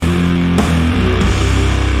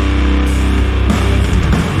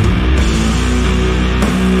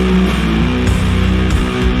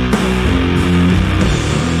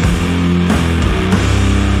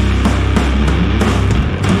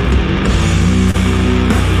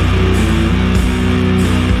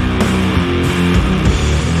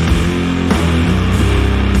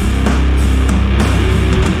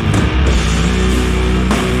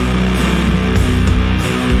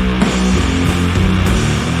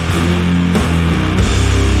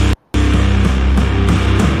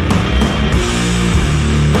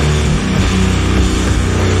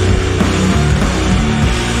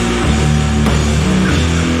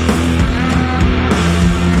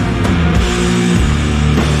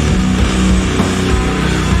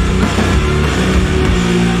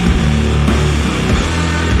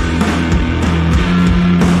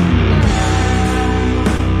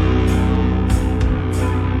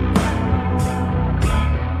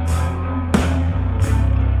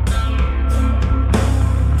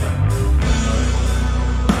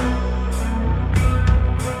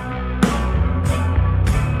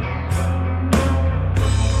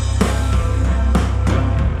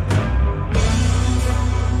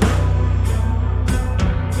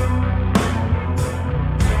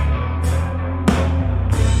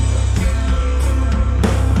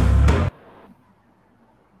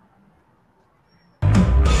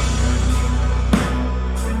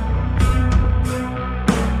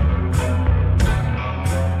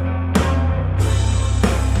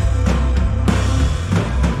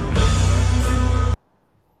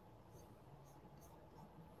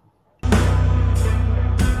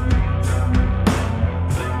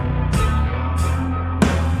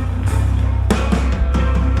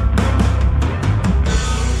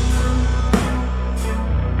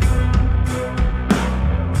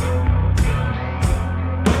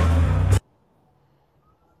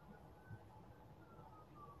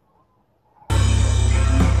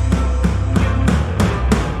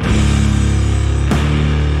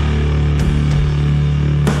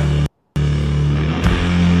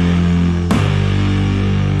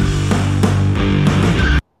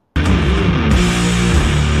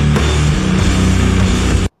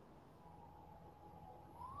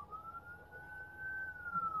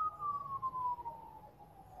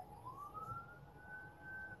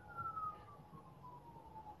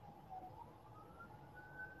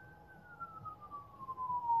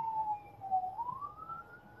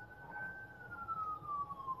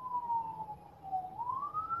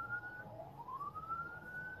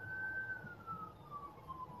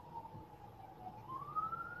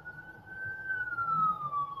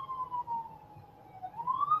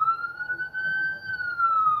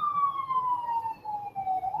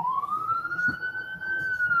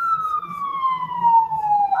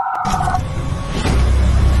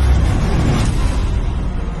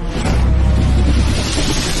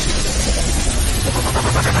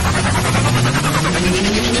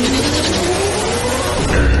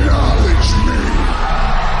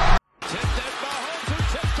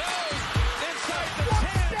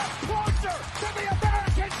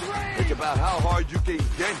about how hard you can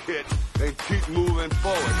get hit and keep moving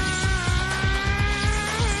forward.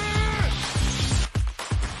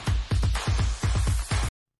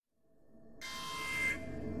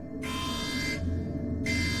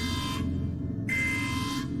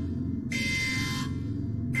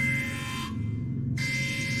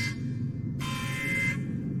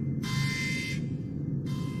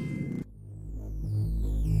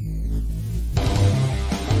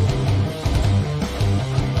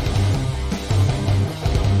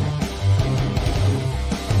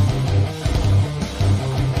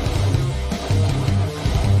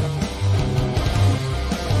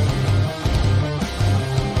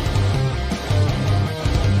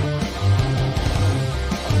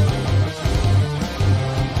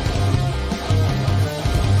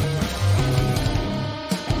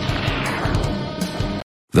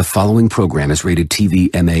 The following program is rated TV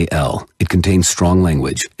MAL. It contains strong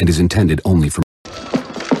language and is intended only for...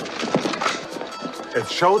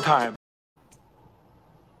 It's showtime.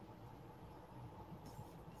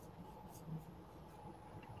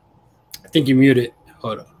 I think you're muted.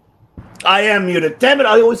 Hold on. I am muted. Damn it,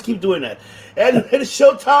 I always keep doing that. And it's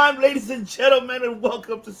showtime, ladies and gentlemen, and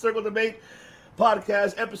welcome to Circle Debate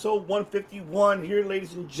Podcast, episode 151. Here,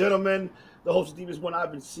 ladies and gentlemen, the host of Deepest One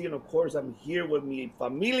I've been seeing, of course. I'm here with mi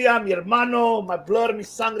familia, mi hermano, my blood, mi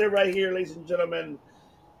sangre right here, ladies and gentlemen.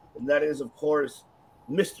 And that is, of course,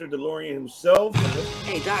 Mr. DeLorean himself.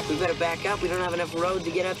 Hey, Doc, we better back up. We don't have enough road to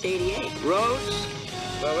get up to 88. Roads?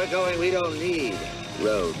 Where we're going, we don't need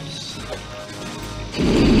roads.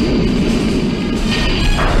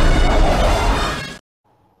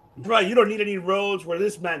 Right, you don't need any roads. Where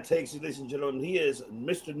this man takes you, ladies and gentlemen, he is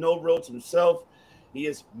Mr. No Roads himself. He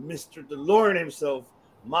is Mr. DeLorean himself,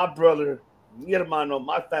 my brother, mi hermano,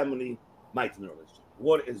 my family, Mike Norris.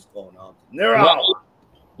 What is going on?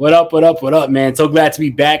 What up, man? So glad to be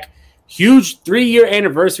back. Huge 3-year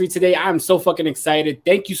anniversary today. I'm so fucking excited.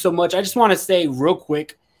 Thank you so much. I just want to say real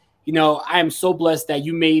quick, I am so blessed that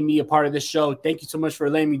you made me a part of this show. Thank you so much for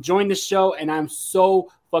letting me join this show, and I'm so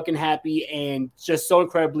fucking happy and just so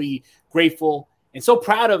incredibly grateful and so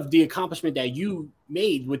proud of the accomplishment that you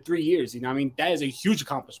made with 3 years. That is a huge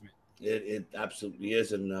accomplishment. It absolutely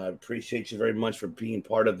is, and I appreciate you very much for being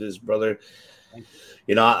part of this, brother. Thank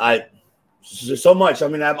you. I so much.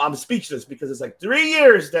 I'm speechless because it's like 3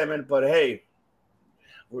 years, damn it. But hey,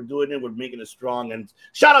 we're doing it. We're making it strong. And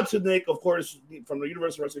shout out to Nick, of course, from the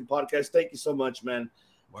Universal Wrestling Podcast. Thank you so much, man.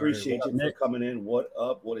 Appreciate you for coming in. What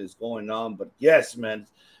up? What is going on? But yes, man,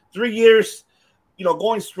 3 years.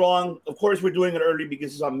 Going strong. Of course, we're doing it early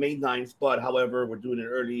because it's on May 9th. But however, we're doing it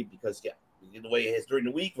early because, the way it is during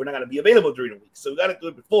the week, we're not going to be available during the week. So we got to do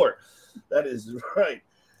it before. That is right.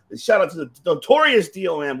 And shout out to the notorious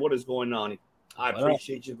DOM. What is going on? I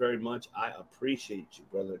appreciate you very much. I appreciate you,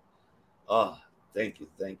 brother. Oh, thank you.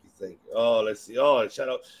 Oh, let's see. Oh, shout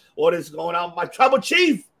out. What is going on, my tribal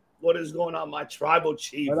chief? What is going on, my tribal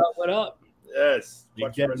chief? What up? Yes.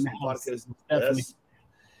 Podcast. Yes.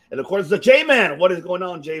 And of course, the J-Man. What is going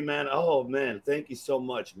on, J-Man? Oh, man. Thank you so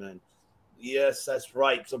much, man. Yes, that's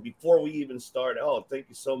right. So before we even start, thank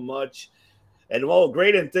you so much. And,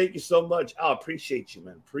 Graydon, thank you so much. I appreciate you,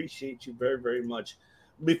 man. Appreciate you very, very much.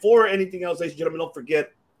 Before anything else, ladies and gentlemen, don't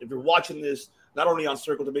forget, if you're watching this, not only on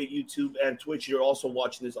Circle Debate, YouTube, and Twitch, you're also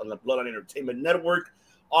watching this on the Bloodline Entertainment Network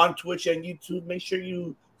on Twitch and YouTube. Make sure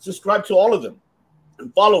you subscribe to all of them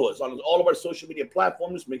and follow us on all of our social media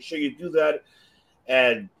platforms. Make sure you do that.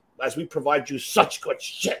 And as we provide you such good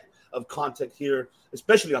shit of content here,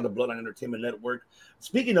 especially on the Bloodline Entertainment Network.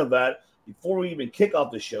 Speaking of that, before we even kick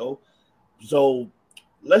off the show, so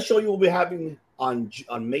let's show you what we're having on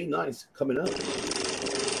May 9th coming up.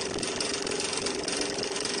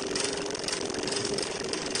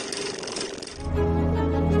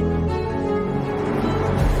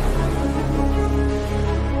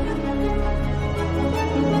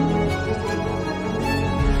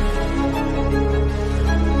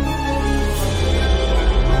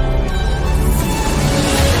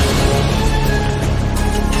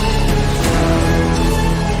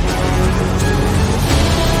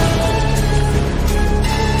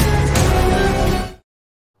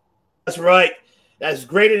 That's right. That's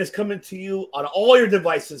great, and it's coming to you on all your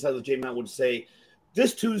devices, as the J-Man would say.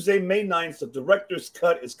 This Tuesday, May 9th, the director's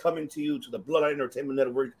cut is coming to you to the Bloodline Entertainment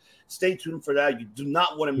Network. Stay tuned for that. You do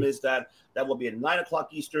not want to miss that. That will be at 9 o'clock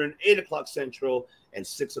Eastern, 8 o'clock Central, and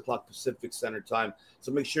 6 o'clock Pacific Standard Time.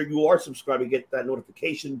 So make sure you are subscribed and get that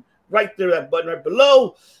notification right there, that button right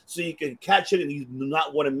below, so you can catch it and you do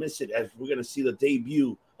not want to miss it, as we're going to see the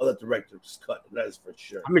debut of the director's cut. That is for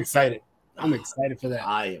sure. I'm excited. I'm excited for that.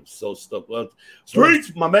 I am so stoked. Well,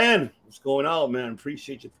 Streets, my man, what's going on, man?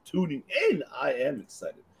 Appreciate you for tuning in. I am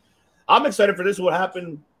excited. I'm excited for this. What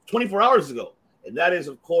happened 24 hours ago, and that is,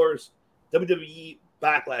 of course, WWE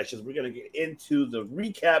Backlash. As we're gonna get into the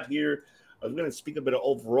recap here, I'm gonna speak a bit of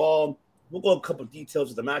overall. We'll go a couple of details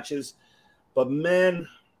of the matches, but man,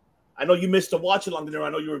 I know you missed the watch along there. I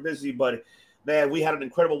know you were busy, but man, we had an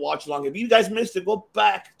incredible watch along. If you guys missed it, go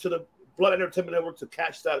back to the Blood Entertainment Network to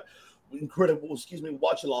catch that incredible,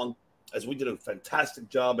 watch along, as we did a fantastic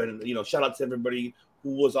job. And shout out to everybody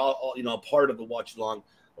who was all a part of the watch along.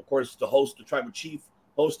 Of course, the host, the Tribal Chief,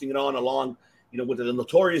 hosting it along, with the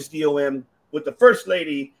notorious DOM, with the First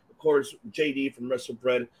Lady, of course, JD from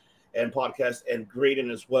WrestleBread and podcast, and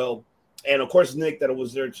Graydon as well, and of course Nick that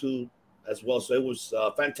was there too as well. So it was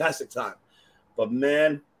a fantastic time. But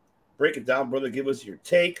man, break it down, brother. Give us your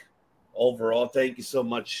take overall. Thank you so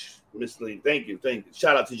much, Miss Lee. Thank you.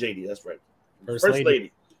 Shout out to JD. That's right.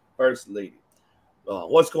 First lady.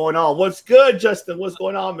 What's going on? What's good, Justin? What's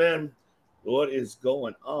going on, man? What is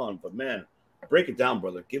going on? But man, break it down,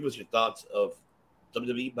 brother. Give us your thoughts of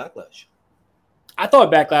WWE Backlash. I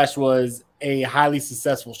thought Backlash was a highly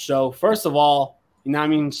successful show. First of all,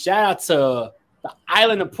 shout out to the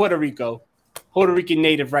island of Puerto Rico, Puerto Rican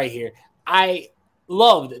native right here. I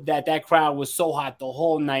loved that crowd was so hot the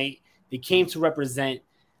whole night. They came to represent.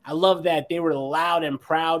 I love that they were loud and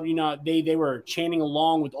proud. They were chanting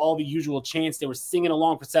along with all the usual chants. They were singing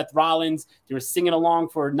along for Seth Rollins. They were singing along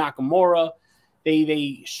for Nakamura.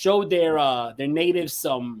 They showed their natives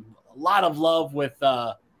a lot of love with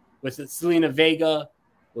Selena Vega,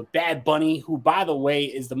 with Bad Bunny, who, by the way,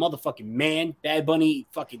 is the motherfucking man. Bad Bunny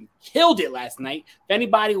fucking killed it last night. If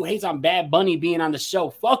anybody who hates on Bad Bunny being on the show,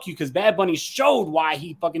 fuck you, because Bad Bunny showed why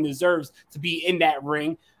he fucking deserves to be in that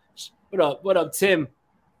ring. What up, Tim?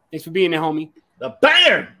 Thanks for being there, homie. The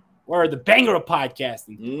banger! Or the banger of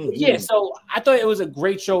podcasting. Mm-hmm. Yeah, so I thought it was a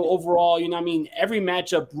great show overall. Every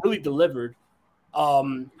matchup really delivered.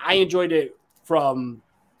 I enjoyed it from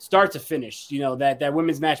start to finish. That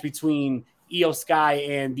women's match between Io Sky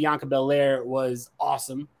and Bianca Belair was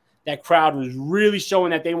awesome. That crowd was really showing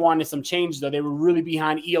that they wanted some change, though. They were really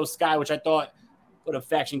behind Io Sky, which I thought, what a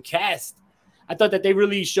faction cast. I thought that they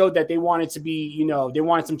really showed that they wanted to be, they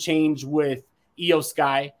wanted some change with Io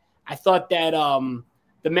Sky. I thought that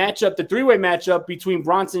the three-way matchup between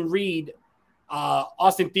Bronson Reed,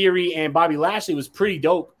 Austin Theory, and Bobby Lashley was pretty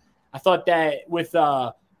dope. I thought that with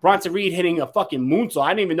Bronson Reed hitting a fucking moonsault, I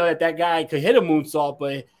didn't even know that guy could hit a moonsault,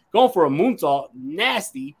 but going for a moonsault,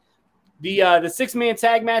 nasty. The six-man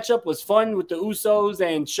tag matchup was fun with the Usos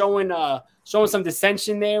and showing some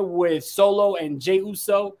dissension there with Solo and Jey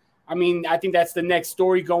Uso. I think that's the next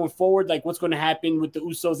story going forward. Like, what's going to happen with the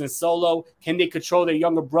Usos and Solo? Can they control their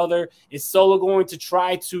younger brother? Is Solo going to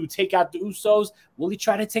try to take out the Usos? Will he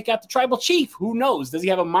try to take out the Tribal Chief? Who knows? Does he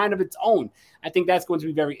have a mind of its own? I think that's going to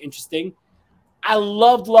be very interesting. I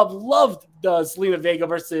loved the Selena Vega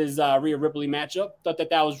versus Rhea Ripley matchup. Thought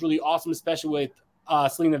that was really awesome, especially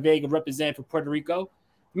with Selena Vega representing for Puerto Rico.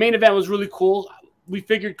 The main event was really cool. We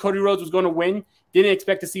figured Cody Rhodes was going to win. Didn't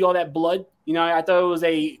expect to see all that blood. I thought it was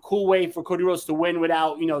a cool way for Cody Rhodes to win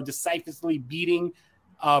without, decisively beating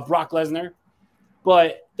Brock Lesnar.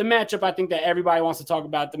 But the matchup, I think that everybody wants to talk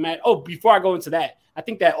about the match. Oh, before I go into that, I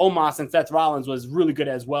think that Omos and Seth Rollins was really good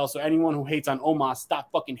as well. So anyone who hates on Omos,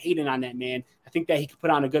 stop fucking hating on that man. I think that he could put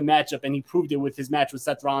on a good matchup, and he proved it with his match with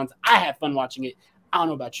Seth Rollins. I had fun watching it. I don't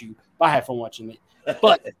know about you, but I had fun watching it.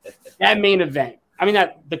 But that main event,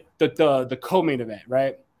 the co-main event,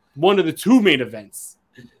 right? One of the two main events,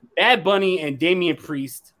 Bad Bunny and Damian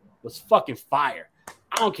Priest was fucking fire.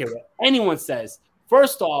 I don't care what anyone says.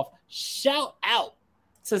 First off, shout out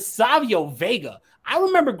to Savio Vega. I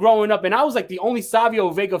remember growing up, and I was like the only Savio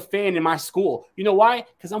Vega fan in my school. You know why?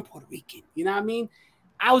 Because I'm Puerto Rican. You know what I mean?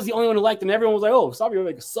 I was the only one who liked him. Everyone was like, oh, Savio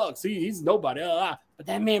Vega sucks. He's nobody. But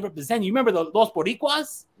that man represented. You remember the Los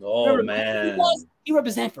Boricuas? Oh, man. He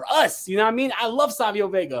represented for us. You know what I mean? I love Savio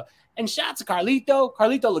Vega. And shout out to Carlito.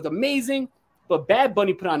 Carlito looked amazing. But Bad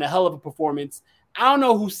Bunny put on a hell of a performance. I don't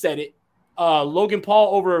know who said it. Logan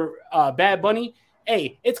Paul over Bad Bunny.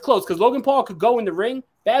 Hey, it's close because Logan Paul could go in the ring.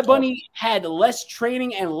 Bad Bunny had less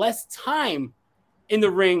training and less time in the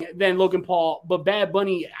ring than Logan Paul. But Bad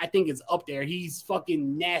Bunny, I think, is up there. He's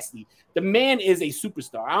fucking nasty. The man is a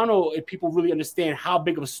superstar. I don't know if people really understand how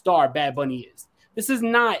big of a star Bad Bunny is. This is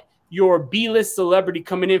not your B-list celebrity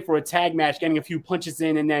coming in for a tag match, getting a few punches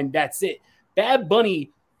in, and then that's it. Bad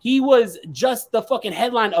Bunny, he was just the fucking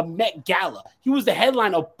headline of Met Gala. He was the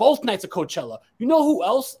headline of both nights of Coachella. You know who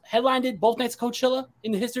else headlined both nights of Coachella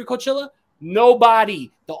in the history of Coachella?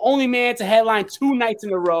 Nobody. The only man to headline 2 nights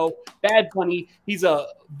in a row, Bad Bunny. He's the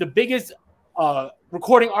biggest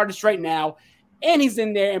recording artist right now, and he's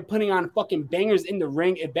in there and putting on fucking bangers in the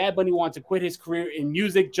ring. If Bad Bunny wanted to quit his career in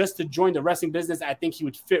music just to join the wrestling business, I think he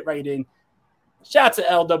would fit right in. Shout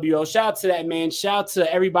out to LWO. Shout out to that man. Shout out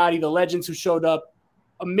to everybody, the legends who showed up.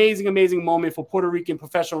 Amazing, amazing moment for Puerto Rican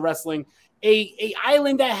professional wrestling. A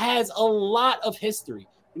island that has a lot of history.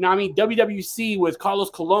 You know what I mean? WWC with Carlos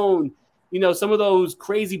Colon, you know, some of those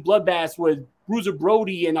crazy bloodbaths with Bruiser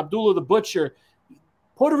Brody and Abdullah the Butcher.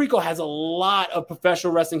 Puerto Rico has a lot of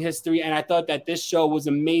professional wrestling history, and I thought that this show was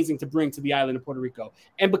amazing to bring to the island of Puerto Rico.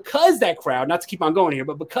 And because that crowd, not to keep on going here,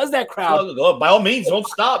 but because that crowd... By all means, don't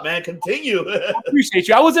stop, man. Continue. I appreciate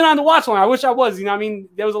you. I wasn't on the watch line. I wish I was. You know what I mean?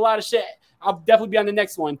 There was a lot of shit. I'll definitely be on the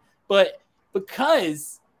next one. But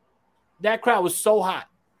because that crowd was so hot,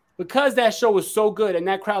 because that show was so good, and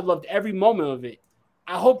that crowd loved every moment of it,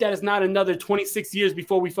 I hope that it's not another 26 years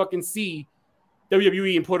before we fucking see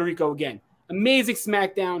WWE in Puerto Rico again. Amazing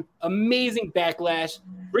SmackDown, amazing Backlash.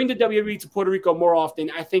 Bring the WWE to Puerto Rico more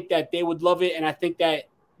often. I think that they would love it, and I think that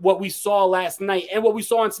what we saw last night and what we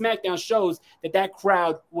saw on SmackDown shows that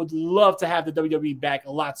crowd would love to have the WWE back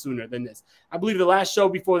a lot sooner than this. I believe the last show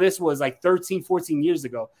before this was like 13, 14 years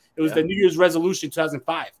ago. It was the New Year's resolution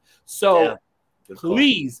 2005. So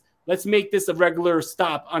please, let's make this a regular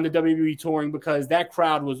stop on the WWE touring because that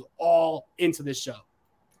crowd was all into this show.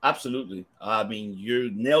 Absolutely. I mean, you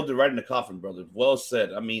nailed it right in the coffin, brother. Well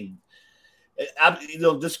said. I mean,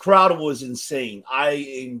 this crowd was insane. I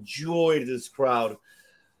enjoyed this crowd.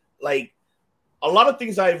 Like, a lot of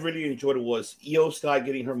things I really enjoyed was Io Sky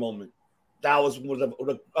getting her moment. That was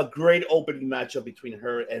a great opening matchup between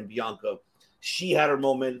her and Bianca. She had her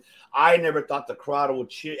moment. I never thought the crowd would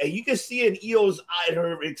cheer. And you can see in Io's eye,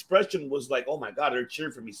 her expression was like, oh, my God, they're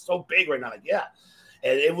cheering for me so big right now. Like, yeah.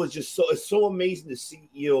 And it was just it's so amazing to see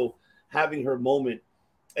Io having her moment.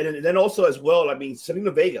 And then also as well, I mean, Selena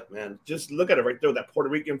Vega, man, just look at it right there, that Puerto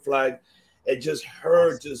Rican flag. And just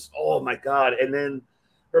her, oh, my God. And then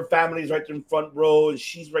her family's right there in front row, and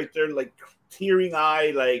she's right there, like, tearing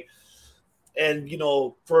eye, like, and, you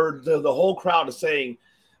know, for the whole crowd is saying,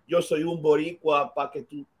 yo soy un boricua pa que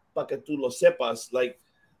tú lo sepas. Like,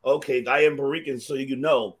 okay, I am Borican, so you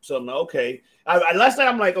know. So I'm like, okay. Last night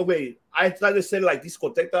I'm like, okay, I thought they said like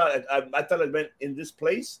discoteca. I thought it meant in this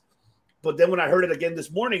place. But then when I heard it again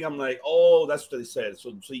this morning, I'm like, oh, that's what they said.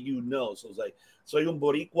 So you know. So it's like, soy un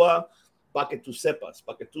boricua pa que tú sepas.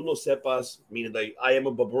 Pa que tú lo sepas, meaning like I am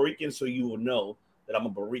a Borican, so you will know that I'm a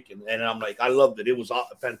Borican. And I'm like, I loved it. It was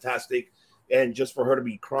fantastic. And just for her to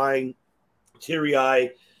be crying,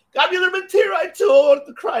 teary-eyed, got me a little bit teary-eyed too. I wanted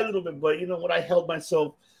to cry a little bit, but you know what? I held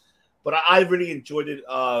myself. But I really enjoyed it.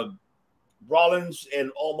 Rollins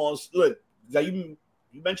and Almost, look, like you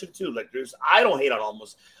mentioned too, like I don't hate on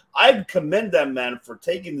Almost. I commend that man for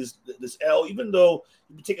taking this L, even though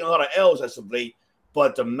he's been taking a lot of L's as of late.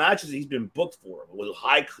 But the matches he's been booked for with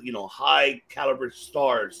high caliber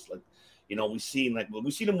stars, like we've seen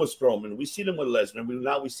him with Strowman, we've seen him with Lesnar,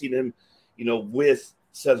 now we've seen him, with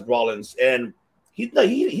Seth Rollins, and he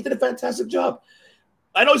did a fantastic job.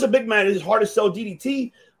 I know he's a big man; it's hard to sell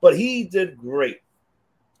DDT, but he did great.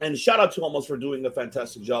 And shout out to Almost for doing a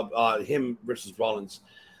fantastic job. Him versus Rollins.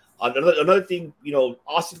 Another thing,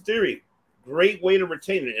 Austin Theory, great way to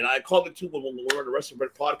retain it. And I called it too when we were on the Wrestling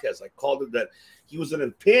Bread podcast. I called it that he was going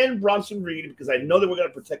to pin Bronson Reed because I know they were going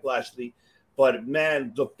to protect Lashley. But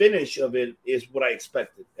man, the finish of it is what I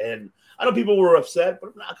expected. And I know people were upset,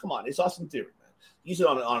 but come on, it's Austin Theory, man. He's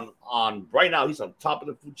on right now. He's on top of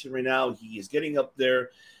the food chain right now. He is getting up there,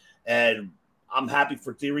 and I'm happy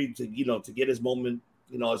for Theory to get his moment,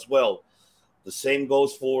 as well. The same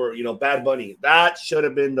goes for Bad Bunny. That should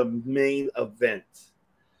have been the main event.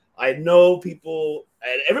 I know people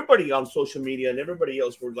and everybody on social media and everybody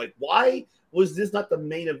else were like, why was this not the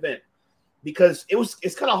main event? Because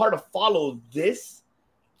it's kind of hard to follow this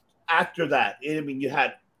after that. I mean, you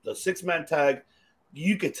had the 6-man tag.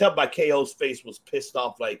 You could tell by KO's face was pissed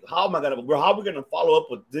off. Like, how are we gonna follow up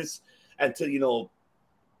with this until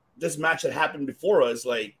this match that happened before us?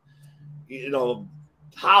 Like,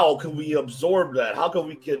 how can we absorb that? How can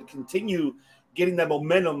we continue getting that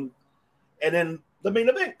momentum? And then the main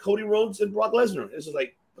event, Cody Rhodes and Brock Lesnar. It's just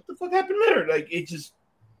like, what the fuck happened there? Like, it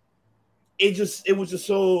was just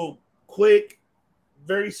so quick,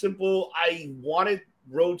 very simple. I wanted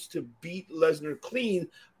Rhodes to beat Lesnar clean,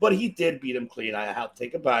 but he did beat him clean. I have to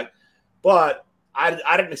take it back. But I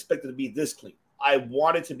didn't expect it to be this clean. I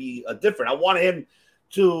wanted to be different. I wanted him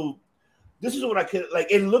to. This is what I could like.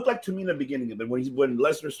 It looked like to me in the beginning of it when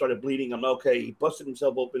Lesnar started bleeding. I'm okay. He busted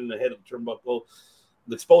himself open in the head of the turnbuckle.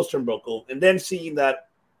 the exposed turnbuckle, and then seeing that,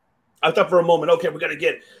 I thought for a moment, okay, we're gonna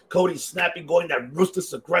get Cody snapping, going that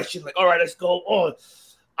ruthless aggression, like, all right, let's go. Oh,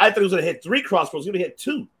 I thought he was gonna hit 3 crossbows, he was gonna hit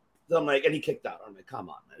 2. So I'm like, and he kicked out. I'm like, come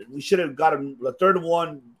on, man. We should have got him the third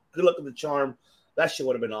one. Good luck with the charm. That shit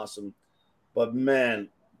would have been awesome. But man,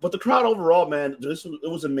 the crowd overall, man, it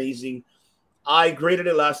was amazing. I graded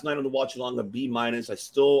it last night on the watch along a B-.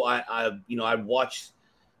 I watched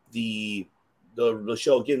the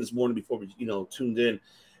show again this morning before we tuned in.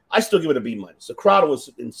 I still give it a B-. The crowd was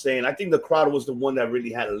insane. I think the crowd was the one that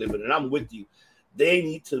really had a limit, and I'm with you. They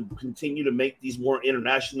need to continue to make these more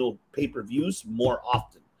international pay-per-views more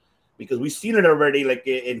often, because we've seen it already, like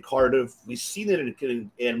in Cardiff, we've seen it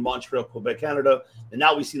in Montreal, Quebec, Canada, and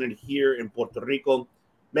now we've seen it here in Puerto Rico.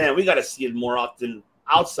 Man, we got to see it more often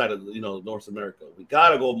outside of North America. We got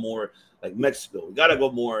to go more like Mexico. We got to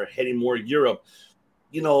go more, heading more Europe.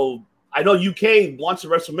 I know UK wants a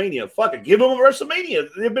WrestleMania. Fuck it, give them a WrestleMania.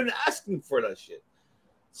 They've been asking for that shit.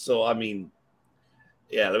 So, I mean,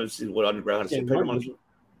 yeah, let me see what Underground has to say.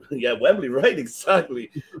 Yeah, Wembley, right?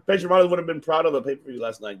 Exactly. Pedro Morales would have been proud of the pay-per-view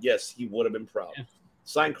last night. Yes, he would have been proud. Yeah.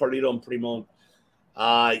 Sign Carlito and Primo.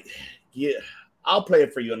 Yeah, I'll play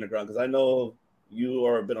it for you, Underground, because I know you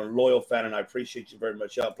are been a loyal fan, and I appreciate you very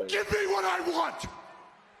much. I'll play it. Give me what I want.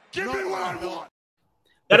 Give me what I want.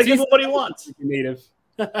 Gotta give him what he wants. Native.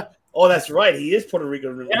 Oh, that's right. He is Puerto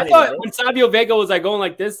Rican. Yeah, I thought when Savio Vega was like going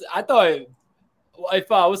like this, I thought if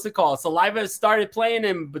what's it called? Saliva started playing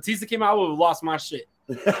and Batista came out, I would have lost my shit.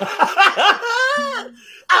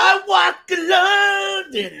 I walk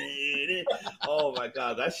alone. Oh my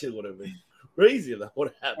god, that shit would have been crazy. That would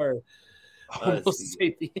have happened. Homo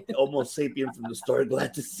sapien. Homo sapien from the start.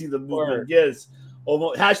 Glad to see the movement. Yes.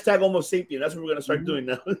 Hashtag Homo sapien. That's what we're gonna start doing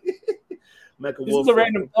now. This is a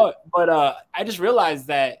random thought, but I just realized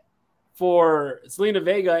that for Zelina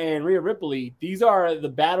Vega and Rhea Ripley, these are the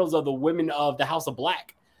battles of the women of the House of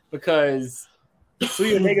Black, because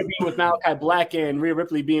Zelina Vega being with Malachi Black and Rhea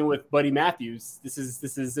Ripley being with Buddy Matthews. This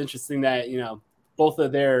is interesting that both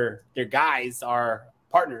of their guys are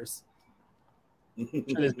partners.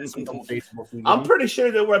 I'm pretty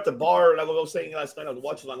sure they were at the bar. Like I was saying last night, I was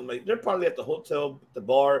watching. I'm like, they're probably at the hotel, the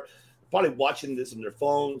bar, probably watching this on their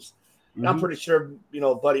phones. And I'm pretty sure,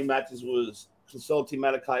 Buddy Matthews was consulting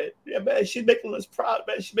Malachi. Yeah, man, she's making us proud,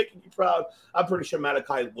 man. She's making you proud. I'm pretty sure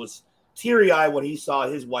Malachi was teary-eyed when he saw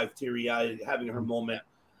his wife teary-eyed having her moment.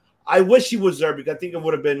 I wish he was there, because I think it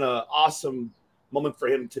would have been an awesome moment for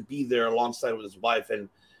him to be there alongside with his wife. And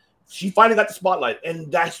she finally got the spotlight,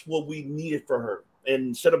 and that's what we needed for her. And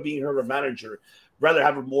instead of being her manager, rather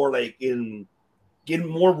have her more like in getting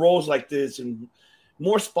more roles like this and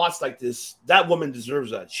more spots like this. That woman deserves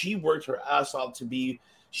that. She worked her ass off to be.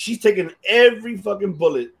 She's taken every fucking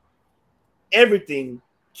bullet, everything,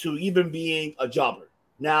 to even being a jobber.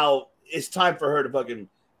 Now it's time for her to fucking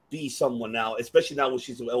be someone now, especially now when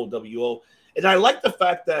she's with LWO. And I like the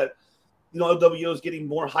fact that LWO is getting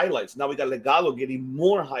more highlights. Now we got Legado getting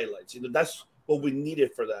more highlights. That's what we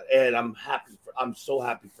needed for that. And I'm so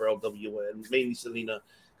happy for LWO and mainly Zelina,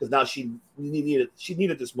 because now she needed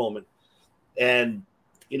this moment. And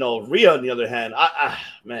Rhea, on the other hand,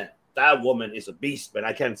 man, that woman is a beast, man.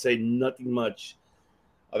 I can't say nothing much.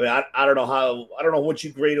 I mean, I don't know what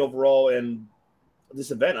you grade overall in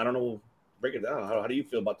this event. I don't know. Break it down. How do you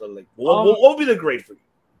feel about the what would be the grade for you?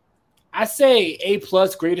 I say A+,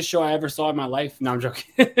 greatest show I ever saw in my life. No, I'm joking.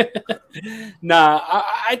 Nah,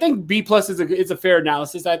 I think B+ is a fair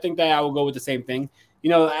analysis. I think that I will go with the same thing.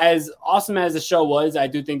 As awesome as the show was, I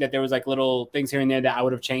do think that there was like little things here and there that I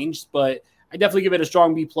would have changed, but I definitely give it a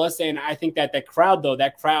strong B+. And I think that crowd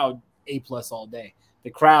A+ all day. The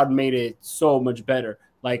crowd made it so much better.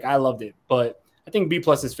 Like, I loved it, but I think B+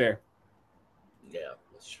 is fair. Yeah,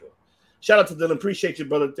 that's true. Shout out to Dylan. Appreciate you,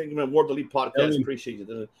 brother. Thank you, man. Ward Elite Podcast. Appreciate you,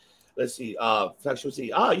 Dylan. Let's see. Let's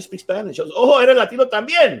see. You speak Spanish. Oh, eres latino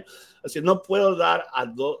también. Let's see. No puedo dar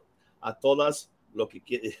a todas lo que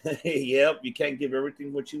quiere. Yep. You can't give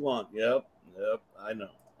everything what you want. Yep. I know.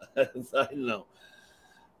 I know.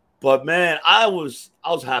 But man, I was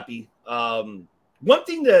happy. One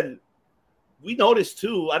thing that we noticed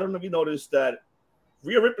too, I don't know if you noticed, that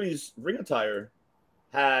Rhea Ripley's ring attire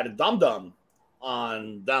had Dum Dum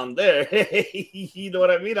on down there. You know what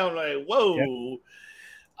I mean? I'm like, whoa. Yeah.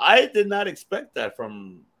 I did not expect that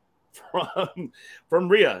from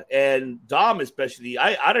Rhea and Dom, especially.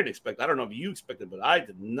 I didn't expect. I don't know if you expected, but I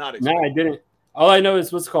did not expect. No, I didn't. All I know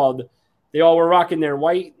is what's called. They all were rocking their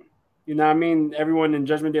white. You know what I mean? Everyone in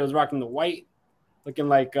Judgment Day was rocking the white, looking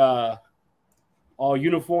like all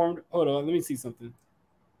uniformed. Hold on, let me see something.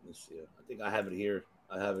 Let's see. I think I have it here.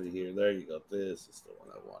 There you go. This is the one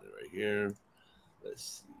I wanted right here. Let's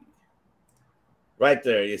see. Right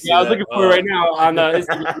there. You see Yeah, I was that? looking for it right now on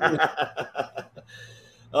Instagram.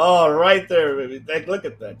 Oh, right there, baby. Like, look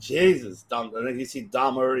at that. Jesus, Dom. And then you see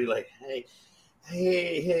Dom already like,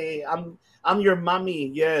 hey, I'm your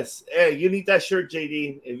mommy. Yes. Hey, you need that shirt,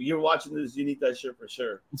 JD. If you're watching this, you need that shirt for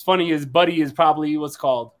sure. It's funny, his buddy is probably what's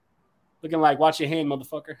called looking like watch your hand,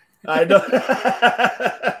 motherfucker. I know.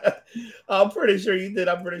 I'm pretty sure you did.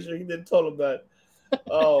 I'm pretty sure you did tell him that.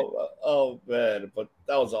 Oh man. But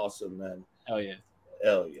that was awesome, man. Hell yeah.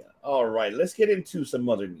 Hell yeah. All right, let's get into some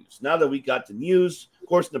other news. Now that we got the news, of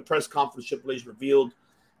course, in the press conference, Triple H revealed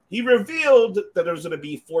that there's going to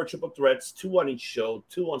be 4 triple threats, 2 on each show,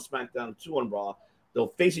 2 on SmackDown, 2 on Raw. They'll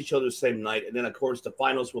face each other the same night. And then, of course, the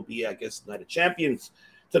finals will be, I guess, Night of Champions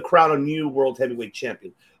to crown a new World Heavyweight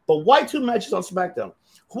Champion. But why 2 matches on SmackDown?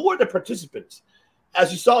 Who are the participants?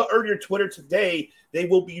 As you saw earlier Twitter today, they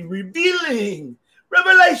will be revealing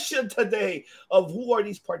revelation today of who are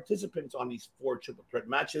these participants on these 4 triple threat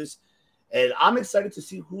matches. And I'm excited to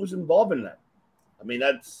see who's involved in that. I mean,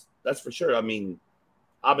 that's for sure. I mean,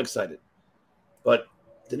 I'm excited. But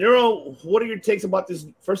De Niro, what are your takes about this?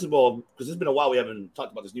 First of all, because it's been a while we haven't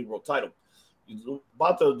talked about this new world title.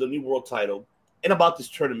 About the new world title and about this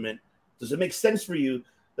tournament. Does it make sense for you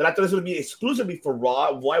that I thought this would be exclusively for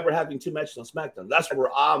Raw? Why we're having 2 matches on SmackDown? That's where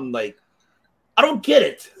I'm like, I don't get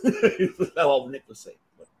it. That's all Nick was saying.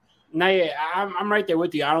 No, yeah, I'm right there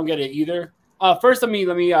with you. I don't get it either. First, let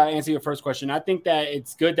me answer your first question. I think that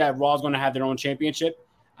it's good that Raw is going to have their own championship.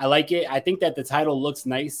 I like it. I think that the title looks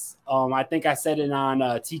nice. I think I said it on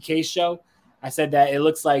TK's show. I said that it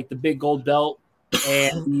looks like the big gold belt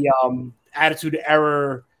and the Attitude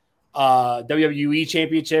Era WWE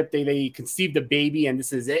championship. They conceived a baby, and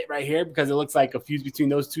this is it right here because it looks like a fuse between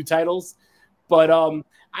those 2 titles. But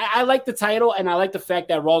I like the title, and I like the fact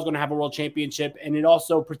that Raw is going to have a world championship, and it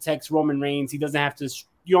also protects Roman Reigns. He doesn't have to.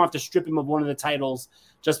 You don't have to strip him of one of the titles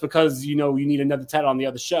just because you need another title on the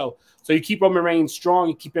other show. So you keep Roman Reigns strong,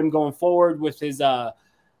 you keep him going forward with his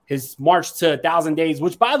march to 1,000 days.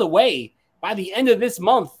 Which, by the way, by the end of this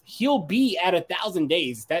month, he'll be at 1,000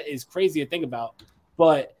 days. That is crazy to think about,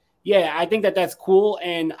 but. Yeah, I think that that's cool,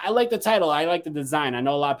 and I like the title. I like the design. I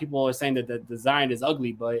know a lot of people are saying that the design is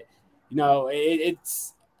ugly, but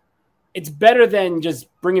it's better than just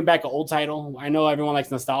bringing back an old title. I know everyone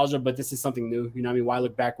likes nostalgia, but this is something new. You know what I mean? Why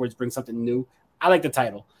look backwards, bring something new? I like the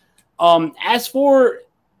title. As for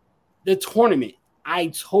the tournament, I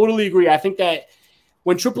totally agree. I think that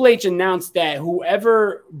when Triple H announced that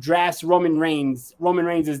whoever drafts Roman Reigns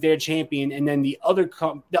is their champion, and then the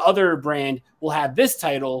other brand will have this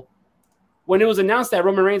title. When it was announced that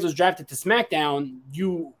Roman Reigns was drafted to SmackDown,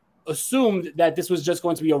 you assumed that this was just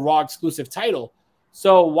going to be a Raw exclusive title.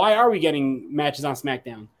 So why are we getting matches on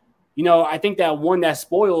SmackDown? I think that one that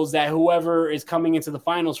spoils that whoever is coming into the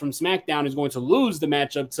finals from SmackDown is going to lose the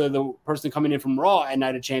matchup to the person coming in from Raw at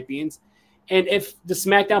Night of Champions. And if the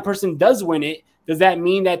SmackDown person does win it, does that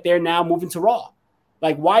mean that they're now moving to Raw?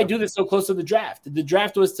 Like, why do this so close to the draft? The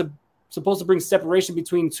draft was supposed to bring separation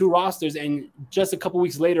between 2 rosters, and just a couple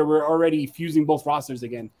weeks later, we're already fusing both rosters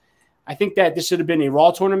again. I think that this should have been a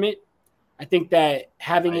Raw tournament. I think that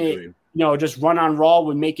having it, just run on Raw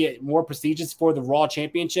would make it more prestigious for the Raw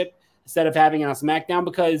Championship instead of having it on SmackDown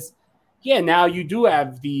because, now you do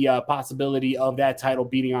have the possibility of that title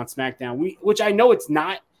beating on SmackDown, which I know it's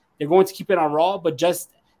not. They're going to keep it on Raw, but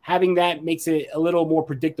just having that makes it a little more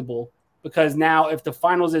predictable because now if the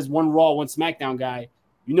finals is 1 Raw, 1 SmackDown guy,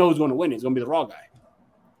 who's going to win. It's going to be the Raw guy.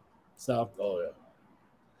 So. Oh, yeah.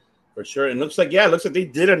 For sure. And it looks like they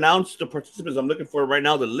did announce the participants. I'm looking for right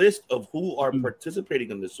now the list of who are participating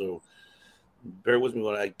in this. So bear with me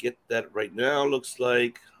when I get that right now. Looks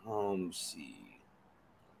like, let's see.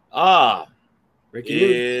 Breaking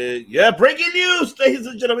news. Yeah, breaking news, ladies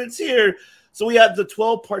and gentlemen. It's here. So we have the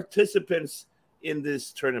 12 participants in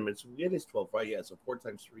this tournament. So it is 12, right? Yeah, so 4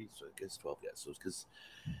 times 3, so I guess 12. Yeah, so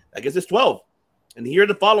I guess it's 12. And here are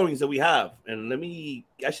the followings that we have. And let me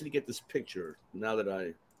actually get this picture now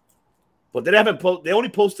that but they haven't they only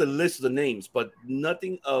posted a list of the names, but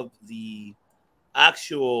nothing of the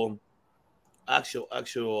actual there's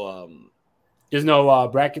no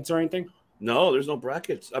brackets or anything? No, there's no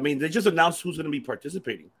brackets. I mean, they just announced who's going to be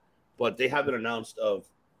participating, but they haven't announced of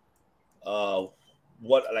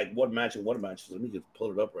what match and what match. So let me just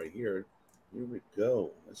pull it up right here. Here we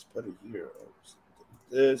go. Let's put it here.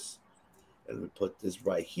 This. And let me put this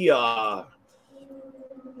right here. Okay.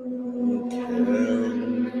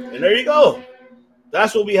 And there you go.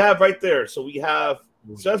 That's what we have right there. So we have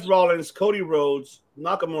Seth Rollins, Cody Rhodes,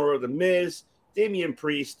 Nakamura, The Miz, Damian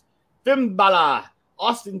Priest, Finn Balor,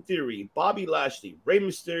 Austin Theory, Bobby Lashley, Rey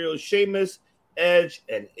Mysterio, Sheamus, Edge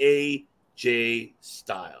and AJ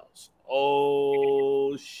Styles.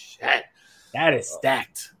 Oh, shit. That is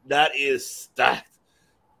stacked. That is stacked.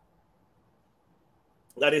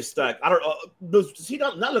 That is stacked. I don't know. See,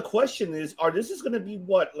 now the question is, this is going to be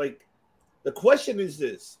what? Like, the question is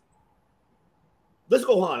this. Let's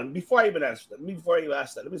go on. Before I even ask that,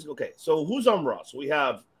 let me say, okay, so who's on Raw? So we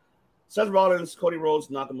have Seth Rollins, Cody Rhodes,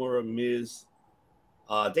 Nakamura, Miz,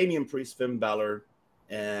 Damian Priest, Finn Balor,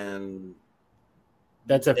 and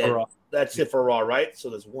that's it for Raw. That's it for Raw, right? So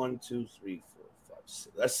there's 1, 2, 3, 4, 5,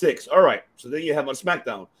 6. That's 6. All right. So then you have on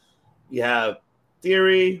SmackDown, you have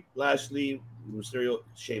Theory, Lashley, Mysterio,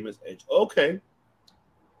 Sheamus, Edge. Okay.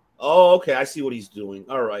 Oh, okay. I see what he's doing.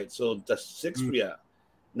 All right. So that's 6 for you.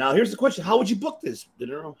 Now here's the question: how would you book this?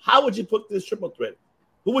 How would you book this triple threat?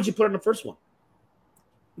 Who would you put on the first one?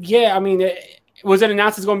 Yeah, I mean, was it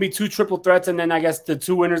announced it's going to be 2 triple threats, and then I guess the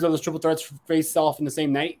 2 winners of those triple threats face off in the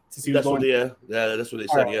same night to see who's going? That's what they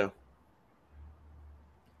said. Right. Yeah.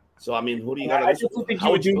 So I mean, who do you got? I just think you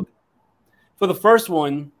would do for the first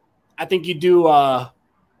one. I think you do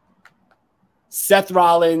Seth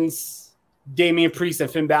Rollins, Damian Priest, and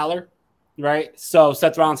Finn Balor. Right, so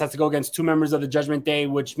Seth Rollins has to go against 2 members of the Judgment Day,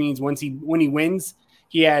 which means when he wins,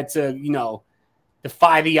 he had to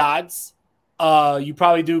defy the odds. You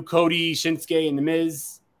probably do Cody, Shinsuke, and The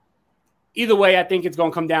Miz. Either way, I think it's going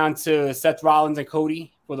to come down to Seth Rollins and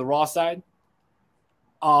Cody for the Raw side.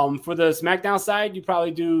 For the SmackDown side, you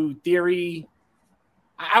probably do Theory.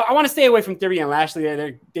 I want to stay away from Theory and Lashley.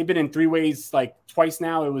 They've been in 3 ways like twice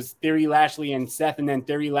now. It was Theory, Lashley, and Seth, and then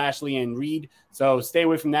Theory, Lashley, and Reed. So stay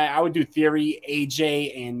away from that. I would do Theory,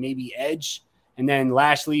 AJ, and maybe Edge, and then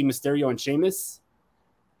Lashley, Mysterio, and Sheamus.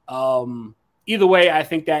 Either way, I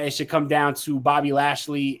think that it should come down to Bobby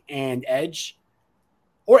Lashley and Edge,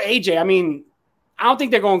 or AJ. I mean, I don't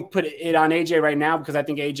think they're going to put it on AJ right now because I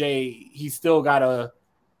think AJ, he's still got to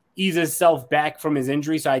ease himself back from his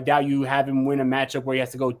injury. So I doubt you have him win a matchup where he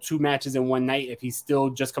has to go 2 matches in one night if he's still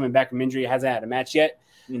just coming back from injury. He hasn't had a match yet.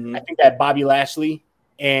 Mm-hmm. I think that Bobby Lashley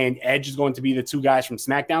and Edge is going to be the 2 guys from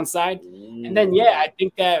SmackDown side. Mm-hmm. And then, yeah, I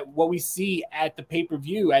think that what we see at the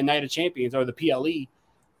pay-per-view at Night of Champions or the PLE,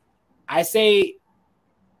 I say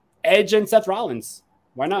Edge and Seth Rollins.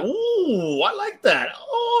 Why not? Ooh, I like that.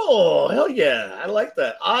 Oh, hell yeah. I like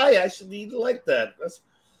that. I actually like that.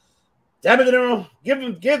 Damn it, General.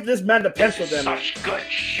 Give this man the pencil, then. Such good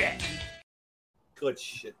shit. Good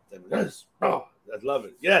shit, then. Yes. Oh, I love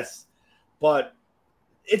it. Yes. But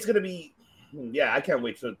it's going to be, I can't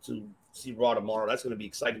wait to see Raw tomorrow. That's going to be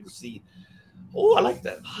exciting to see. Oh, I like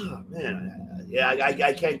that. Oh, man. Yeah,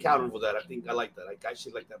 I can't counter with that. I think I like that. I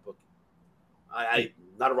actually like that book. I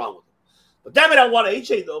not wrong with it. But damn it, I want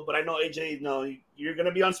AJ, though. But I know AJ, no, you're going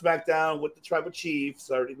to be on SmackDown with the Tribal Chiefs.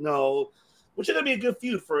 I already know. Which is going to be a good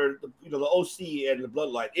feud for the OC and the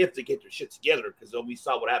Bloodline if they get their shit together, because we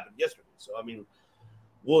saw what happened yesterday. So, I mean,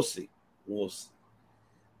 we'll see. We'll see.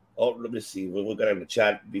 Oh, let me see. We'll get in the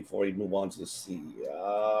chat before we move on to see.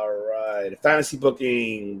 All right. Fantasy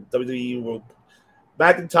booking, WWE,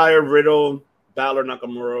 McIntyre, Riddle, Balor,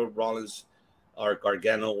 Nakamura, Rollins, or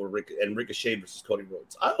Gargano, and Ricochet versus Cody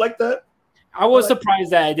Rhodes. I like that. I was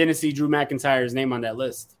surprised that I didn't see Drew McIntyre's name on that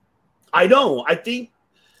list. I know. I think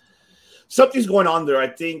something's going on there, I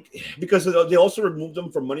think, because they also removed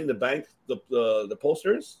them from Money in the Bank, the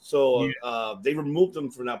posters. So they removed them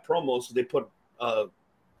from that promo. So they put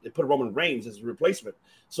Roman Reigns as a replacement.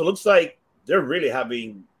 So it looks like they're really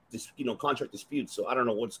having this, contract disputes. So I don't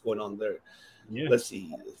know what's going on there. Yeah. Let's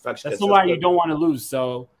see. That's why you don't want to lose.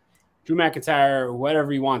 So Drew McIntyre,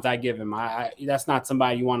 whatever he wants, I give him. That's not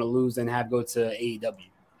somebody you want to lose and have go to AEW.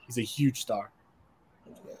 He's a huge star.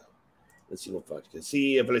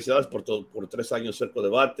 Sí, felicidades por 3 años Cerco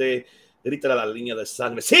Debate. Grítale a la línea de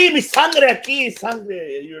sangre. Sí, mi sangre aquí,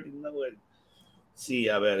 sangre. Sí,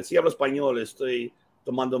 a ver, sí hablo español. Estoy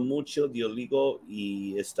tomando mucho dioligo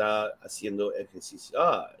y está haciendo ejercicio.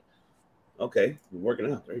 Okay, working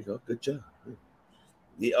out. There you go. Good job.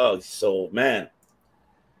 So man,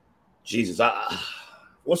 Jesus,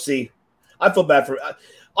 we'll see. I feel bad for.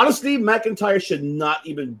 Honestly, McIntyre should not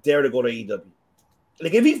even dare to go to AEW.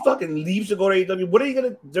 Like, if he fucking leaves to go to AEW, what are you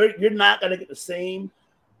going to – you're not going to get the same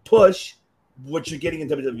push what you're getting in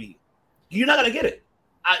WWE. You're not going to get it.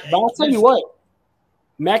 But I'll tell you what.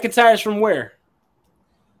 McIntyre's from where?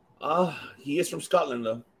 He is from Scotland,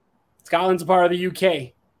 though. Scotland's a part of the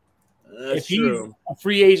UK. That's true. He's a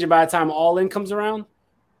free agent by the time All In comes around,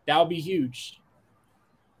 that would be huge.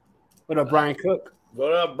 What up, Brian Cook?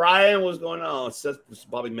 What up, Brian? What's going on? Seth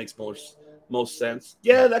probably makes most sense.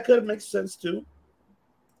 Yeah, that could make sense, too.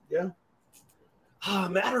 Yeah.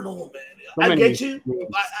 Man, I don't know, man. So I many get you.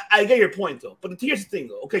 moves. I get your point, though. But here's the thing,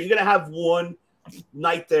 though. Okay, you're gonna have one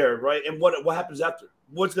night there, right? And what happens after?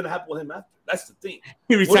 What's gonna happen with him after? That's the thing.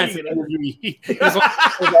 He What are resigns you to gonna do? WWE.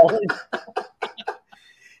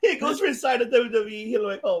 He goes for inside of WWE. He's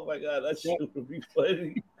like, oh my god, that shit would be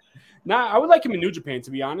funny. Nah, I would like him in New Japan,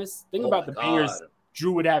 to be honest. Think Oh about my the bangers God.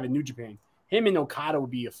 Drew would have in New Japan. Him and Okada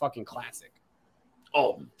would be a fucking classic.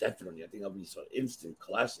 Oh, definitely. I think that'll be some instant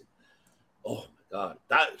classic. Oh my god,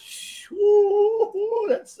 that's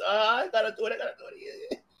I gotta do it.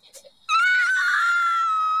 Yeah.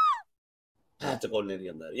 I have to go nitty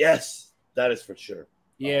on that. Yes, that is for sure.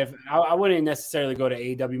 Yeah, I wouldn't necessarily go to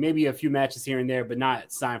AEW. Maybe a few matches here and there, but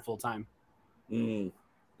not sign full time. Okay.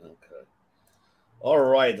 All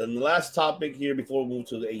right. Then the last topic here before we move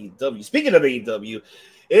to the AEW. Speaking of AEW,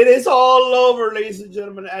 it is all over, ladies and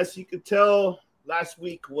gentlemen. As you could tell, last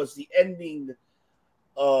week was the ending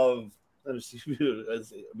of. Let me see.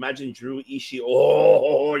 Imagine Drew Ishii.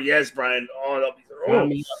 Oh yes, Brian. Oh,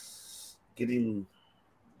 getting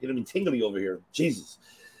me tingly over here. Jesus.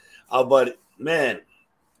 But man,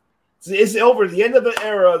 it's over. The end of an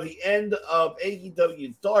era. The end of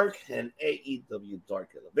AEW Dark and AEW Dark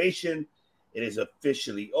Elevation. It is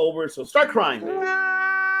officially over. So start crying, man.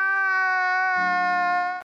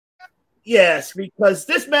 Yes, because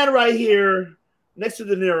this man right here, next to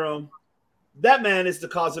De Niro, that man is the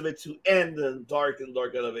cause of it to end the Dark and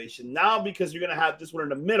Dark Elevation. Now, because you're going to have this one in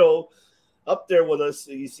the middle, up there with us,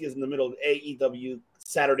 you see us in the middle of AEW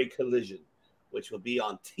Saturday Collision, which will be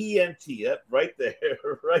on TNT. Yep, right there,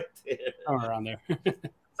 right there. Somewhere around there.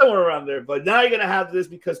 Somewhere around there. But now you're going to have this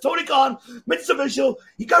because Tony Khan made this official.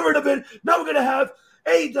 He got rid of it. Now we're going to have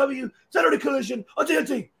AEW Saturday Collision on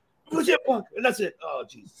TNT. CM Punk. And that's it. Oh,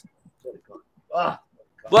 Jesus. Tony Khan.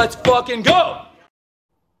 Let's fucking go.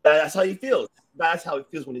 That's how he feels. That's how he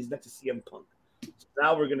feels when he's next to CM Punk. So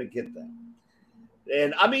now we're going to get that.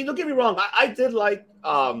 And, I mean, don't get me wrong. I did like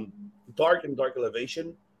Dark and Dark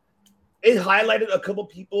Elevation. It highlighted a couple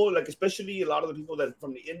people, like especially a lot of the people that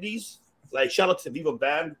from the indies. Like, shout out to Viva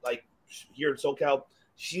Band, like here in SoCal.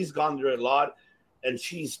 She's gone through a lot, and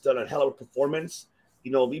she's done a hell of a performance.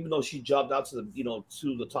 You know, even though she jobbed out to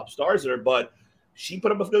the top stars there, but she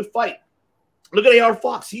put up a good fight. Look at AR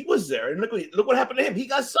Fox. He was there, and look what happened to him. He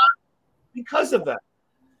got signed because of that.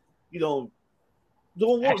 You know,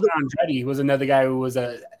 Andretti was another guy who was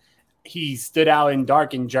he stood out in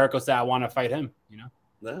Dark, and Jericho said, "I want to fight him." You know,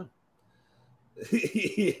 no.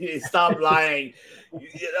 Stop lying.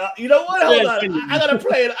 You know what? Hold on. I gotta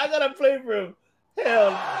play it. I gotta play for him.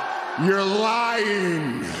 Hell, You're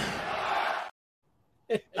lying.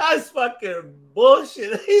 That's fucking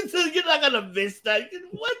bullshit. You're not gonna miss that.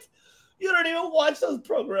 What? You don't even watch those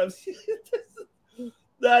programs.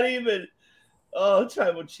 Not even. Oh,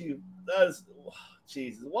 Tribal Chief. That's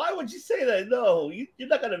Jesus. Why would you say that? No, you're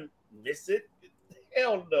not gonna miss it.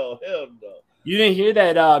 Hell no. Hell no. You didn't hear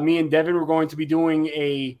that me and Devin were going to be doing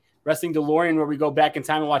a Wrestling DeLorean where we go back in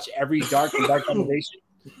time and watch every Dark and Dark Elevation.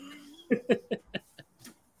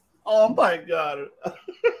 Oh my God.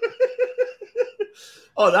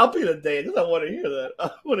 Oh, that'll be the day because I want to hear that.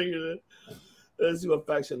 I want to hear that. Let's do a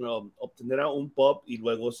faction. Obtendrá un pop y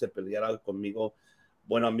luego se peleará conmigo.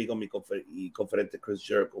 Buen amigo y conferente Chris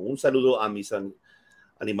Jericho. Un saludo a mis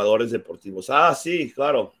animadores deportivos. Ah, sí,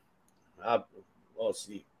 claro. Oh,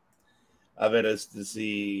 sí. A ver,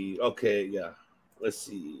 see. Okay, yeah. Let's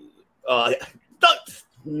see.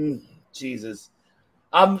 Jesus.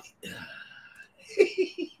 Oh,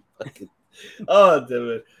 damn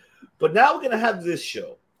it. But now we're gonna have this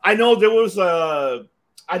show. I know there was it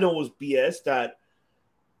was BS that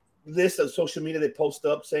this on social media they post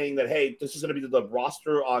up saying that hey, this is gonna be the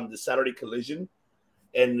roster on the Saturday Collision,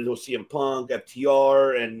 and you'll see CM Punk,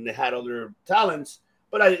 FTR, and they had other talents.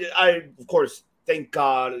 But I of course thank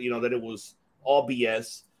God that it was all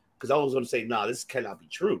BS because I was gonna say nah, this cannot be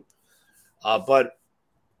true. But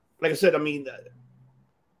like I said, I mean,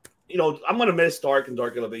 I'm gonna miss Dark and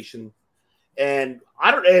Dark Elevation. And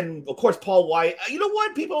of course, Paul White. You know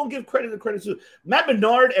what? People don't give credit to. Matt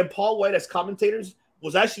Menard and Paul White as commentators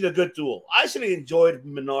was actually a good duo. I actually enjoyed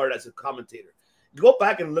Menard as a commentator. You go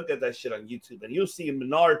back and look at that shit on YouTube, and you'll see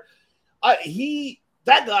Menard.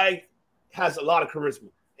 That guy has a lot of charisma,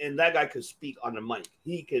 and that guy could speak on the mic.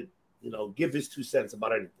 He could, give his 2 cents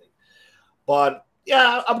about anything. But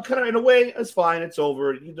yeah, I'm kind of in a way. It's fine. It's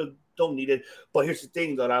over. You don't need it. But here's the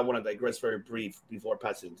thing that I want to digress very brief before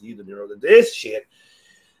passing it to you, De Niro. This shit,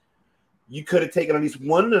 you could have taken at least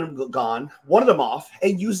one of them off,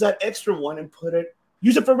 and use that extra one and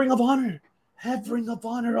use it for Ring of Honor. Have Ring of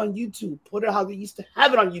Honor on YouTube. Put it how they used to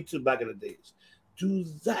have it on YouTube back in the days. Do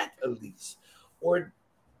that at least. or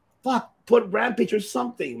put Rampage or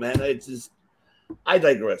something, man. It's just, I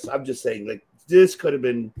digress. I'm just saying, like, this could have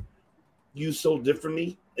been used so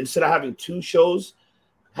differently. Instead of having 2 shows,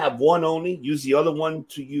 have one only, use the other one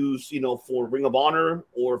to use, for Ring of Honor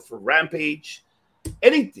or for Rampage,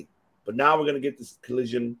 anything. But now we're going to get this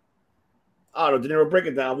Collision. I don't know, De Niro, break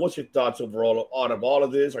it down. What's your thoughts overall out of all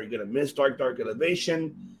of this? Are you going to miss Dark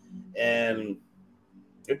Elevation? And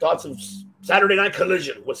your thoughts of Saturday Night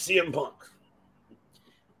Collision with CM Punk?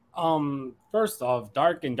 First off,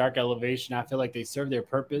 Dark and Dark Elevation, I feel like they serve their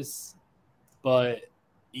purpose. But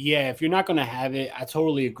yeah, if you're not going to have it, I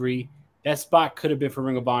totally agree. That spot could have been for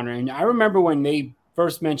Ring of Honor. And I remember when they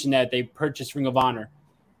first mentioned that they purchased Ring of Honor,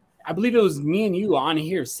 I believe it was me and you on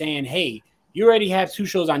here saying, hey, you already have 2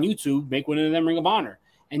 shows on YouTube, make one of them Ring of Honor.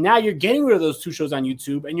 And now you're getting rid of those 2 shows on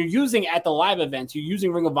YouTube and you're using at the live events, you're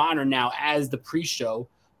using Ring of Honor now as the pre-show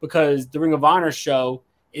because the Ring of Honor show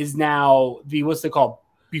is now the, what's it called,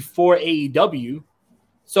 before AEW.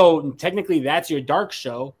 So technically that's your Dark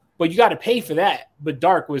show, but you got to pay for that. But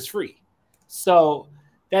Dark was free. So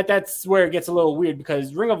that's where it gets a little weird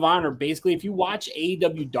because Ring of Honor, basically, if you watch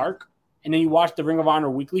AEW Dark and then you watch the Ring of Honor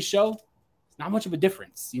weekly show, not much of a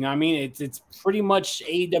difference. You know what I mean? It's pretty much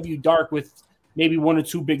AEW Dark with maybe 1 or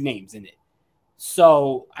 2 big names in it.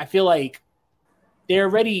 So I feel like they're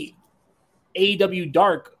already AEW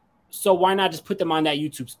Dark, so why not just put them on that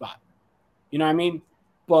YouTube spot? You know what I mean?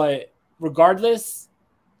 But regardless,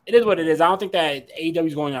 it is what it is. I don't think that AEW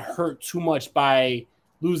is going to hurt too much by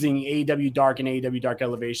losing AEW Dark and AEW Dark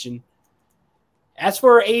Elevation. As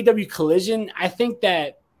for AEW Collision, I think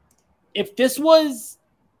that if this was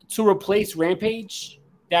to replace Rampage,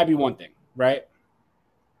 that'd be one thing, right?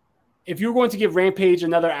 If you're going to give Rampage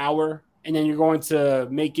another hour and then you're going to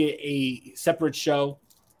make it a separate show,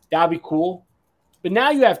 that'd be cool. But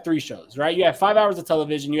now you have 3 shows, right? You have 5 hours of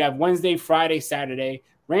television. You have Wednesday, Friday, Saturday.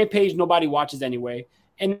 Rampage, nobody watches anyway.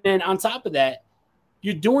 And then on top of that,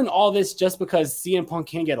 you're doing all this just because CM Punk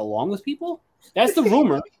can't get along with people? That's the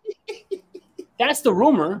rumor. That's the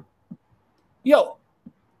rumor. Yo,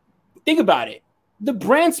 think about it. The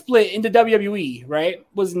brand split in the WWE, right,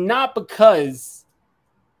 was not because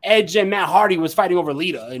Edge and Matt Hardy was fighting over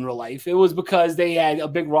Lita in real life. It was because they had a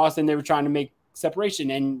big roster and they were trying to make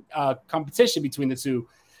separation and competition between the 2.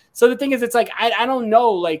 So the thing is, it's like, I don't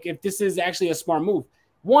know, like, if this is actually a smart move.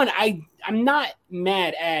 One, I'm not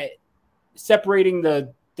mad at separating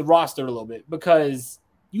the roster a little bit because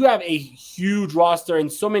you have a huge roster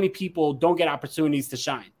and so many people don't get opportunities to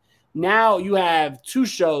shine. Now you have 2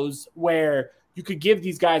 shows where you could give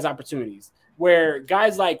these guys opportunities, where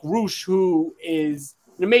guys like Roosh, who is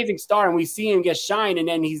an amazing star, and we see him get shine, and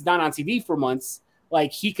then he's not on TV for months,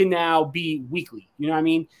 like, he can now be weekly. You know what I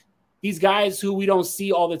mean? These guys who we don't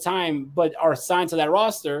see all the time but are assigned to that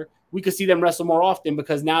roster, we could see them wrestle more often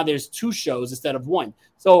because now there's 2 shows instead of 1.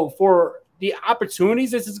 So for the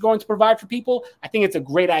opportunities this is going to provide for people, I think it's a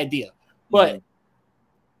great idea. But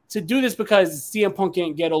to do this because CM Punk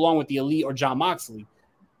can't get along with the Elite or Jon Moxley,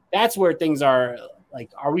 that's where things are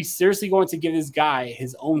like, are we seriously going to give this guy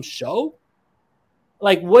his own show?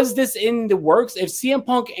 Like, was this in the works? If CM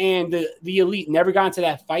Punk and the Elite never got into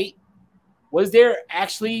that fight, was there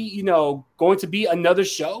actually, going to be another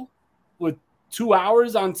show with 2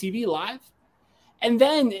 hours on TV live? And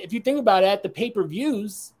then if you think about it, the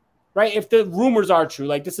pay-per-views, right, if the rumors are true,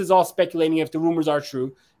 like, this is all speculating if the rumors are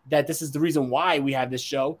true, that this is the reason why we have this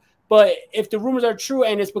show. But if the rumors are true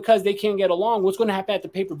and it's because they can't get along, what's going to happen at the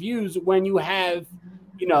pay-per-views when you have,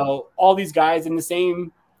 all these guys in the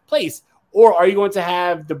same place? Or are you going to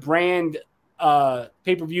have the brand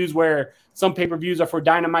pay-per-views where some pay-per-views are for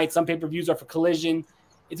Dynamite, some pay-per-views are for Collision?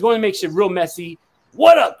 It's going to make shit real messy.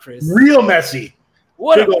 What up, Chris? Real messy.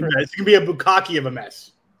 What up, Chris? It's going to be a bukkake of a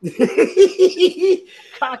mess.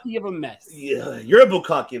 Cocky of a mess. Yeah, you're a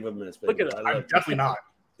bukkake of a mess, baby. Look at I'm definitely not.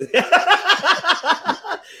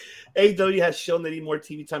 AEW has shown they need more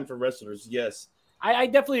TV time for wrestlers. Yes. I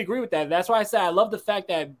definitely agree with that. That's why I said I love the fact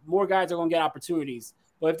that more guys are going to get opportunities.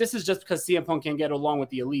 But if this is just because CM Punk can't get along with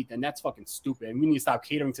the Elite, then that's fucking stupid. And we need to stop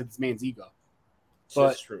catering to this man's ego. But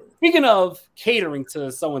that's true. Speaking of catering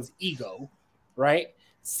to someone's ego, right?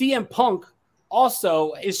 CM Punk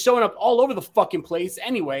also is showing up all over the fucking place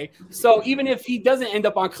anyway. So even if he doesn't end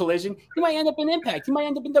up on Collision, he might end up in Impact. He might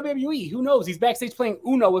end up in WWE. Who knows? He's backstage playing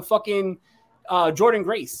Uno with fucking Jordan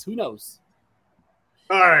Grace. Who knows?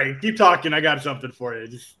 All right, keep talking. I got something for you.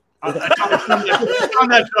 Just on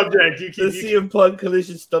that subject. The CM Punk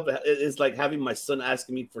Collision stuff is like having my son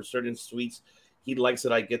asking me for certain sweets. He likes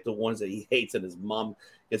it. I get the ones that he hates, and his mom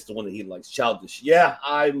gets the one that he likes. Childish. Yeah,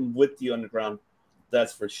 I'm with you, Underground.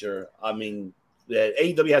 That's for sure. I mean,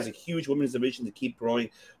 AEW has a huge women's division to keep growing,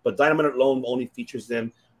 but Dynamite alone only features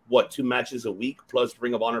them 2 matches a week, plus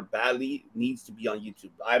Ring of Honor badly needs to be on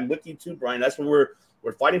YouTube. I'm with you too, Brian. That's what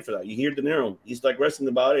we're fighting for that. You hear De Niro, he's digressing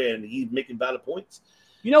about it, and he's making valid points.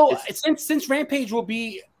 You know, since Rampage will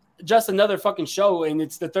be just another fucking show, and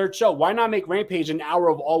it's the 3rd show, why not make Rampage an hour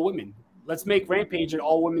of all women? Let's make Rampage an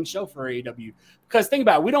all women show for AEW. Because think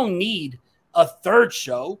about it, we don't need a 3rd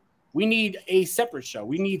show. We need a separate show.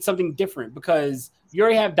 We need something different because you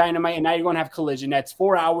already have Dynamite, and now you're going to have Collision. That's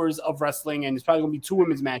 4 hours of wrestling, and it's probably going to be 2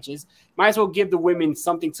 women's matches. Might as well give the women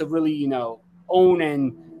something to really, own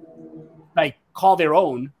and like call their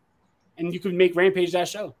own, and you could make Rampage that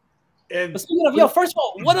show. And but speaking of, first of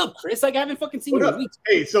all, what up, Chris? Like, I haven't fucking seen you in weeks.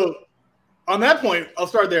 Hey, so on that point, I'll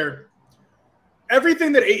start there.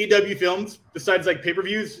 Everything that AEW films, besides like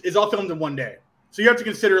pay-per-views, is all filmed in one day. So you have to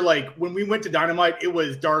consider, like, when we went to Dynamite, it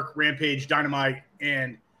was Dark, Rampage, Dynamite,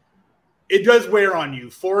 and it does wear on you.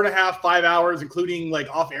 4.5, 5 hours, including like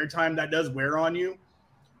off air time, that does wear on you.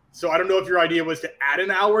 So I don't know if your idea was to add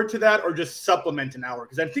an hour to that or just supplement an hour,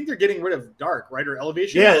 because I think they're getting rid of Dark, right, or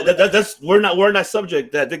Elevation. Yeah, that's we're on that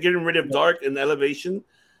subject that they're getting rid of Dark and Elevation,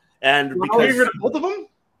 and because getting rid of both of them.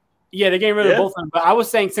 Yeah, they're getting rid of both of them. But I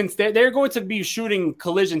was saying since they're going to be shooting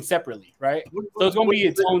Collision separately, right? So it's going to be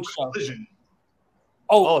its own show. Collision.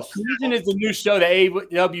 Oh, Collision is the new show that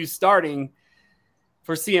AEW is starting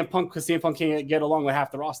for CM Punk because CM Punk can't get along with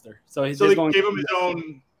half the roster. So they gave him his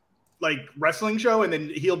own like wrestling show, and then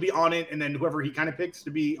he'll be on it, and then whoever he kind of picks to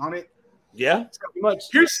be on it. Yeah, pretty much.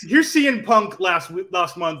 Here's CM Punk last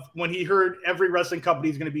month when he heard every wrestling company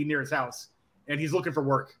is going to be near his house, and he's looking for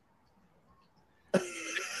work.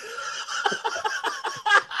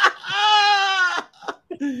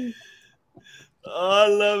 Oh, I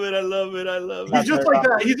love it. He's just like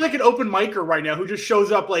that. He's like an open micer right now who just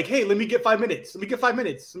shows up like, hey, let me get 5 minutes. Let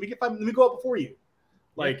me go up before you.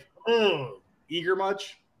 Like, eager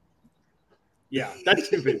much? Yeah, that's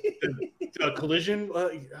stupid. the Collision. You're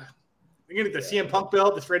gonna get the CM Punk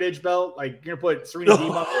belt, the straight edge belt. Like, you're gonna put Serena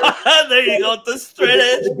Deeb up there. There you go, the straight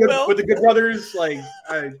edge belt with the Good Brothers. Like,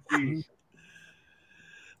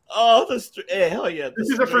 hell yeah! This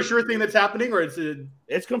is a for sure thing that's happening, or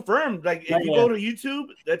it's confirmed. Like, if you go to YouTube,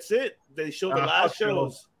 that's it. They show the last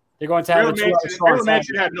shows. They're going to have Marilyn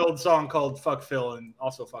Manson had an old song called "Fuck Phil" and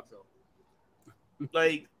also "Fuck Phil."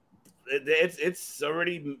 Like, it's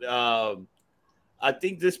already. I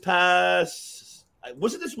think this past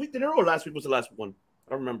was it this week? Or last week was the last one?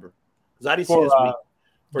 I don't remember because I didn't see this week.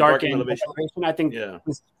 For Dark and Elevation. I think yeah.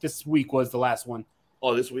 This week was the last one.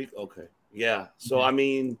 Oh, this week? Okay. Yeah. So, I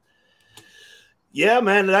mean, yeah,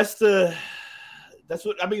 man, that's what,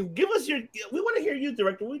 I mean, give us we want to hear you,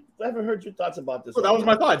 director. We haven't heard your thoughts about this. Well, that was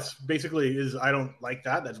my thoughts, basically, is I don't like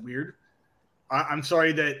that. That's weird. I'm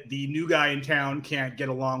sorry that the new guy in town can't get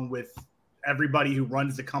along with everybody who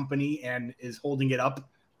runs the company and is holding it up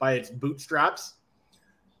by its bootstraps.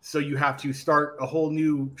 So you have to start a whole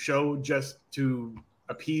new show just to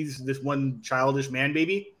appease this one childish man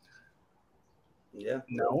baby. Yeah.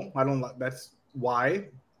 No, I don't. That's why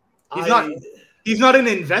he's not an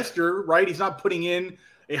investor, right? He's not putting in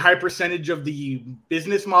a high percentage of the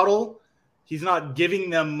business model. He's not giving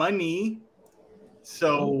them money.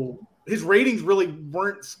 So his ratings really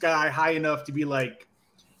weren't sky high enough to be like,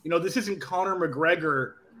 this isn't Conor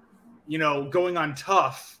McGregor, going on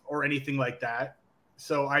Tough or anything like that.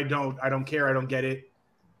 So I don't care. I don't get it.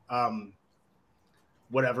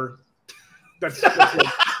 Whatever. That's it.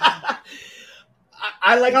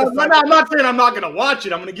 I'm not saying I'm not going to watch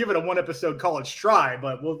it. I'm going to give it a 1-episode college try,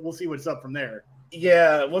 but we'll see what's up from there.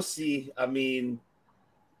 Yeah, we'll see. I mean,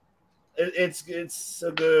 it's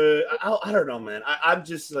a good. I don't know, man. I'm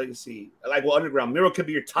just like, Underground Miro could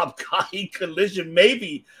be your top guy. Collision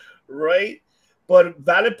maybe, right? But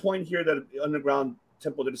valid point here that Underground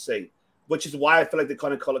Temple did say, which is why I feel like they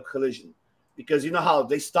kind of call it Collision, because you know how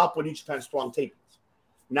they stop when New Japan Strong tapings.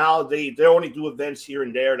 Now they only do events here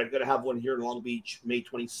and there. They're going to have one here in Long Beach, May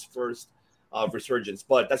 21st, Resurgence.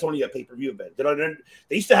 But that's only a pay-per-view event.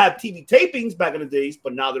 They used to have TV tapings back in the days,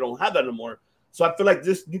 but now they don't have that anymore. So I feel like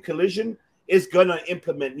this new Collision is going to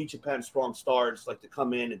implement New Japan Strong Stars, like to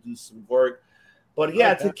come in and do some work. But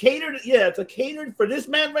yeah, to cater for this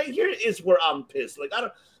man right here is where I'm pissed. Like,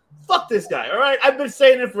 fuck this guy, all right? I've been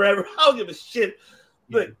saying it forever. I don't give a shit.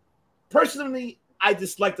 But personally, I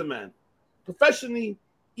dislike the man. Professionally,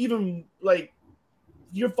 even like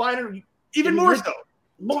you're fine, even more so.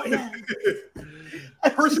 More, yeah.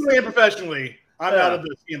 Personally and professionally, I'm out of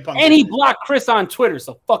the CM Punk. And he blocked Chris on Twitter,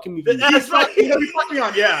 so fucking me. That's right. He blocked me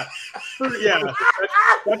on, yeah. That's probably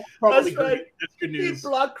That's right. good. That's good news. He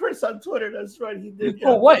blocked Chris on Twitter. That's right. He did.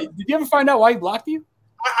 Oh, what? Did you ever find out why he blocked you?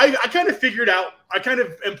 I kind of figured out. I kind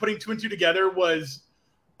of am putting 2 and 2 together. Was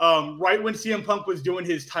right when CM Punk was doing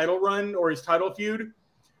his title run or his title feud,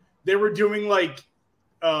 they were doing like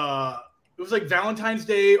it was like Valentine's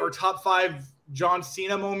Day or top 5 John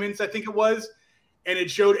Cena moments, I think it was, and it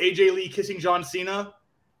showed AJ Lee kissing John Cena,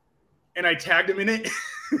 and I tagged him in it,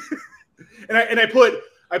 and I put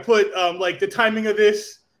like the timing of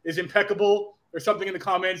this is impeccable or something in the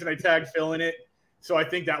comments, and I tagged Phil in it. So I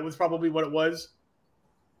think that was probably what it was.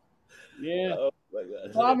 Yeah. Oh my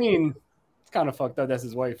God. Well, I mean, it's kind of fucked up. That's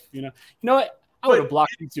his wife. You know what? I would have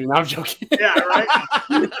blocked you too. No, I'm joking. Yeah, right.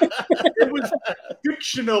 It was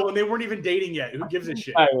fictional, and they weren't even dating yet. Who gives a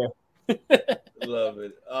shit? Oh, yeah. Love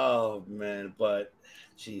it. Oh man, but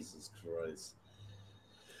Jesus Christ.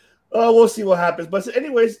 Oh, we'll see what happens. But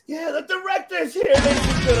anyways, yeah, the director's here. I don't know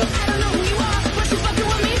who you are, but you fucking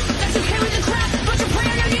with me. That you carry the crap, but you pray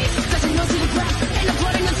on your knees. That you know see the graph and the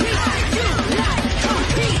blood in the teeth. I do not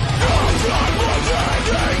compete.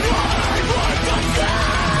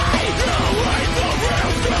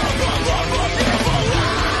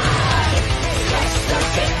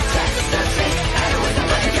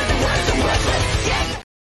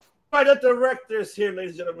 Right, the director's here,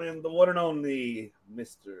 ladies and gentlemen. The one and only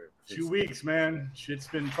Mr. 2 weeks, man. Shit's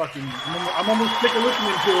been fucking. I'm almost sick of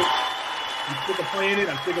listening to it. I'm sick of playing it.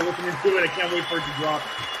 I'm sick of listening to it. I can't wait for it to drop.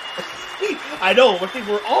 I know. I think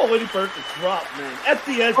we're all waiting for it to drop, man.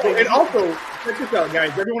 FDS. Oh, and also, check this out,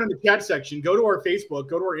 guys. Everyone in the chat section, go to our Facebook,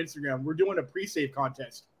 go to our Instagram. We're doing a pre-save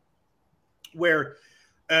contest where,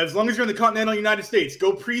 as long as you're in the continental United States,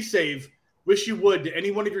 go pre-save Wish You Would to any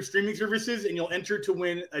one of your streaming services, and you'll enter to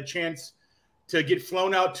win a chance to get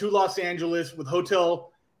flown out to Los Angeles with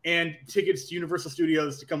hotel and tickets to Universal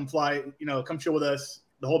Studios to come fly, come chill with us,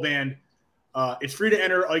 the whole band. It's free to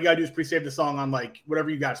enter. All you got to do is pre-save the song on like whatever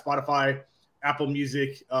you got, Spotify, Apple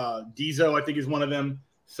Music, Deezo, I think is one of them.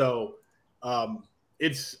 So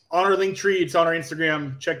it's on our link tree. It's on our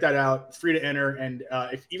Instagram. Check that out. It's free to enter. And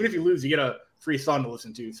even if you lose, you get a free song to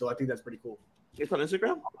listen to. So I think that's pretty cool. It's on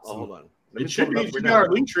Instagram? Oh, hold on. Let me It should pull be it up right on now. our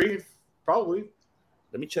link tree, probably.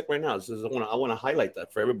 Let me check right now. This is, I want to highlight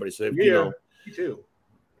that for everybody. So if Yeah, you know, me too.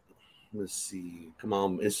 let's see. Come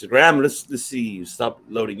on, Instagram. Let's see. Stop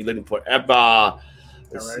loading. You're loading forever.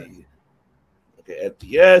 Let's All right. see. Okay,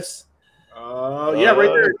 FDS. Yeah, right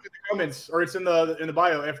there in the comments, or it's in the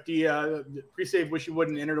bio. FD pre-save. Wish You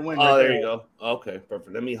Wouldn't enter to win. Oh, right there you go. Okay,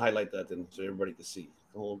 perfect. Let me highlight that then so everybody can see.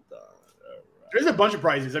 Hold on. There's a bunch of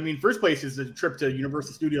prizes. I mean, first place is a trip to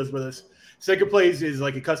Universal Studios with us. Second place is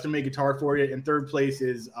like a custom-made guitar for you, and third place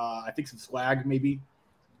is I think some swag maybe.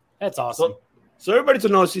 That's awesome. So everybody to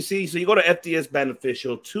know, so you go to FDS Band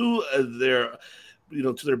Official to their,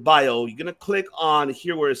 to their bio. You're gonna click on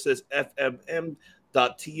here where it says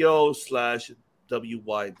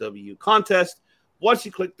fmm.to/WYW contest. Once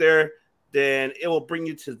you click there, then it will bring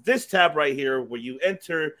you to this tab right here where you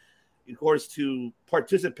enter, of course, to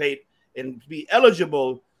participate and be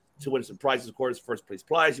eligible to win some prizes. Of course, first place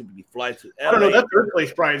prize, you'll be fly to LA. I don't know. That third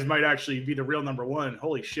place prize might actually be the real number one.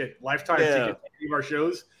 Holy shit! Lifetime tickets to any of our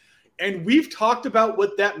shows, and we've talked about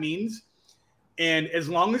what that means. And as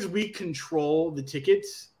long as we control the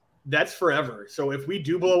tickets, that's forever. So if we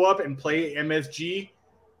do blow up and play MSG,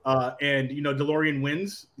 and DeLorean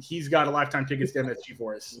wins, he's got a lifetime tickets to MSG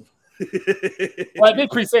for us. Well, I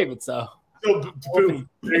did pre-save it, so. So boom,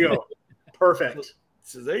 there you go. Perfect.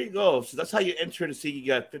 So there you go. So that's how you enter to see. You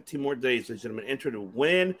got 15 more days, ladies and gentlemen. Enter to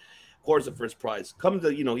win. Of course, the first prize. Come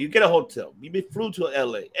to, you get a hotel. You be flew to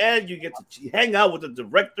LA, and you get to hang out with the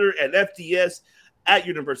director and FDS at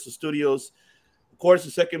Universal Studios. Of course, the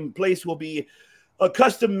second place will be a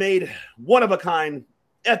custom-made, one-of-a-kind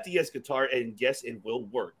FDS guitar, and yes, it will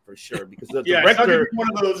work for sure because the Yeah, it's not director. gonna be one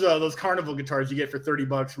of those carnival guitars you get for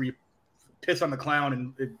 $30 where you piss on the clown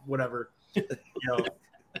and whatever.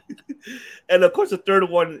 And of course, the third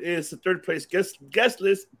one is the third place guest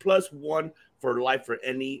list plus one for life for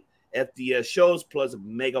any FDS shows, plus a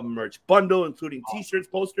mega merch bundle, including t-shirts,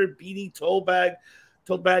 poster, beanie, tote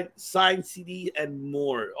bag, signed CD, and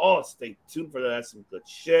more. Oh, stay tuned for that. That's some good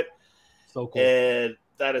shit. So cool. And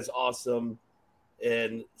that is awesome.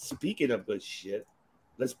 And speaking of good shit,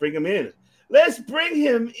 let's bring him in. Let's bring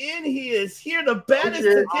him in. He is here. The band is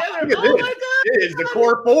together. Oh my God. It is the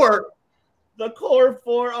Core 4. The Core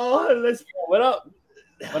 4. Oh, let's. What up?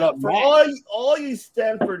 What up, For Matt? all you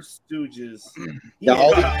Stanford Stooges. Yeah,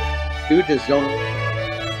 all the Stooges don't.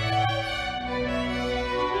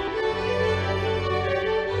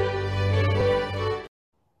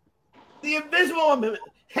 one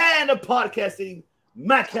hand of podcasting.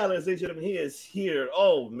 Matt Keller, ladies and gentlemen, he is here.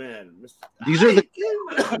 Oh man, These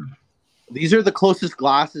are the closest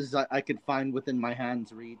glasses I could find within my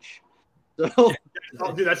hand's reach. So,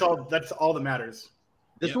 dude, that's all that matters.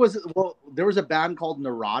 there was a band called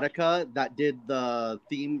Neurotica that did the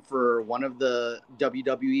theme for one of the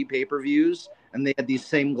WWE pay-per-views, and they had these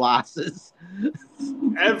same glasses.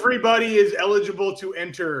 Everybody is eligible to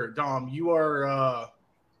enter, Dom. You are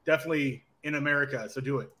definitely in America, so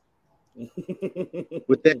do it.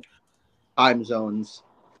 Within time zones.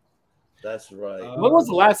 That's right. When was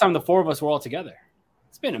the last time the four of us were all together?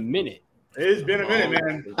 It's been a minute. It's been a minute,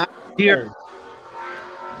 man. Here.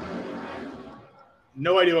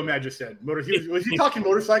 No idea what Matt just said. Was he talking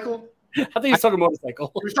motorcycle? I think he was talking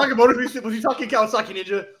motorcycle. He was talking motorcycle. Was he talking Kawasaki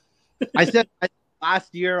Ninja? I said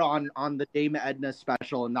last year on the Dame Edna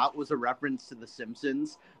special, and that was a reference to The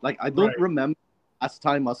Simpsons. Like, I don't remember last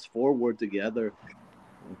time us four were together.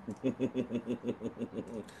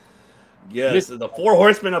 Yes, the Four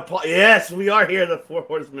Horsemen. Yes, we are here, the Four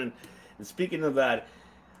Horsemen. And speaking of that,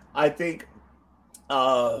 I think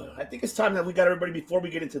it's time that we got everybody before we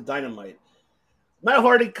get into Dynamite. Matt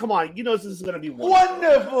Hardy, come on, you know this is going to be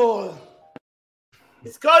wonderful.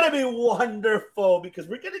 It's going to be wonderful because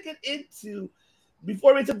we're going to get into,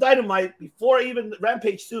 before we get to Dynamite, before even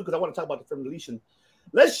Rampage 2, because I want to talk about the film deletion.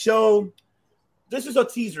 Let's show. This is a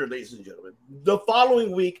teaser, ladies and gentlemen. The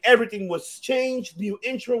following week, everything was changed. The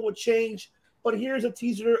intro would change. But here's a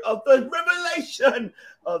teaser of the revelation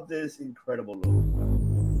of this incredible logo.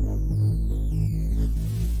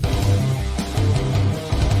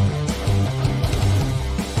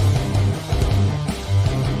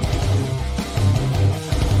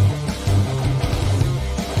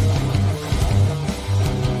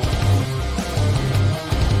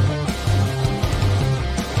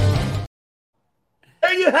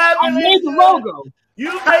 There you have it. I made the logo.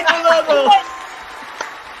 You made the logo.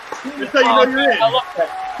 That's how you know you're in. I love that.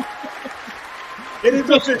 It is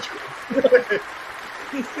official.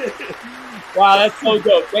 Wow, that's so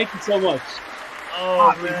dope. Thank you so much.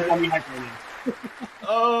 Oh, man.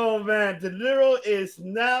 Oh, man. De Niro is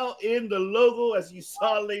now in the logo. As you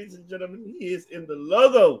saw, ladies and gentlemen, he is in the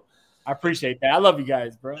logo. I appreciate that. I love you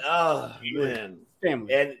guys, bro. Oh, man.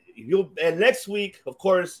 Family. And next week, of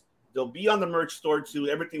course, they'll be on the merch store too.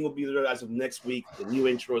 Everything will be there as of next week. The new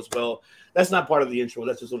intro as well. That's not part of the intro.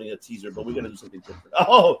 That's just only a teaser, but we're going to do something different.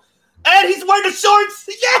 Oh, and he's wearing the shorts.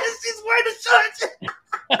 Yes, he's wearing the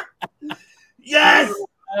shorts. Yes.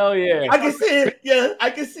 Hell yeah. I can see it. Yeah, I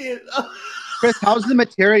can see it. Chris, how's the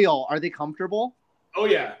material? Are they comfortable? Oh,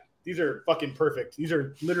 yeah. These are fucking perfect. These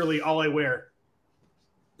are literally all I wear.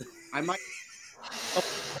 I might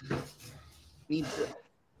need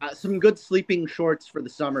some good sleeping shorts for the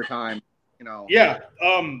summertime. You know. Yeah.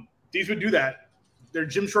 These would do that. They're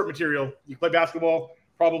gym short material. You play basketball,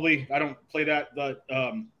 probably. I don't play that, but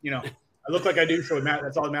I look like I do, so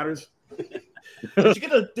that's all that matters.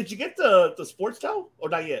 Did you get the sports towel or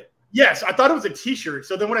not yet? Yes, I thought it was a T-shirt.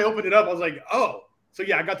 So then when I opened it up, I was like, oh, so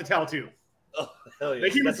yeah, I got the towel too. Oh, hell yeah. They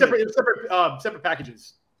keep it separate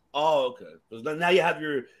packages. Oh, okay. So now you have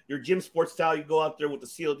your gym sports towel. You go out there with the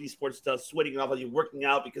COD sports towel, sweating off while you're working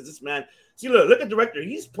out because this man. See, look at director.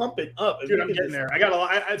 He's pumping up. Dude, I'm getting there. I got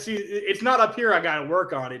I see. It's not up here. I got to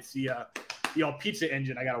work on. It's the pizza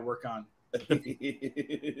engine. I got to work on.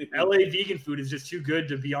 LA vegan food is just too good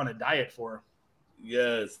to be on a diet for.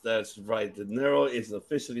 Yes, that's right. De Niro is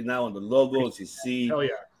officially now on the logo, as you see. Hell yeah.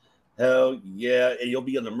 Hell yeah. And you'll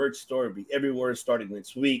be on the merch store. It'll be everywhere starting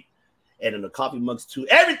next week. And in the coffee mugs too.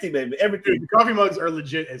 Everything, baby. Everything. Dude, the coffee mugs are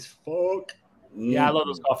legit as fuck. Yeah, I love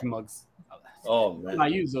those coffee mugs. Oh, man. I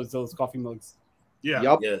use those coffee mugs. Yeah.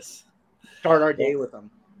 Yep. Yes. Start our day with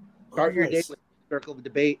them. Start your day with Circle of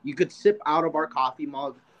Debate. You could sip out of our coffee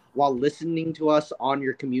mug while listening to us on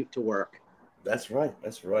your commute to work. That's right.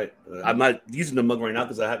 That's right. I'm not using the mug right now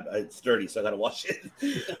because it's dirty, so I gotta wash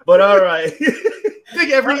it. But all right. I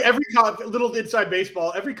think every little inside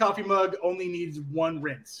baseball, every coffee mug only needs one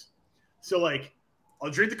rinse. So like,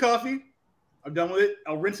 I'll drink the coffee. I'm done with it.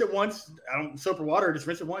 I'll rinse it once. I don't soap or water. Just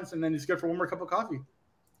rinse it once, and then it's good for one more cup of coffee.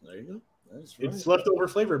 There you go. That's right. It's leftover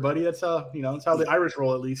flavor, buddy. That's it's how the Irish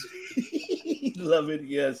roll, at least. Love it.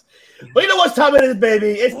 Yes. But you know what time it is,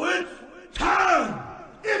 baby? It's time.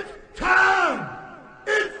 It's time.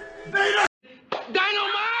 It's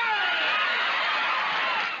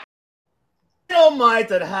Dynamite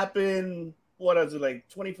that happened. What was it, like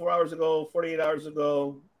 24 hours ago, 48 hours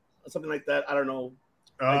ago, something like that? I don't know.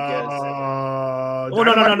 I guess. Oh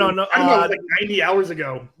no! Like 90 hours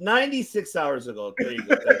ago. 96 hours ago. There you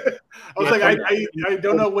go. I was I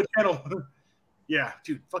don't know what channel. Yeah,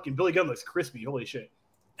 dude, fucking Billy Gunn looks crispy. Holy shit.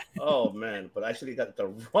 Oh man, but I actually got the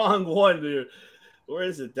wrong one, dude. Where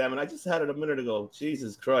is it? Damn it! I just had it a minute ago.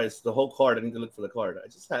 Jesus Christ, the whole card. I need to look for the card. I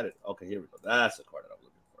just had it. Okay, here we go. That's the card that I'm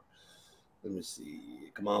looking for. Let me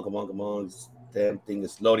see. Come on. This damn thing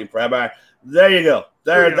is loading forever. There you go.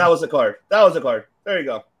 That was the card. There you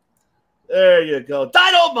go.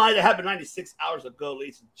 Dynamite. It happened 96 hours ago,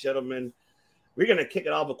 ladies and gentlemen. We're gonna kick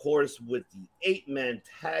it off, of course, with the 8-man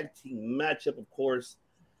tag team matchup, of course.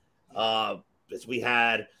 As we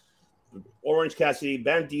had Orange Cassidy,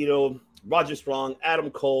 Bandito, Roger Strong, Adam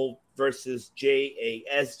Cole versus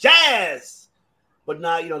JAS Jazz, but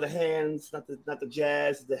not the hands, not the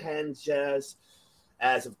Jazz, the hands Jazz.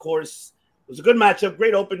 As of course, it was a good matchup,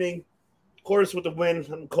 great opening. Of course, with the win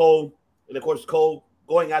from Cole, and of course Cole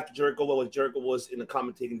going after Jericho. Well, Jericho was in the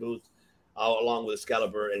commentating booth along with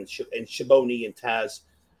Excalibur and Shiboni and Taz,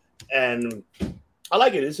 and I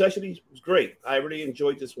like it. It was great. I really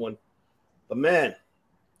enjoyed this one. But man,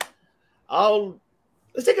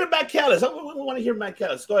 let's take it to Matt Callis. I want to hear Matt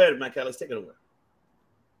Callis. Go ahead, Matt Callis. Take it away.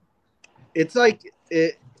 It's like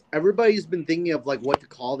everybody's been thinking of like what to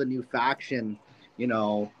call the new faction.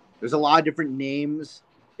 There's a lot of different names.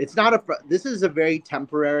 It's not this is a very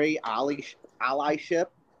temporary allyship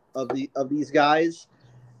of these guys,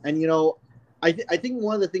 and I think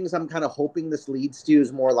one of the things I'm kind of hoping this leads to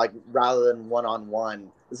is more like rather than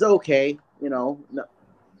one-on-one. It's okay,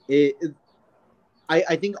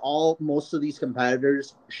 I think most of these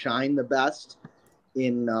competitors shine the best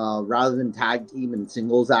in rather than tag team and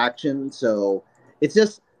singles action. So it's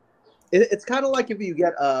just it's kind of like if you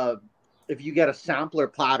get a sampler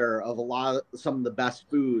platter of some of the best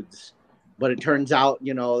foods, but it turns out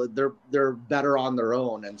they're better on their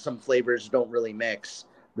own and some flavors don't really mix.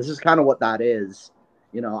 This is kind of what that is.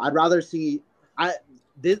 I'd rather see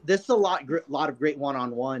this is a lot of great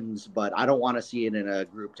one-on-ones, but I don't want to see it in a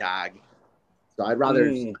group tag. So I'd rather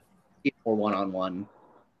see more one-on-one.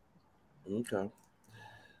 Okay.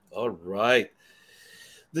 All right.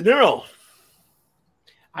 De Niro.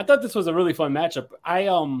 I thought this was a really fun matchup. I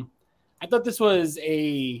thought this was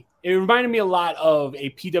it reminded me a lot of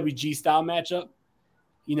a PWG style matchup.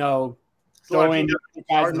 Throwing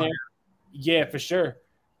guys in there. Yeah, for sure.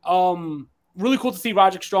 Really cool to see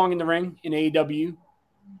Roderick Strong in the ring in AEW.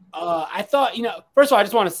 I thought, first of all, I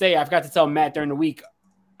just want to say I forgot to tell Matt during the week.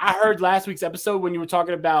 I heard last week's episode when you were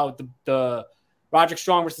talking about the Roderick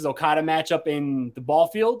Strong versus Okada matchup in the ball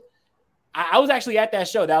field. I was actually at that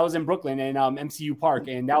show. That was in Brooklyn in MCU Park,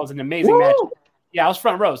 and that was an amazing matchup. Yeah, I was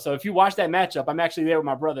front row. So if you watch that matchup, I'm actually there with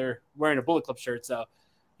my brother wearing a Bullet Club shirt. So,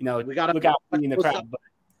 we got to look out in the crowd. But.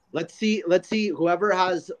 Let's see whoever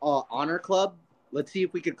has Honor Club. Let's see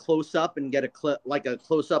if we could close up and get a clip, like a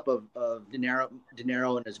close up of De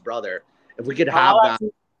Niro and his brother. If we could have that.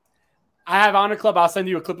 I have Honor Club. I'll send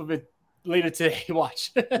you a clip of it later today.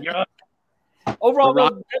 Watch. Yeah. Overall,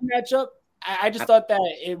 good matchup. I just thought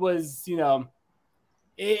that it was,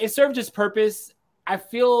 it served its purpose. I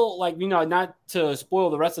feel like, not to spoil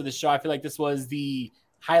the rest of the show, I feel like this was the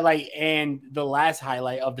highlight and the last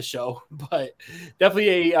highlight of the show, but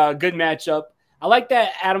definitely a good matchup. I like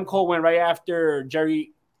that Adam Cole went right after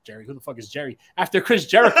Jerry. Who the fuck is Jerry? After Chris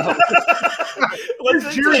Jericho.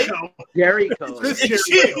 What's Jericho?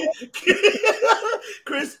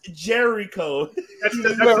 Chris Jericho. That's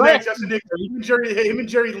the next. That's the next. Him and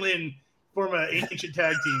Jerry Lynn form an ancient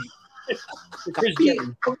tag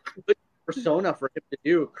team. Persona for him to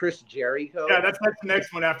do, Chris Jericho. Yeah, that's the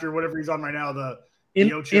next one after whatever he's on right now.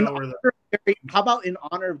 How about in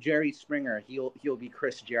honor of Jerry Springer, he'll be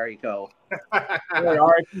Chris Jericho.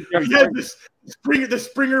 The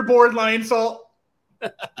Springer board line salt.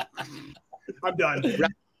 I'm done.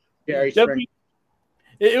 Jerry Springer.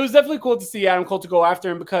 It was definitely cool to see Adam Cole to go after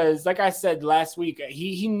him because, like I said last week,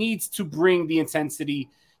 he needs to bring the intensity.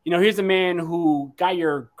 Here's a man who got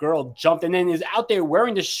your girl jumped and then is out there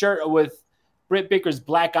wearing the shirt with Britt Baker's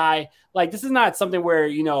black eye. Like, this is not something where,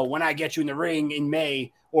 when I get you in the ring in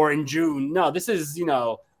May or in June. No, this is,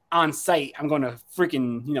 on site. I'm going to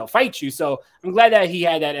freaking, fight you. So I'm glad that he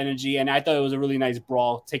had that energy. And I thought it was a really nice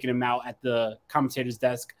brawl, taking him out at the commentator's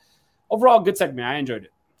desk. Overall, good segment. I enjoyed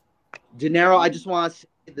it. De Niro, I just want to say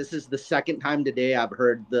this is the second time today I've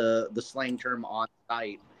heard the slang term on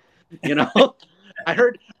site. I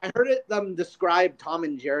heard it describe Tom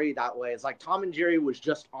and Jerry that way. It's like Tom and Jerry was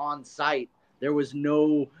just on site. There was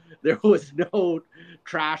no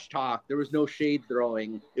trash talk. There was no shade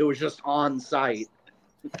throwing. It was just on site.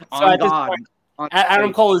 So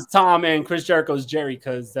Adam Cole is Tom and Chris Jericho is Jerry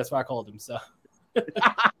because that's what I called him. So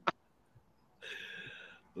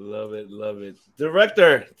love it.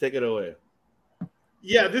 Director, take it away.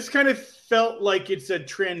 Yeah, this kind of felt like it's a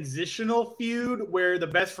transitional feud where the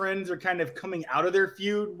Best Friends are kind of coming out of their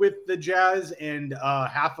feud with the Jazz, and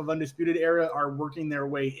half of Undisputed Era are working their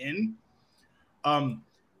way in.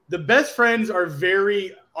 The Best Friends are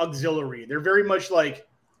very auxiliary. They're very much like,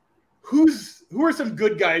 who are some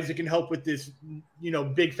good guys that can help with this,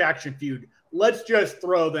 big faction feud? Let's just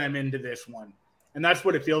throw them into this one. And that's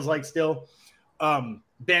what it feels like still.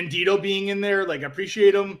 Bandito being in there, like, I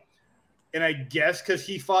appreciate him. And I guess because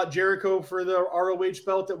he fought Jericho for the ROH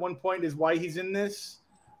belt at one point is why he's in this.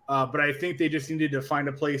 But I think they just needed to find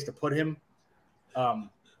a place to put him.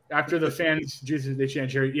 After the fans, Jesus, they chant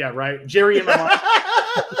Jerry. Yeah, right. Jerry and my mom.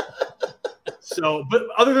 So, but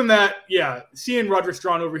other than that, yeah, seeing Roderick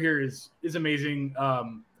Strong over here is amazing.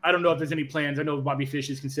 I don't know if there's any plans. I know Bobby Fish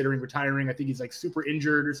is considering retiring. I think he's like super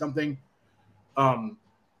injured or something. And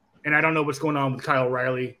I don't know what's going on with Kyle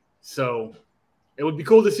O'Reilly. So it would be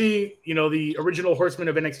cool to see, the original Horsemen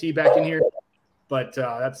of NXT back in here. But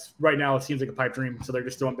that's right now, it seems like a pipe dream. So they're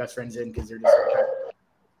just throwing Best Friends in because they're just.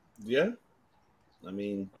 Yeah. I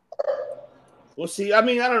mean, we'll see. I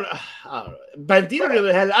mean, I don't know. Bandito, on the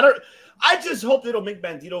other hand, I just hope they don't make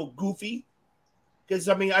Bandito goofy. Because,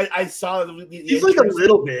 I mean, I saw he's like a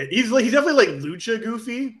little bit. He's definitely like Lucha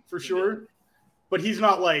goofy for sure. But he's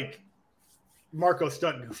not like Marco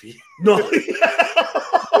Stunt goofy. No.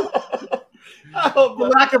 For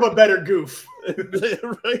lack of a better goof.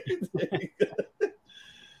 Right?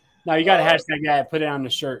 Now you got to hashtag that. Put it on the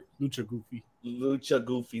shirt. Lucha Goofy. Lucha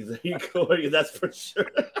Goofy. There you go. That's for sure.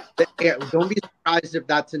 Yeah, don't be surprised if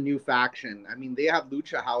that's a new faction. I mean, they have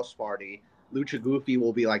Lucha House Party. Lucha Goofy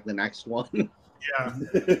will be like the next one. Yeah.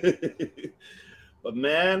 But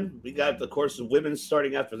man, we got, of course, the women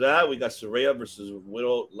starting after that. We got Saraya versus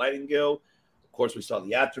Widow Nightingale. Of course, we saw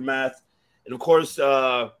the aftermath. And, of course,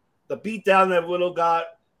 the beatdown that Widow got.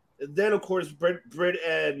 And then, of course, Britt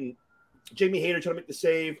and Jamie Hayter trying to make the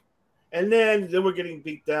save. And then they were getting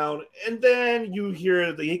beat down. And then you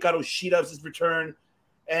hear the Hikaru Shida's return.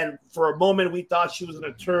 And for a moment, we thought she was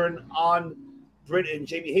going to turn on Britt and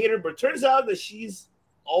Jamie Hayter. But it turns out that she's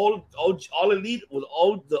all elite with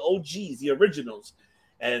all the OGs, the originals.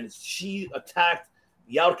 And she attacked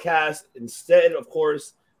the Outcast instead, of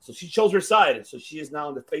course. So she chose her side. So she is now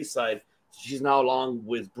on the face side. She's now along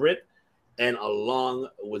with Britt and along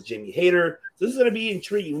with Jamie Hayter. So this is going to be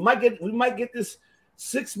intriguing. We might get this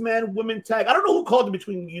 6-man women tag. I don't know who called it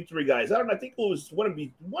between you three guys. I don't know. I think it was one of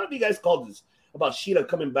you guys called this about Shida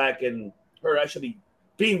coming back and her actually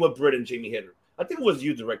being with Britt and Jamie Hayter. I think it was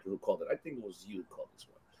you, director, who called it. I think it was you who called this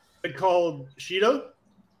one. It called Shida?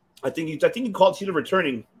 I think you called Shida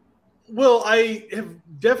returning. Well, I have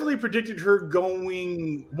definitely predicted her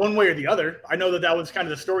going one way or the other. I know that was kind of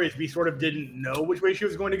the story, is we sort of didn't know which way she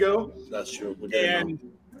was going to go. That's true. And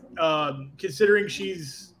considering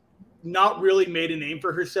she's not really made a name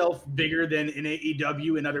for herself bigger than in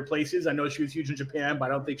AEW and other places. I know she was huge in Japan, but I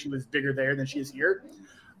don't think she was bigger there than she is here.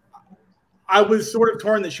 I was sort of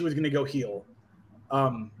torn that she was going to go heel.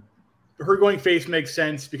 Her going face makes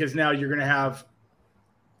sense because now you're going to have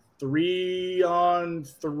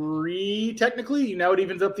 3-on-3 technically. Now it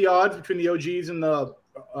evens up the odds between the OGs and the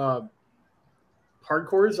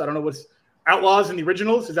hardcores. I don't know what's Outlaws and the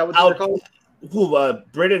originals. Is that what they're called? Who,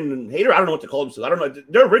 Britt and Hayter? I don't know what to call them. So I don't know.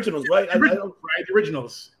 They're originals, right? Right, the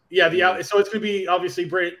originals. Yeah, so it's going to be obviously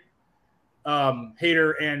Britt,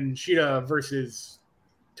 Hayter, and Shida versus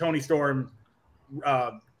Tony Storm,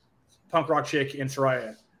 Punk Rock Chick, and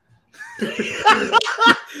Saraya.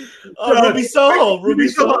 Ruby Soho.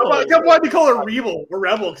 I kept wanting to call her Rebel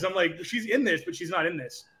because I'm like, she's in this, but she's not in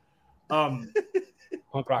this.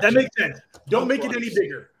 That makes sense. Don't make it any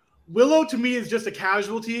bigger. Willow to me is just a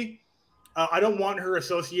casualty. I don't want her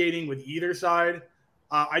associating with either side.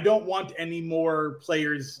 I don't want any more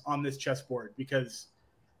players on this chessboard because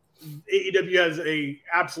AEW has a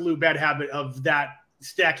absolute bad habit of that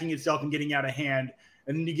stacking itself and getting out of hand.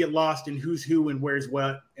 And then you get lost in who's who and where's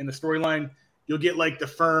what in the storyline. You'll get like the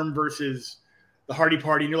Firm versus the Hardy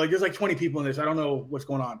Party. And you're like, there's like 20 people in this. I don't know what's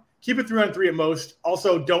going on. Keep it 3-on-3 at most.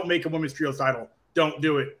 Also, don't make a women's trios title. Don't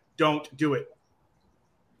do it. Don't do it.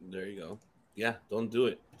 There you go. Yeah, don't do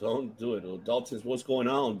it. Don't do it. Well, Dalton, what's going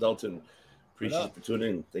on, Dalton? Appreciate you for tuning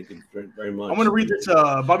in. Thank you very, very much. I'm going to read this.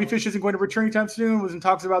 Bobby Fish isn't going to return anytime soon. Was in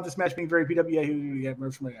talks about this match being very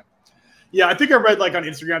PW. Yeah, I think I read like on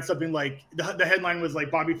Instagram something like the headline was like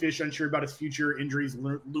Bobby Fish unsure about his future injuries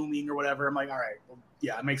looming or whatever. I'm like, all right, well,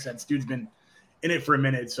 yeah, it makes sense. Dude's been in it for a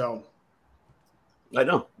minute, so. I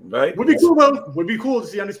know, right? Would be cool though. Would be cool to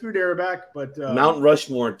see Undisputed Era back, but Mount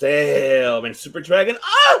Rushmore, damn, and Super Dragon,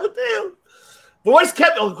 damn. But where's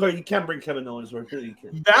Kevin? Oh, you can't bring Kevin Owens. You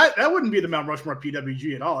can. That wouldn't be the Mount Rushmore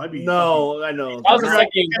PWG at all. That'd be No, I know.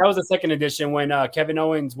 That was the second edition when Kevin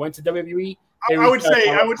Owens went to WWE. I would say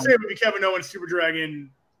it would be Kevin Owens, Super Dragon,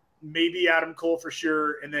 maybe Adam Cole for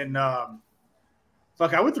sure, and then I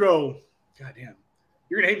would throw. Goddamn,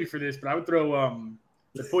 you're gonna hate me for this, but I would throw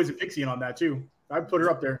the Poison Pixie in on that too. I'd put her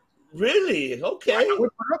up there. Really? Okay. I would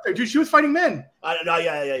put her up there, dude. She was fighting men.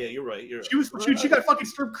 Yeah. You're right. She got fucking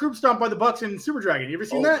curb stomped by the Bucks in Super Dragon. You ever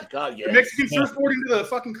seen that? God, yeah. The Mexican surfboard into the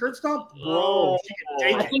fucking curb stomp, bro.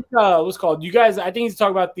 I think what's called you guys. I think he's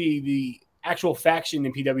talking about the actual faction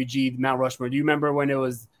in PWG, Mount Rushmore. Do you remember when it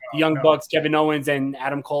was the Young Bucks, Kevin Owens, and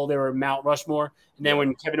Adam Cole? They were Mount Rushmore, and then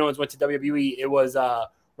when Kevin Owens went to WWE, it was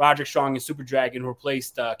Roderick Strong and Super Dragon who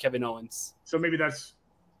replaced Kevin Owens. So maybe that's.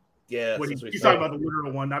 Yeah, he's talking about the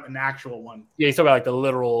literal one, not an actual one. Yeah, he's talking about like the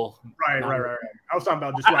literal. Right. I was talking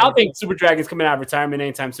about just. I don't think Super Dragon's coming out of retirement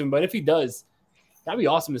anytime soon, but if he does, that'd be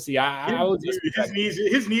awesome to see.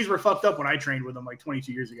 His knees were fucked up when I trained with him like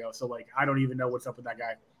 22 years ago. So like, I don't even know what's up with that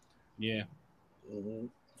guy. Yeah. Mm-hmm.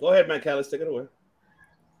 Go ahead, man. Callis, take it away.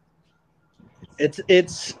 It's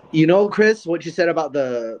Chris, what you said about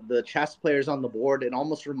the chess players on the board. It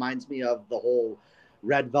almost reminds me of the whole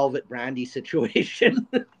Red Velvet Brandy situation.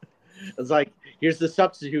 It's like, here's the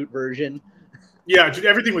substitute version. Yeah, dude,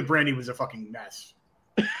 everything with Brandy was a fucking mess.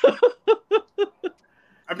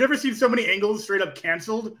 I've never seen so many angles straight up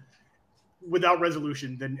canceled without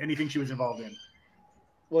resolution than anything she was involved in.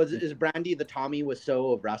 Is Brandy the Tommy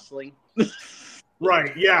Wiseau of wrestling?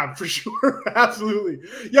 Right, yeah, for sure. Absolutely.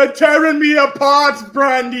 You're tearing me apart,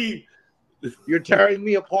 Brandy. You're tearing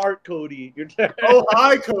me apart, Cody. Oh,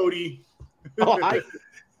 hi, Cody. Oh, hi.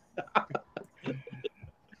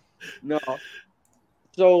 No.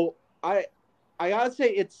 So I gotta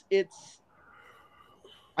say it's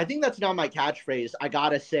I think that's not my catchphrase. I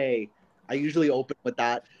gotta say, I usually open with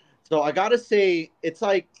that. So I gotta say it's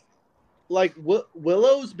like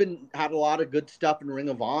Willow's had a lot of good stuff in Ring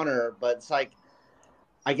of Honor, but it's like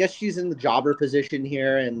I guess she's in the jobber position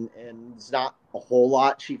here and there's not a whole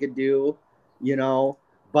lot she could do,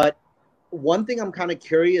 But one thing I'm kind of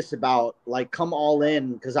curious about, like, come All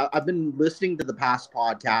In, because I've been listening to the past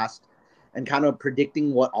podcast and kind of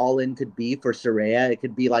predicting what All In could be for Saraya. It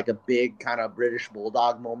could be like a big kind of British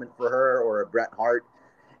Bulldog moment for her, or a Bret Hart.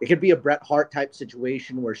 It could be a Bret Hart type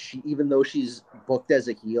situation where she, even though she's booked as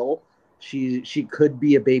a heel, she could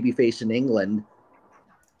be a babyface in England.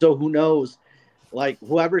 So who knows? Like,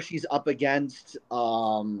 whoever she's up against,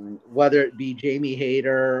 whether it be Jamie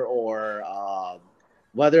Hayter or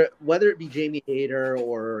whether it be Jamie Hayter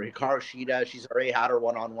or Hikaru Shida, she's already had her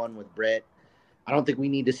one-on-one with Britt. I don't think we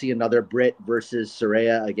need to see another Britt versus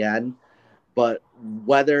Saraya again. But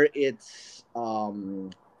whether it's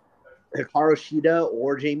Hikaru Shida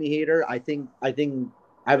or Jamie Hayter, I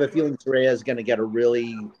have a feeling Saraya is going to get a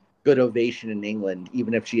really good ovation in England,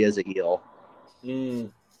 even if she is a heel. Okay.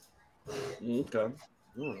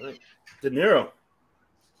 All right. De Niro.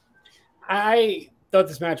 I thought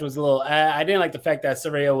this match was a little. I didn't like the fact that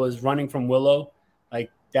Saraya was running from Willow. Like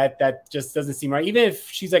that just doesn't seem right. Even if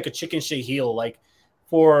she's like a chicken shit heel, like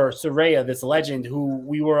for Saraya, this legend who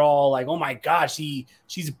we were all like, oh my gosh,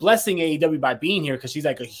 she's blessing AEW by being here because she's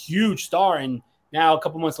like a huge star, and now a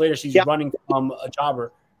couple months later she's running from a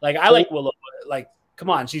jobber. Like I like Willow, but like come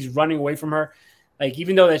on, she's running away from her. Like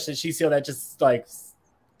even though that she's heel, that just like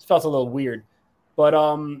felt a little weird. But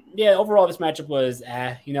yeah, overall this matchup was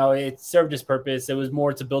it served its purpose. It was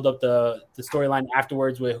more to build up the storyline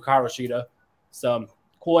afterwards with Hikaru Shida. So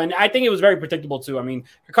cool. And I think it was very predictable too. I mean,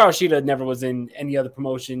 Hikaru Shida never was in any other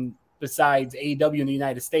promotion besides AEW in the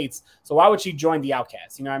United States. So why would she join the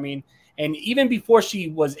Outcasts? You know what I mean? And even before she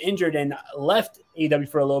was injured and left AEW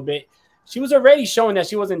for a little bit, she was already showing that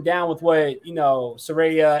she wasn't down with what,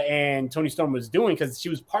 Saraya and Toni Storm was doing because she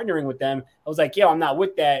was partnering with them. I was like, yo, I'm not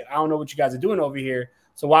with that. I don't know what you guys are doing over here.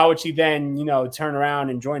 So why would she then, turn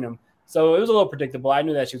around and join them? So it was a little predictable. I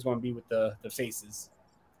knew that she was going to be with the faces.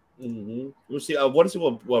 Mm-hmm. We'll see. I want to see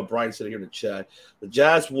what Brian said here in the chat. The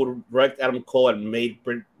Jazz would wreck Adam Cole and made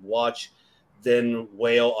Britt watch, then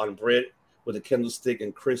wail on Britt with a candlestick,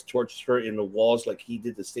 and Chris tortured her in the walls like he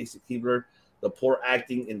did to Stacy Keibler. The poor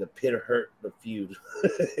acting in the pit hurt the feud.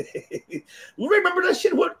 We remember that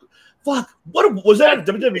shit? What was that?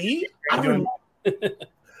 WWE? I don't know.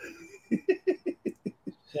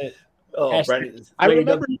 Oh, Brandon. I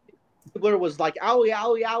remember Keibler was like, owie,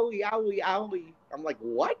 owie, owie, owie, owie. I'm like,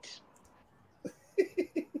 what?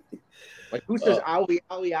 Like, who says owie,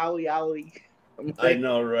 owie, owie, owie? Like, I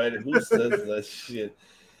know, right? Who says that shit?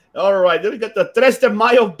 All right, then we got the 3 de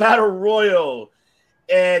Mayo Battle Royal.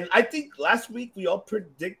 And I think last week we all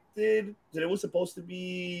did that it was supposed to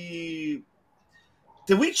be.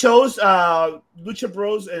 Did we chose Lucha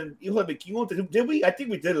Bros and Hijo de Vikingo? Did we? I think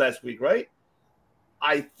we did last week, right?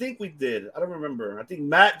 I think we did. I don't remember. I think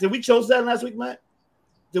Matt. Did we chose that last week, Matt?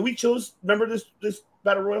 Did we chose? Remember this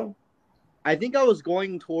battle royal? I think I was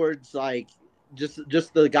going towards like just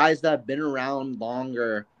the guys that have been around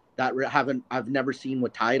longer that I've never seen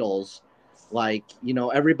with titles. Like, you know,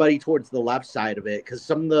 everybody towards the left side of it, because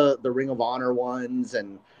some of the Ring of Honor ones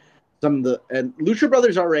and and Lucha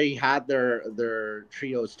Brothers already had their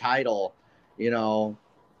trios title, you know,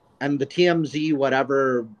 and the TMZ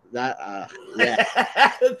whatever that yeah.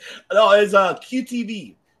 No, it's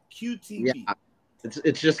QTV. Yeah.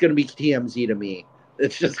 It's just gonna be TMZ to me.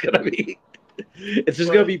 It's just gonna be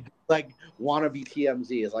gonna be like wannabe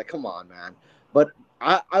TMZ. It's like, come on, man. But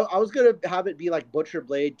I was gonna have it be like Butcher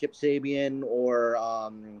Blade, Kip Sabian, or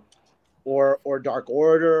Dark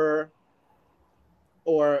Order,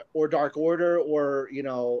 or Dark Order, or, you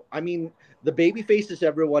know, I mean, the baby faces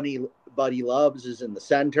everybody loves is in the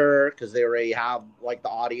center because they already have like the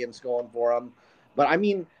audience going for them. But I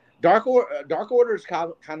mean, Dark Order is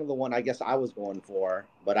kind of the one I guess I was going for,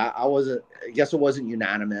 but I wasn't. I guess it wasn't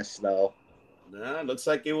unanimous though. Nah, looks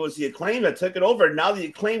like it was the Acclaim that took it over. Now the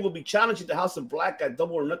Acclaim will be challenging the House of Black at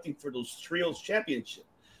Double or Nothing for those trios championship.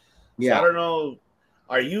 Yeah, so I don't know.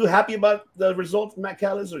 Are you happy about the result, Matt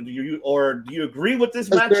Callis, or do you agree with this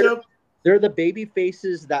matchup? They're the baby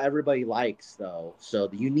faces that everybody likes, though. So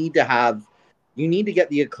you need to get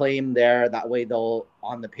the Acclaim there. That way, they'll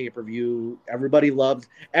on the pay-per-view. Everybody loves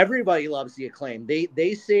the Acclaim.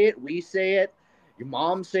 They say it, we say it. Your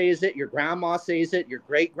mom says it. Your grandma says it. Your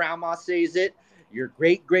great grandma says it. Your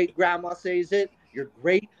great great grandma says it. Your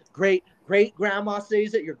great great great grandma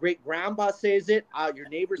says it. Your great grandpa says it. Your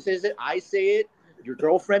neighbor says it. I say it. Your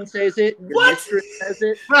girlfriend says it. Your mistress says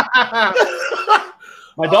it.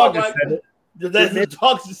 My dog just said it. The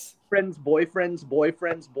dog just boyfriend's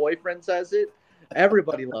boyfriend says it.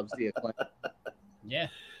 Everybody loves the Acclaim. Yeah.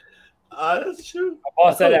 That's true. My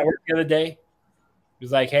boss said at work the other day. He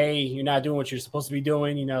was like, "Hey, you're not doing what you're supposed to be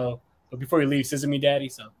doing, you know. But before you leave, scissor me, daddy."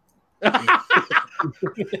 So that's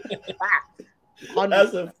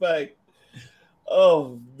a fact.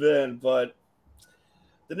 Oh man, but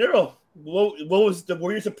De Niro,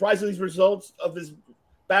 were you surprised with these results of this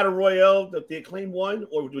battle royale that the Acclaim won,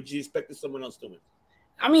 or would you expect someone else to win?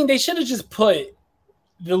 I mean, they should have just put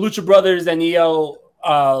the Lucha Brothers and Hijo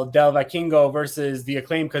del Vikingo versus the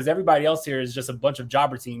Acclaim, because everybody else here is just a bunch of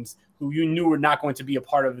jobber teams who you knew were not going to be a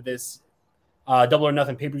part of this Double or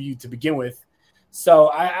Nothing pay-per-view to begin with. So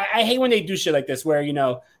I hate when they do shit like this, where, you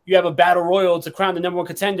know, you have a battle royal to crown the number one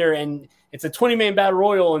contender, and it's a 20-man battle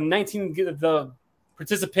royal, and 19 of the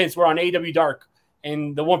participants were on AEW Dark,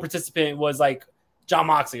 and the one participant was like John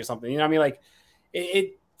Moxley or something. You know what I mean? Like,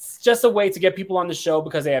 it's just a way to get people on the show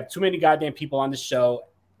because they have too many goddamn people on the show.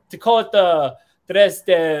 To call it the Tres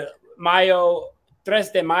de Mayo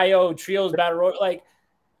Trios Battle Royal, like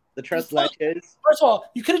the Tres Leches. First of all,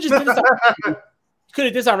 you could have just did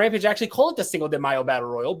this on, on Rampage. Actually, call it the Cinco de Mayo Battle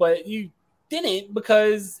Royal, but you didn't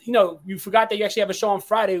because, you know, you forgot that you actually have a show on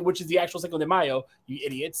Friday, which is the actual Cinco de Mayo. You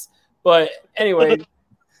idiots. But anyway,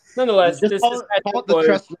 nonetheless, this call it the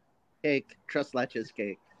Tres Leches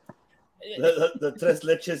cake. The Tres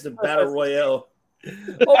Leches of Battle Royale.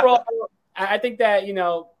 Overall, I think that, you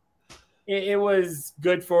know, it was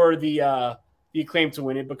good for the Acclaim to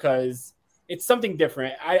win it because it's something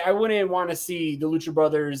different. I wouldn't want to see the Lucha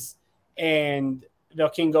Brothers and the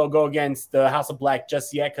Kingo go against the House of Black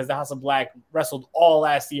just yet, because the House of Black wrestled all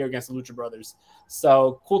last year against the Lucha Brothers.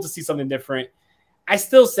 So cool to see something different. I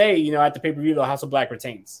still say, you know, at the pay-per-view, the House of Black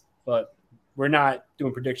retains, but we're not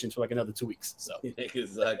doing predictions for like another 2 weeks. So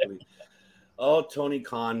exactly. Oh, Tony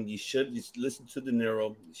Khan, you should listen to De Niro.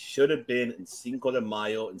 You should have been in Cinco de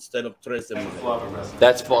Mayo instead of Tres de Mayo.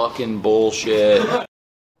 That's fucking bullshit.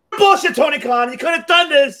 Bullshit, Tony Khan. You could have done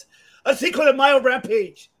this a Cinco de Mayo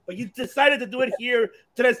Rampage, but you decided to do it here,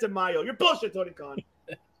 Tres de Mayo. You're bullshit, Tony Khan.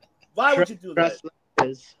 Why would you do that?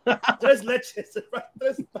 Tres leches. Tres leches.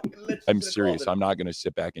 I'm serious. I'm not going to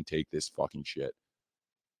sit back and take this fucking shit.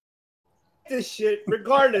 This shit,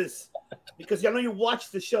 regardless, because I know you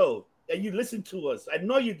watch the show and you listen to us. I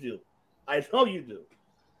know you do.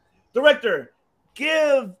 Director,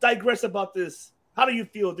 digress about this. How do you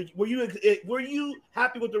feel? Were you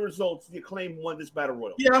happy with the results? The Acclaim won this battle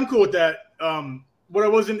royal. Yeah, I'm cool with that. What I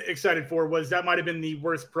wasn't excited for was that might have been the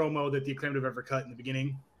worst promo that the Acclaimed have ever cut in the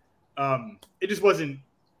beginning. It just wasn't.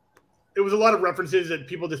 It was a lot of references that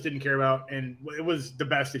people just didn't care about, and it was the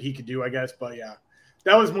best that he could do, I guess. But yeah,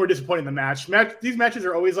 that was more disappointing than the match. These matches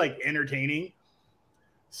are always like entertaining,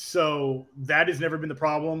 So that has never been the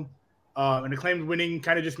problem. And Acclaimed winning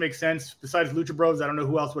kind of just makes sense. Besides Lucha Bros, I don't know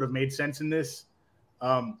who else would have made sense in this.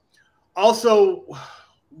 Also,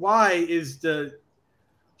 why is the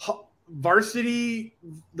varsities?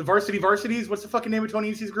 What's the fucking name of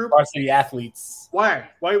Tony Nesi's group? Varsity Athletes. Why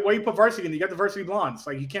you put varsity in? You got the varsity blondes.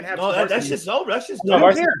 Like you can't have. No, that's just I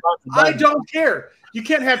don't care. I don't care. You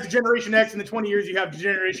can't have the Generation X in the 20 years you have the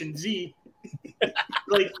Generation Z.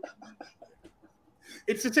 Like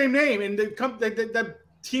it's the same name, and the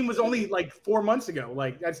team was only like 4 months ago.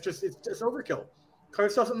 Like it's just overkill. Call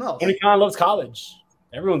yourself something else. Tony Khan loves college.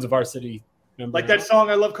 Everyone's a varsity member. Like that song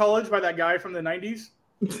 "I Love College" by that guy from the 90s.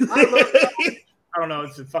 I don't know.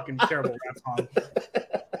 It's a fucking terrible rap song.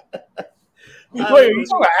 Wait, are you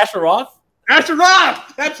talking about Asher Roth? Asher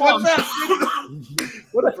Roth! That's what's up.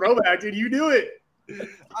 What a throwback, dude. You do it.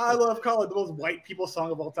 I love college, the most white people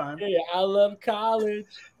song of all time. Yeah, I love college.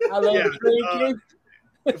 I love drinking.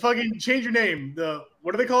 Fucking change your name.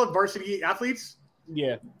 What do they call it? Varsity Athletes?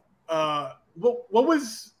 Yeah. What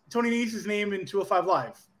was Tony Nese's name in 205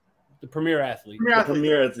 Live? The Premier Athlete. The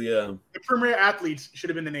Premier Athletes should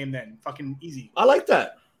have been the name then. Fucking easy. I like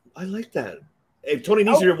that. If Tony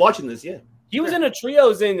Nese, you're watching this, yeah. He was in a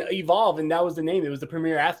trios in Evolve, and that was the name. It was the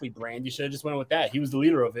Premier Athlete brand. You should have just went with that. He was the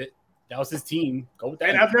leader of it. That was his team. Go with that.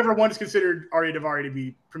 And I've never once considered Arya Daivari to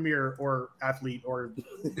be Premier or Athlete or.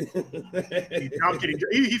 I'm kidding.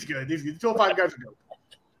 He's good. He's good. 205 guys are good.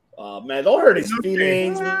 Oh man, don't hurt his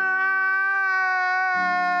feelings.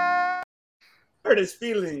 Hurt his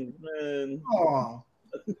feelings, man. Aw.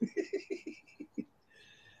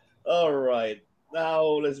 All right, now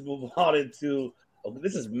let's move on into.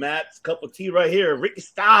 This is Matt's cup of tea right here. Ricky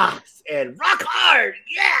Starks and Rock Hard,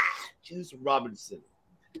 yeah. Juice Robinson.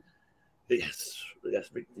 Yes,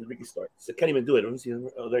 Ricky Starks. I can't even do it. Let me see.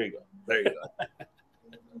 Oh, there you go. There you go.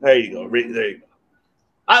 There you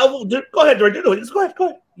go. Go ahead, Director. Just go ahead.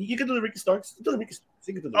 You can do the Ricky Starks. Do the Ricky Starks.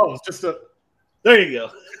 You can do the it's just a. There you go.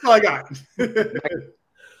 That's all I got.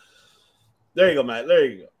 There you go, Matt. There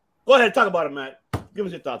you go. Go ahead, talk about it, Matt. Give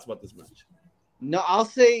us your thoughts about this match. No, I'll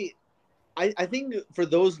say, I think for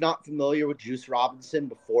those not familiar with Juice Robinson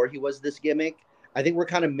before he was this gimmick, I think we're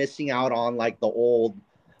kind of missing out on like the old,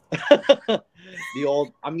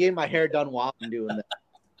 I'm getting my hair done while I'm doing this.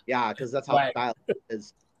 Yeah, because that's how style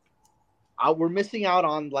is. We're missing out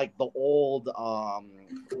on like the old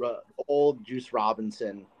Juice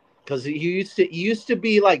Robinson, because he used to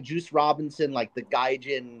be like Juice Robinson, like the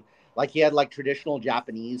gaijin, like he had like traditional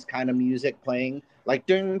Japanese kind of music playing, like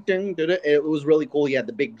ding ding ding. It was really cool. He had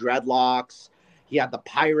the big dreadlocks, he had the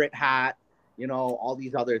pirate hat, all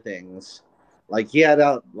these other things. Like he had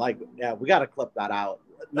we gotta clip that out.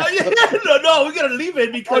 No, we gotta leave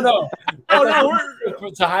it because to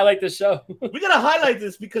highlight the show. We gotta highlight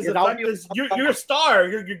this because the fact is you're a star.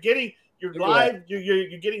 You're live.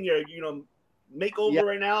 You're getting your makeover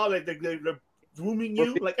right now. Like they're grooming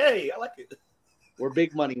you. Like, hey, I like it. We're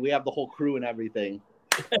big money. We have the whole crew and everything.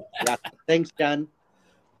 Yeah. Thanks, Jen.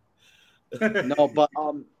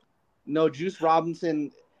 No, Juice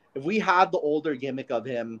Robinson. If we had the older gimmick of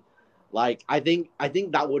him, like I think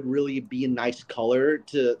that would really be a nice color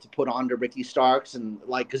to put on to Ricky Starks, and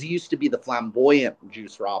like because he used to be the flamboyant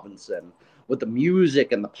Juice Robinson with the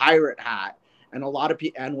music and the pirate hat, and a lot of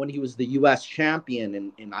people. And when he was the U.S.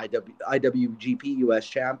 champion in IWGP U.S.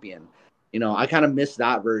 champion, I kind of miss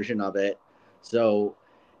that version of it. So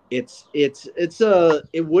it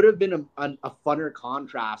would have been a funner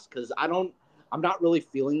contrast because I'm not really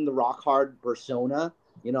feeling the Rock Hard persona.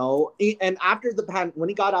 And after when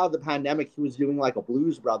he got out of the pandemic, he was doing like a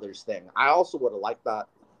Blues Brothers thing. I also would have liked that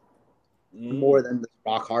more than the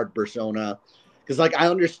Rock Hard persona, because like I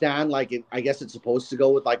understand, I guess it's supposed to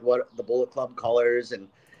go with like what the Bullet Club colors, and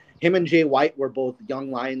him and Jay White were both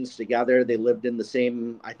Young Lions together. They lived in the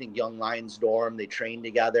same, I think, Young Lions dorm. They trained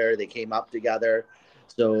together. They came up together,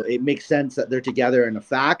 so it makes sense that they're together in a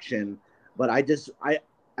faction. But I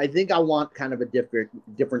think I want kind of a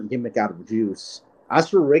different gimmick out of Juice. As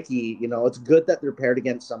for Ricky, it's good that they're paired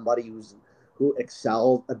against somebody who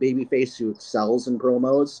excels, a babyface who excels in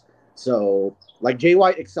promos. So, like Jay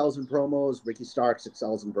White excels in promos, Ricky Starks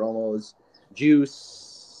excels in promos.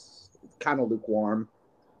 Juice, kind of lukewarm.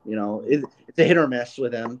 It's a hit or miss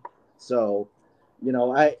with him. So,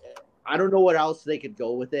 I don't know what else they could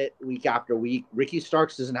go with it week after week. Ricky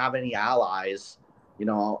Starks doesn't have any allies.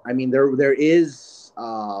 I mean, there is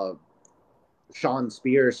Sean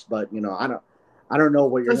Spears, but I don't know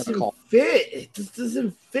what you're going to call it. It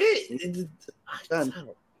doesn't fit.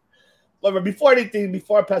 But before I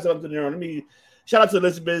pass it on to Nero, let me shout out to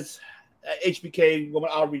Elizabeth, HBK.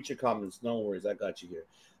 I'll read your comments. No worries, I got you here.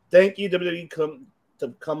 Thank you, WWE to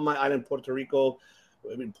come to my island, Puerto Rico.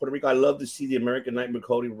 I love to see the American Nightmare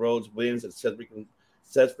Cody Rhodes wins and Seth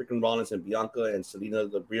freaking Rollins and Bianca and Selena,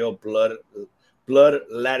 the real blood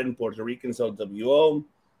Latin Puerto Ricans of WO.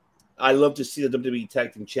 I love to see the WWE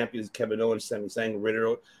Tag Team Champions Kevin Owens, Sami Zayn,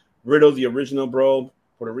 Riddle, the original bro.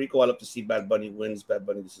 Puerto Rico, I love to see Bad Bunny wins. Bad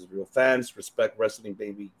Bunny, this is real fans. Respect wrestling,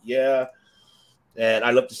 baby. Yeah. And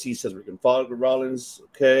I love to see Seth freaking Rollins.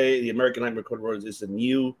 Okay. The American Nightmare Cody Rhodes is the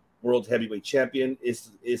new World Heavyweight Champion.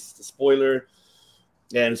 It's the spoiler.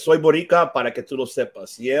 And soy Borica para que tú lo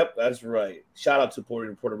sepas. Yep, that's right. Shout out to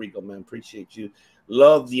Puerto Rico, man. Appreciate you.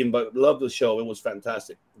 Love the show. It was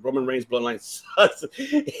fantastic. Roman Reigns bloodline sucks.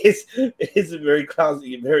 It's a very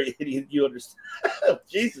clownsy, very idiot. You understand?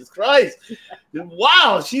 Jesus Christ!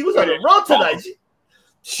 Wow, she was on the road tonight.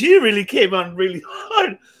 She really came on really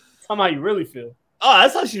hard. That's how you really feel. Oh,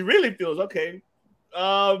 that's how she really feels. Okay.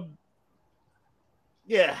 Yeah,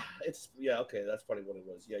 okay. That's probably what it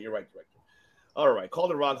was. Yeah, you're right, director. All right, call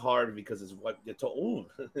the Rock hard because it's what you told.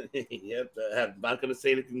 Yep, I'm not gonna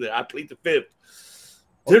say anything there. I plead the fifth.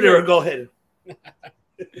 Okay. Go ahead.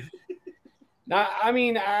 Now, I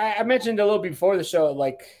mean, I mentioned a little before the show,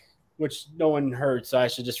 like, which no one heard, so I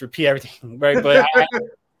should just repeat everything, right? But I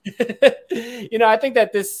think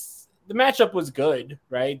that the matchup was good,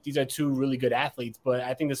 right? These are two really good athletes, but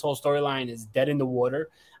I think this whole storyline is dead in the water.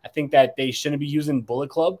 I think that they shouldn't be using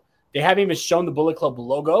Bullet Club. They haven't even shown the Bullet Club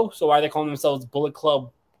logo, so why are they calling themselves Bullet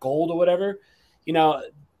Club Gold or whatever?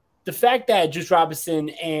 The fact that Juice Robinson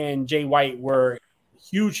and Jay White were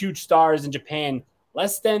huge stars in Japan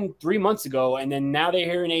less than 3 months ago, and then now they're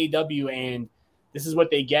here in AEW, and this is what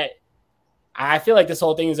they get. I feel like this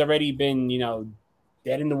whole thing has already been,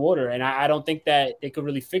 dead in the water, and I don't think that they could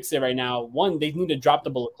really fix it right now. One, they need to drop the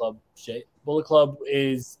Bullet Club shit. Bullet Club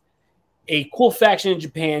is a cool faction in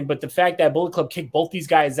Japan, but the fact that Bullet Club kicked both these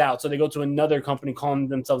guys out, so they go to another company calling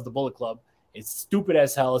themselves the Bullet Club, it's stupid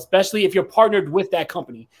as hell, especially if you're partnered with that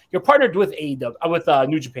company. You're partnered with AEW, with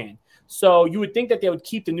New Japan. So you would think that they would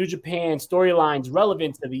keep the New Japan storylines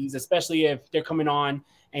relevant to these, especially if they're coming on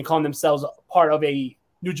and calling themselves part of a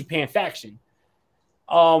New Japan faction.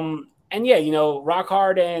 And yeah, Rock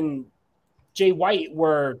Hard and Jay White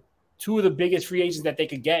were two of the biggest free agents that they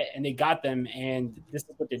could get, and they got them, and this is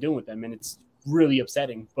what they're doing with them, and it's really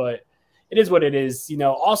upsetting, but it is what it is.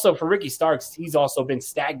 Also for Ricky Starks, he's also been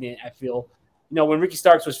stagnant, I feel. When Ricky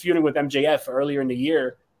Starks was feuding with MJF earlier in the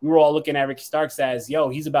year, we were all looking at Ricky Starks as,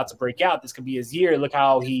 he's about to break out. This could be his year. Look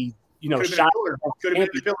how he, shot. Could have been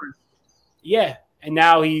the killer. Yeah, and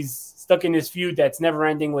now he's stuck in this feud that's never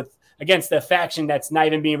ending against a faction that's not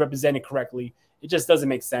even being represented correctly. It just doesn't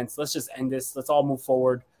make sense. Let's just end this. Let's all move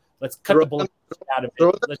forward. Let's cut the bullet out of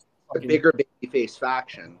it. A bigger babyface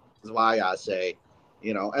faction is why I say,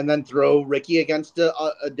 and then throw Ricky against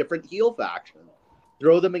a different heel faction.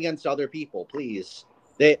 Throw them against other people, please.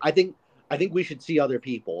 I think we should see other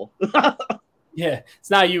people. Yeah, it's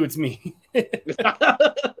not you, it's me.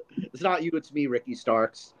 It's not you, it's me, Ricky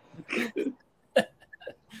Starks. But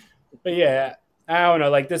yeah, I don't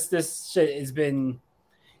know. Like this shit has been.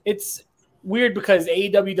 It's weird because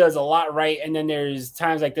AEW does a lot right, and then there's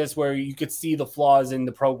times like this where you could see the flaws in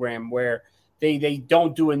the program where they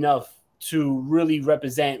don't do enough to really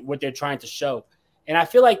represent what they're trying to show. And I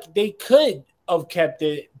feel like they could have kept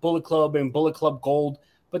it Bullet Club and Bullet Club Gold,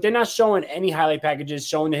 but they're not showing any highlight packages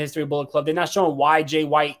showing the history of Bullet Club. They're not showing why Jay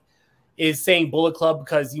White is saying Bullet Club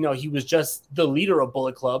because, he was just the leader of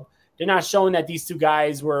Bullet Club. They're not showing that these two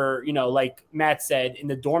guys were, like Matt said, in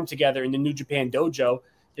the dorm together in the New Japan dojo.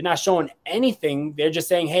 They're not showing anything. They're just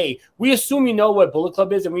saying, hey, we assume you know what Bullet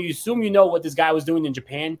Club is, and we assume you know what this guy was doing in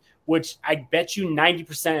Japan, which I bet you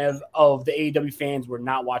 90% of the AEW fans were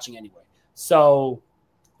not watching anyway. So,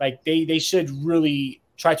 like, they should really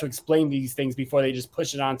try to explain these things before they just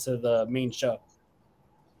push it onto the main show.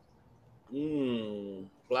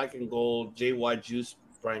 Black and Gold, Jay White, Juice,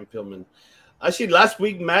 Brian Pillman. Actually, last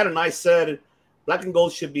week, Matt and I said Black and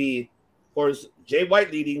Gold should be, of course, Jay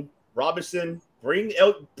White leading, Robinson, bring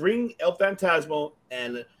El Phantasmo,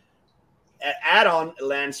 and add on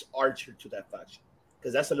Lance Archer to that faction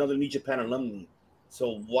because that's another New Japan alumni.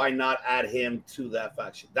 So why not add him to that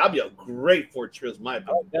faction? That'd be a great 4 trios, my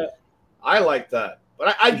opinion. I like that.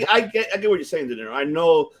 But I get what you're saying, Dinner. I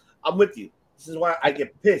know I'm with you. This is why I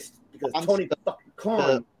get pissed because Tony fucking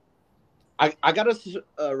Khan. I got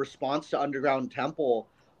a response to Underground Temple.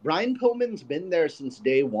 Brian Pillman's been there since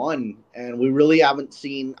day one, and we really haven't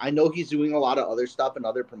seen. I know he's doing a lot of other stuff and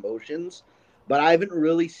other promotions, but I haven't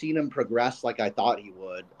really seen him progress like I thought he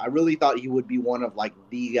would. I really thought he would be one of like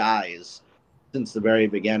the guys since the very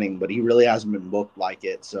beginning, but he really hasn't been booked like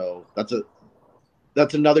it. So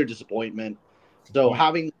that's another disappointment. So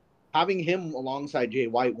having him alongside Jay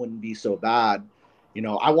White wouldn't be so bad. You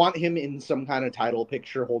know, I want him in some kind of title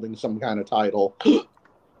picture, holding some kind of title.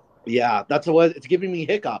 Yeah, that's what it's giving me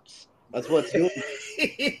hiccups. That's what it's doing.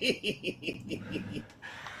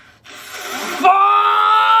 Fuck!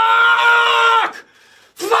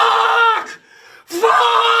 Fuck!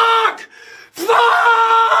 Fuck!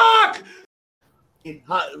 Fuck!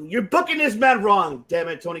 You're booking this man wrong, damn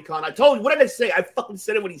it, Tony Khan. I told you. What did I say? I fucking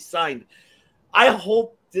said it when he signed. I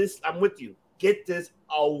hope this. I'm with you. Get this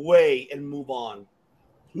away and move on,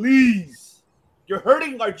 please. You're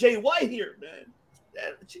hurting our Jay White here, man.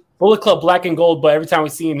 Bullet Club Black and Gold, but every time we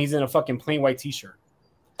see him, he's in a fucking plain white T-shirt.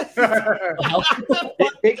 They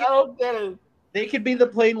could be the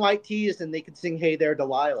plain white tees, and they could sing "Hey There,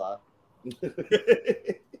 Delilah."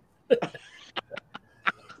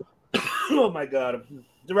 Oh my God,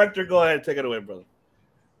 director, go ahead, take it away, brother.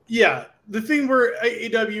 Yeah, the thing where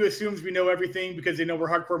AEW assumes we know everything because they know we're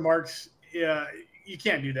hardcore marks. Yeah, you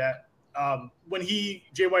can't do that. When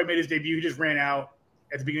Jay White made his debut, he just ran out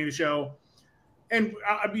at the beginning of the show. And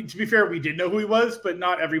I mean, to be fair, we did know who he was, but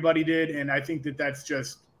not everybody did. And I think that's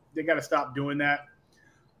just, they got to stop doing that.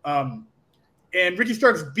 And Ricky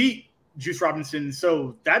Starks beat Juice Robinson,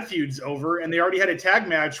 so that feud's over. And they already had a tag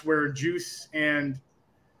match where Juice and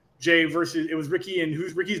Jay versus, it was Ricky and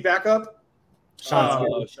who's Ricky's backup?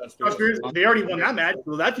 Sean Spears. They already won that match,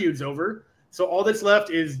 so that feud's over. So all that's left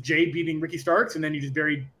is Jay beating Ricky Starks, and then you just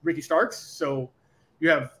buried Ricky Starks. So you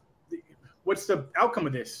have, what's the outcome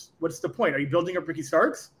of this? What's the point? Are you building up Ricky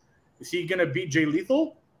Starks? Is he going to beat Jay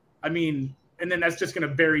Lethal? I mean, and then that's just going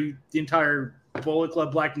to bury the entire Bullet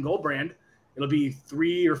Club Black and Gold brand. It'll be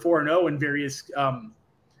 3 or 4-0 in various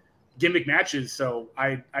gimmick matches. So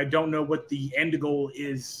I don't know what the end goal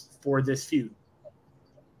is for this feud.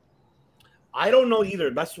 I don't know either.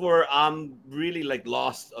 That's where I'm really like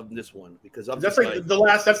lost of this one because that's like the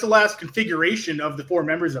last configuration of the 4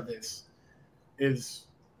 members of this is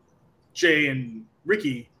Jay and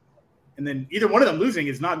Ricky, and then either one of them losing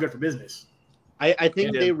is not good for business. I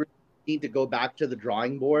think they really need to go back to the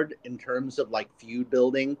drawing board in terms of like feud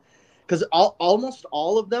building, because almost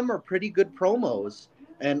all of them are pretty good promos,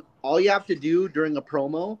 and all you have to do during a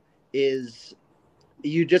promo is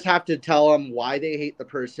you just have to tell them why they hate the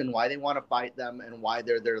person, why they want to fight them, and why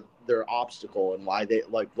they're their obstacle, and why they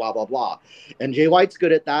like blah blah blah. And Jay White's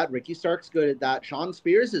good at that. Ricky Stark's good at that. Sean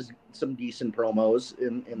Spears has some decent promos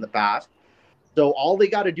in the past. So all they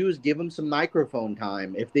got to do is give them some microphone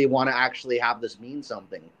time if they want to actually have this mean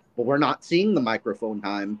something. But we're not seeing the microphone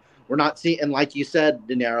time. We're not seeing, and like you said,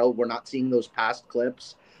 De Niro, we're not seeing those past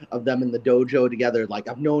clips of them in the dojo together. Like,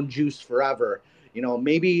 I've known Juice forever. You know,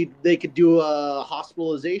 maybe they could do a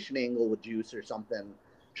hospitalization angle with Juice or something.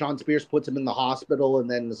 Sean Spears puts him in the hospital, and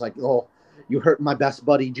then it's like, oh, you hurt my best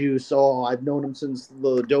buddy Juice. Oh, I've known him since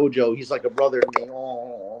the dojo. He's like a brother to me.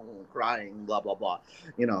 Oh, crying, blah, blah, blah.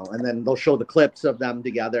 You know, and then they'll show the clips of them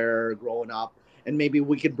together growing up. And maybe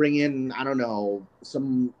we could bring in, I don't know,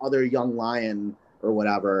 some other young lion or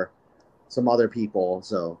whatever, some other people.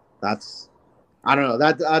 So that's, I don't know.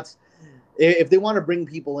 That's if they want to bring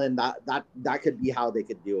people in, that could be how they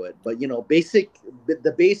could do it. But, you know,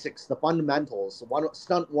 the basics, the fundamentals,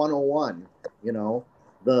 stunt 101, you know,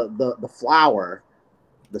 the flour,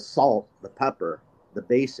 the salt, the pepper, the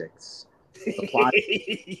basics.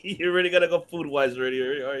 You're really going to go food-wise already,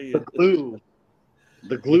 are you?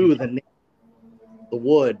 The glue, the nail, the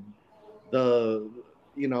wood,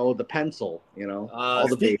 the pencil, you know, all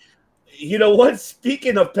the basics. You know what?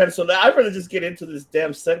 Speaking of pencil, I'd rather just get into this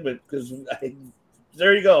damn segment because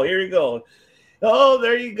there you go. Here you go. Oh,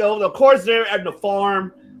 there you go. Of course, they're at the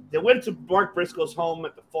farm. They went to Mark Briscoe's home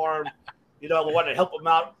at the farm. You know, we wanted to help him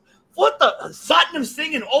out. What the? Satnam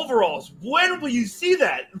Singh in overalls. When will you see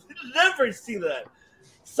that? Never see that.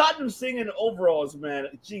 Satnam Singh in overalls, man.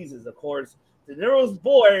 Jesus, of course. De Niro's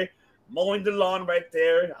boy mowing the lawn right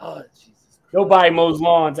there. Oh, Jesus. Nobody mows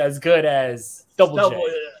lawns as good as Double J.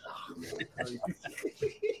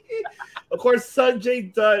 Of course,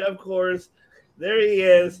 Sanjay Dutt, of course. There he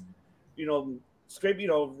is. You know, scraping, you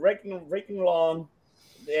know, raking along.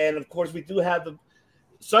 And, of course, we do have the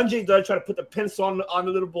Sanjay Dutt trying to put the pencil on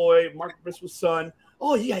the little boy, Mark Briscoe's son.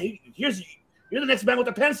 Oh, yeah, you're the next man with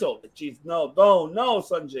the pencil. Jeez, no,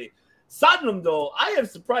 Sanjay. Satnam, though, I am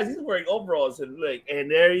surprised he's wearing overalls. And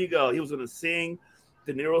there you go. He was going to sing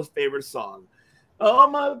De Niro's favorite song. Oh,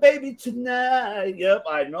 my baby tonight. Yep,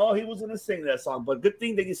 I know he was going to sing that song. But good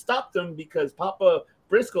thing that you stopped him because Papa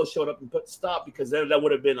Briscoe showed up and put stop because then that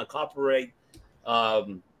would have been a copyright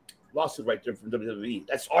lawsuit right there from WWE.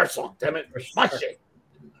 That's our song, damn it. My shit.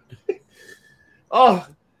 Oh,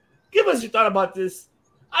 give us your thought about this.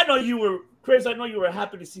 I know you were Chris, I know you were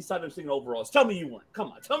happy to see Saddam Singh in overalls. Tell me you weren't. Come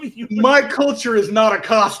on, tell me you weren't. My culture is not a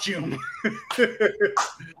costume.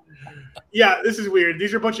 Yeah, this is weird.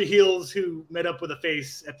 These are a bunch of heels who met up with a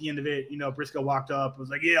face at the end of it. You know, Briscoe walked up, was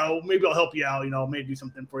like, "Yeah, well, maybe I'll help you out. You know, maybe do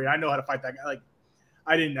something for you. I know how to fight that guy." Like,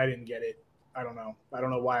 I didn't get it. I don't know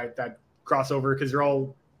why that crossover, because they're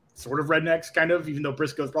all sort of rednecks, kind of. Even though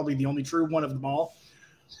Briscoe's probably the only true one of them all.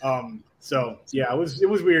 So yeah, it was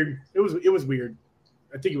weird. It was weird.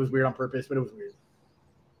 I think it was weird on purpose, but it was weird.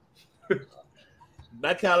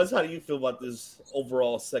 Matt Callis, how do you feel about this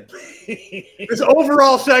overall segment? This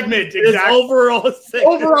overall segment, exactly. This overall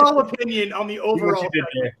segment. Overall opinion on the overall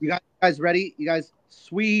segment. You guys ready? You guys,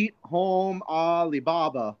 Sweet Home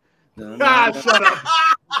Alibaba. Shut up.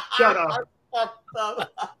 Shut up.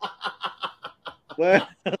 Where,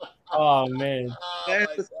 Oh man. where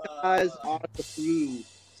the skies are the blue.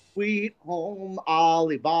 Sweet Home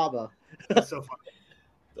Alibaba. That's so funny.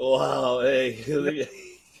 Wow, hey.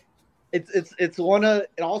 It's one of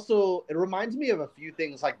it. Also, it reminds me of a few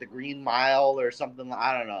things like the Green Mile or something.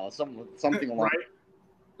 I don't know, something along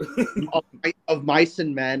of Mice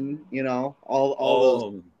and Men. You know,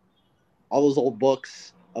 all those old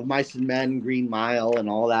books of Mice and Men, Green Mile, and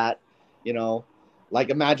all that. You know, like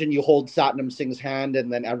imagine you hold Satnam Singh's hand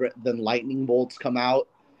and then lightning bolts come out.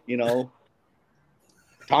 You know,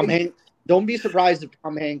 Tom Hanks. Don't be surprised if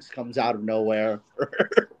Tom Hanks comes out of nowhere.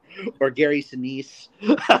 Or Gary Sinise.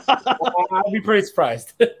 I'd be pretty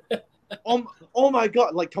surprised. Oh my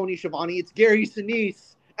God! Like Tony Schiavone, it's Gary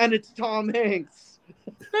Sinise and it's Tom Hanks.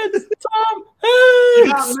 It's Tom You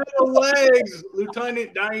got Hanks. middle legs,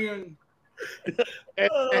 Lieutenant Dan.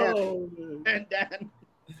 And Dan.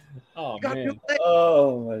 Oh Got man. new legs.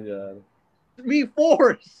 Oh my God. Me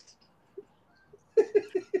Forrest.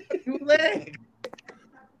 New leg.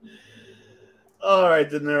 All right,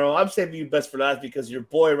 De Niro. I'm saving you best for last because your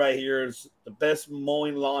boy right here is the best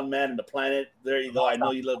mowing lawn man in the planet. There you go. I know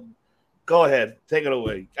you love him. Go ahead. Take it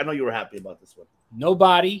away. I know you were happy about this one.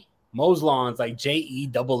 Nobody mows lawns like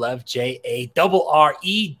JEFFJARRETT.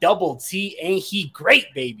 Ain't he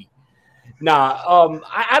great, baby? Nah,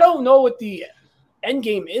 I don't know what the end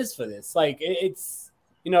game is for this. Like, it's,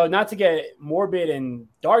 you know, not to get morbid and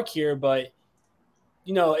dark here, but,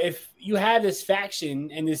 you know, if you have this faction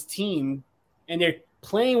and this team and they're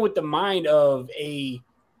playing with the mind of I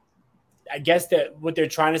guess that what they're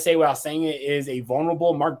trying to say without saying it is a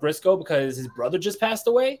vulnerable Mark Briscoe because his brother just passed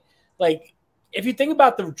away. Like, if you think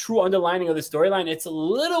about the true underlining of the storyline, it's a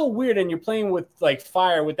little weird and you're playing with like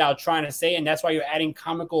fire without trying to say it, and that's why you're adding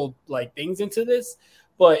comical like things into this.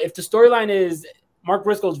 But if the storyline is Mark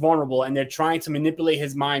Briscoe's vulnerable and they're trying to manipulate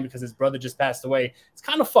his mind because his brother just passed away, it's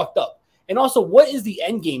kind of fucked up. And also, what is the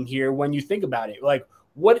end game here when you think about it? Like,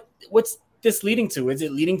 what's this leading to? Is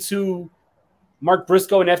it leading to Mark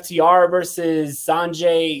Briscoe and FTR versus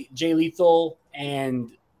Sanjay, Jay Lethal, and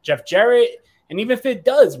Jeff Jarrett? And even if it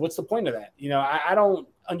does, what's the point of that? You know, I don't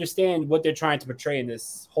understand what they're trying to portray in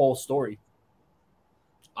this whole story.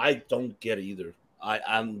 I don't get it either.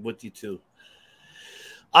 I'm with you too.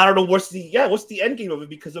 I don't know what's the end game of it,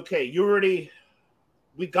 because okay,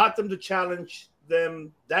 we got them to challenge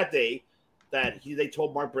them that day that they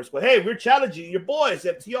told Mark Briscoe, hey, we're challenging your boys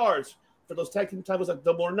FTRs for those tag team titles like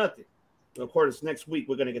Double or Nothing. And of course, next week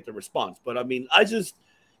we're gonna get the response. But I mean,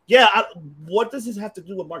 what does this have to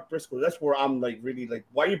do with Mark Briscoe? That's where I'm like really like,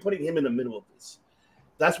 why are you putting him in the middle of this?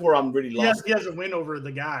 That's where I'm really lost. He has a win over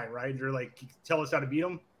the guy, right? They're like, tell us how to beat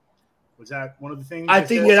him. Was that one of the things? I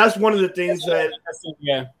think that's one of the things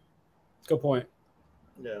yeah. Good point.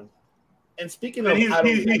 Yeah. And speaking and of,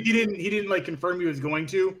 he didn't like confirm he was going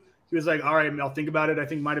to. He was like, all right, I'll think about it. I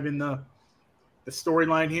think might have been the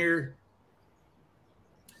storyline here.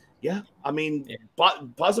 Yeah, I mean,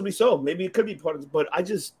 possibly so. Maybe it could be part of it, but I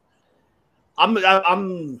don't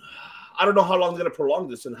know how long they're gonna prolong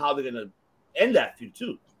this and how they're gonna end that feud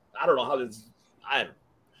too. I don't know how this.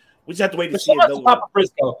 We just have to wait to see it. Papa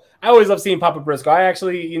Briscoe. I always love seeing Papa Briscoe. I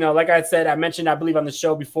actually, you know, like I said, I mentioned, I believe on the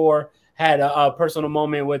show before, had a personal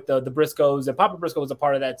moment with the Briscoes, and Papa Briscoe was a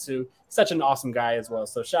part of that too. Such an awesome guy as well.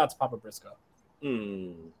 So shout out to Papa Briscoe.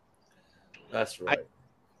 That's right.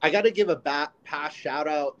 I got to give a past shout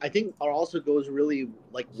out. I think it also goes really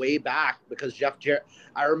like way back because Jeff Jarrett.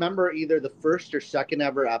 I remember either the first or second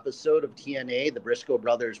ever episode of TNA, the Briscoe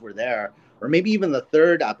brothers were there, or maybe even the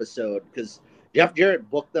third episode because Jeff Jarrett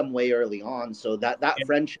booked them way early on. So that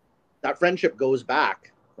friendship goes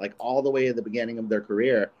back like all the way to the beginning of their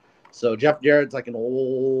career. So Jeff Jarrett's like an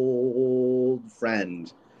old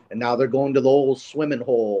friend, and now they're going to the old swimming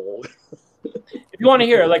hole. If you want to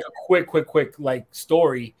hear like a quick like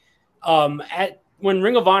story, when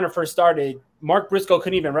Ring of Honor first started, Mark Briscoe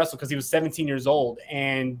couldn't even wrestle because he was 17 years old,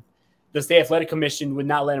 and the State Athletic Commission would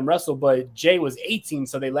not let him wrestle. But Jay was 18,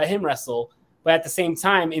 so they let him wrestle. But at the same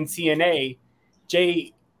time, in TNA,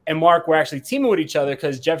 Jay and Mark were actually teaming with each other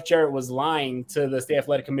because Jeff Jarrett was lying to the State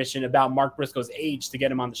Athletic Commission about Mark Briscoe's age to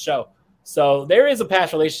get him on the show. So there is a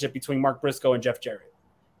past relationship between Mark Briscoe and Jeff Jarrett.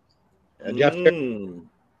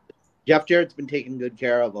 Jeff Jarrett's been taking good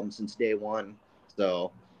care of him since day one.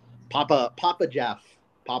 So Papa Jeff,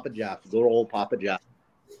 good old Papa Jeff.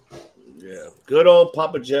 Yeah, good old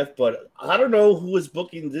Papa Jeff. But I don't know who is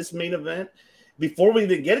booking this main event. Before we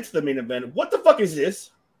even get into the main event, what the fuck is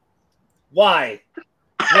this? Why?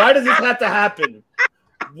 Why does this have to happen?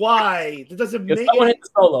 Why? It doesn't make someone hit the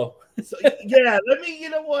solo. So, yeah, let me. You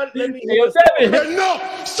know what? Let me. No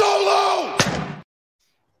solo.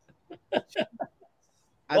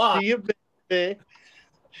 I see you, babe.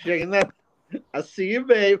 Shaking that. I see you,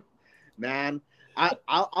 babe. Man,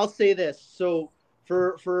 I'll say this. So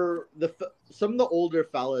for some of the older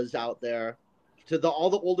fellas out there, all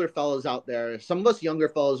the older fellas out there, some of us younger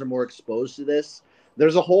fellas are more exposed to this.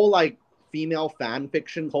 There's a whole like female fan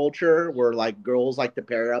fiction culture where like girls like to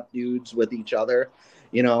pair up dudes with each other,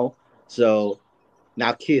 you know. So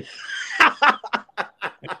now, Keith,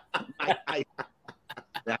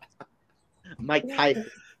 my type.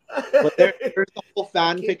 But there's a whole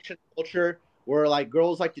fan fiction culture where like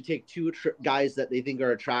girls like to take two guys that they think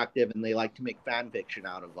are attractive and they like to make fan fiction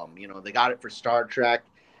out of them. You know, they got it for Star Trek,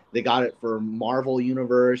 they got it for Marvel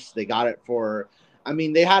Universe, they got it for. I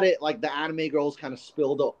mean, they had it like the anime girls kind of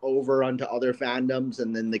spilled over onto other fandoms,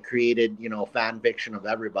 and then they created, you know, fan fiction of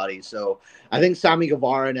everybody. So I think Sammy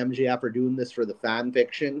Guevara and MJF are doing this for the fan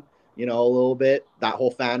fiction, you know, a little bit. That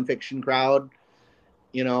whole fan fiction crowd,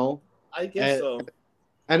 you know. I guess so.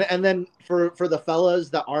 And then for the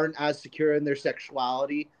fellas that aren't as secure in their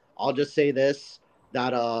sexuality, I'll just say this,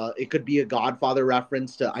 that it could be a Godfather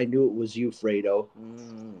reference to I Knew It Was You, Fredo.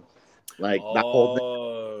 Like that whole thing.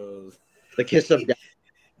 The kiss of death.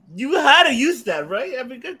 You had to use that, right? I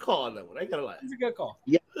mean, good call on that one. I gotta lie. It's a good call.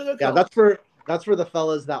 Yeah, that's for the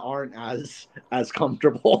fellas that aren't as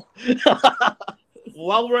comfortable.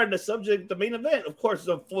 While we're on the subject, the main event, of course,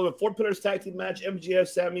 for the Four Pillars Tag Team match, MJF,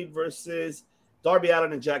 Sammy versus Darby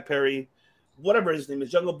Allin and Jack Perry. Whatever his name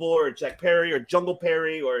is, Jungle Boy or Jack Perry or Jungle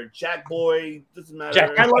Perry or Jack Boy. Doesn't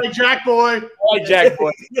matter. I like Jack Boy. I like Jack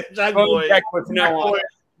Boy. Jack Boy. Jack Boy from now on.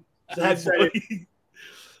 Jack Boy.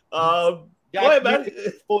 Go ahead, man. Take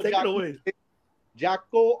it away.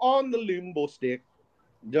 Jacko on the limbo stick.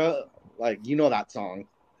 Like, you know that song.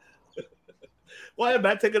 Go ahead,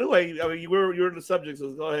 man. Take it away. I mean, you're in the subject,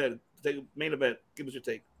 so go ahead. Take main event. Give us your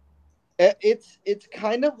take. It's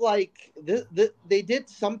kind of like they did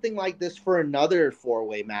something like this for another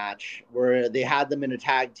four-way match where they had them in a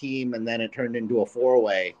tag team and then it turned into a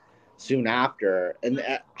four-way soon after. And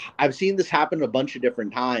I've seen this happen a bunch of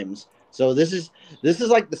different times. So this is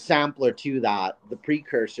like the sampler to that, the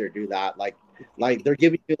precursor to that. Like they're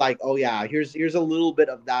giving you like, oh yeah, here's a little bit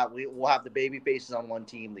of that. We'll have the baby faces on one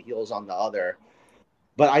team, the heels on the other.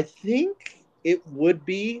 But I think it would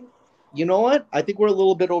be, you know what? I think we're a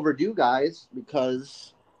little bit overdue, guys,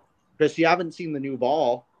 because Chris, you haven't seen the new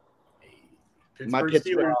ball. My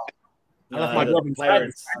Pittsburgh. I know it's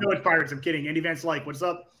Pirates. I'm kidding. Andy Van Slyke, what's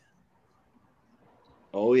up?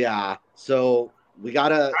 Oh yeah. So we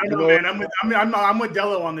gotta. I know, man. I'm with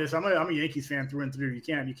Dello on this. I'm a Yankees fan through and through. You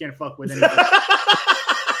can't fuck with anything.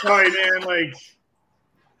 Sorry, man. Like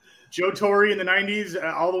Joe Torre in the '90s,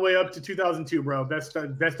 all the way up to 2002, bro. Best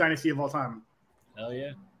dynasty of all time. Hell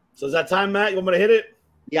yeah. So is that time, Matt? You want me to hit it?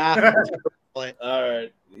 Yeah. All right.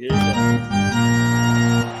 Here you go.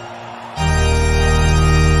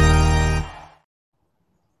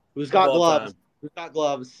 Who's got gloves? Who's got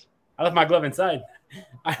gloves? I left my glove inside.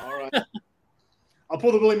 All right. I'll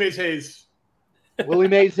pull the Willie Mays Hayes. Willie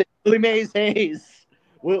Mays Hayes.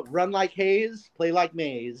 We'll run like Hayes, play like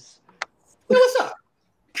Mays. What's up?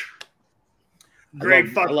 Great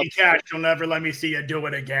fucking catch. You'll never let me see you do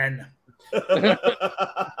it again.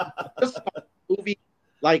 Movie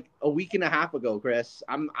like a week and a half ago, Chris.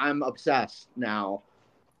 I'm obsessed now.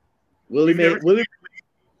 Willie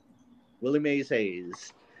Mays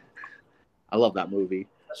Hayes. I love that movie.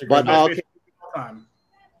 But okay.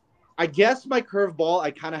 I guess my curveball,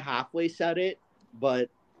 I kind of halfway said it, but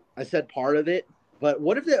I said part of it. But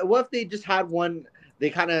what if they just had one? They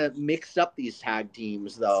kind of mixed up these tag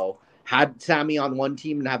teams though. Had Sammy on one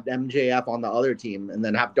team and have MJF on the other team, and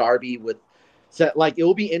then have Darby with. So, like, it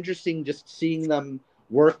will be interesting just seeing them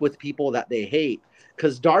work with people that they hate.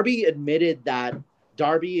 Because Darby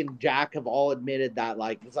and Jack have all admitted that,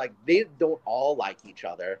 like, it's like they don't all like each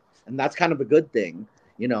other, and that's kind of a good thing.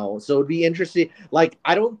 You know, so it'd be interesting. Like,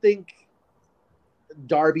 I don't think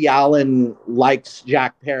Darby Allin likes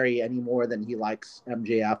Jack Perry any more than he likes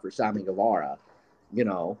MJF or Sammy Guevara. You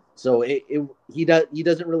know, so he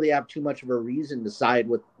doesn't really have too much of a reason to side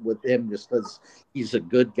with him just because he's a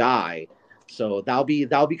good guy. So that'll be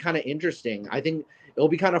kind of interesting. I think it'll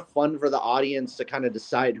be kind of fun for the audience to kind of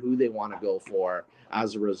decide who they want to go for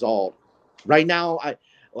as a result. Right now, I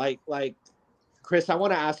like Chris, I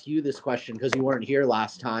want to ask you this question because you weren't here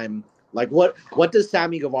last time. Like, what does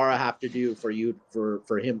Sammy Guevara have to do for you to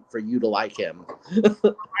like him?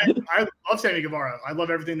 I love Sammy Guevara. I love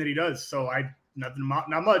everything that he does. So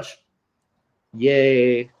not much.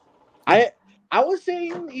 Yay! I was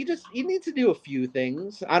saying he needs to do a few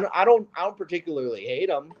things. I don't particularly hate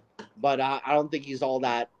him, but I don't think he's all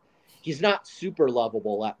that. He's not super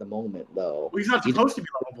lovable at the moment, though. Well, he's not supposed to be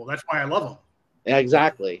lovable. That's why I love him. Yeah,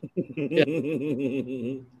 exactly.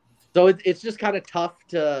 Yeah. So it's just kind of tough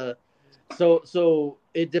to. So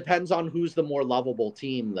it depends on who's the more lovable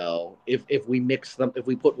team, though. If we mix them, if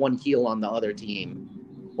we put one heel on the other team,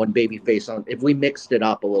 one babyface on, if we mixed it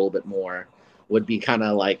up a little bit more, would be kind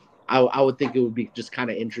of like I would think it would be just kind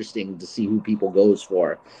of interesting to see who people goes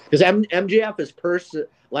for, because MJF is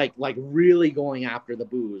like really going after the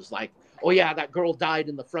booze, like, oh yeah, that girl died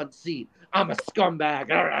in the front seat, I'm a scumbag,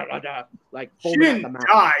 like she didn't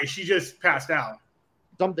die, she just passed out,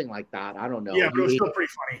 something like that. I don't know. Yeah, but it was still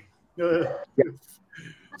pretty funny. Yeah.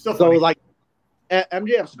 Still so funny. like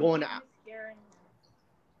MJF's going after.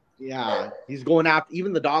 Yeah, he's going after.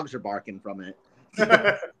 Even the dogs are barking from it.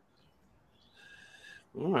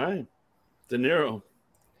 All right, De Niro.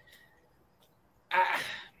 I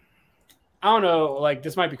don't know. Like,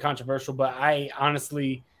 this might be controversial, but I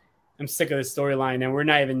honestly am sick of this storyline, and we're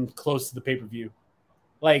not even close to the pay-per-view.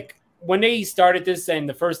 Like, when they started this, and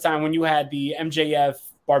the first time when you had the MJF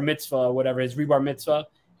bar mitzvah, or whatever, his rebar mitzvah,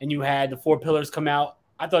 and you had the 4 pillars come out,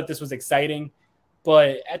 I thought this was exciting.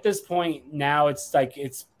 But at this point now, it's like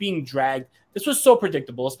it's being dragged. This was so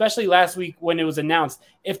predictable, especially last week when it was announced.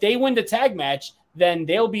 If they win the tag match, then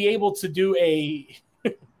they'll be able to do a.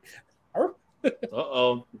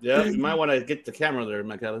 Uh-oh. Yeah, you might want to get the camera there,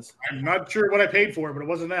 Michaelis. I'm not sure what I paid for, but it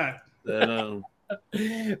wasn't that.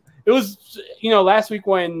 It was, last week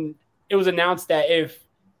when it was announced that if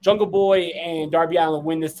Jungle Boy and Darby Allin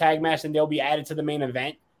win this tag match, then they'll be added to the main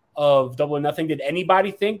event of Double or Nothing. Did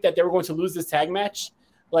anybody think that they were going to lose this tag match?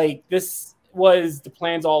 Like, this was the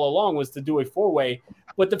plans all along, was to do a 4-way.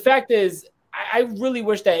 But the fact is, I really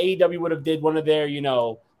wish that AEW would have did one of their,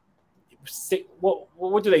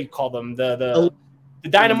 what do they call them? The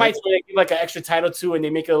Dynamites, where they give like an extra title to, and they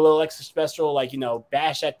make it a little extra special, like,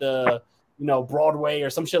 Bash at the, Broadway or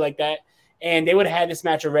some shit like that. And they would have had this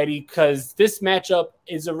match already, because this matchup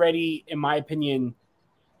is already, in my opinion,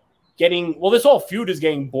 this whole feud is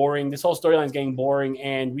getting boring. This whole storyline is getting boring,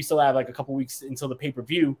 and we still have like a couple weeks until the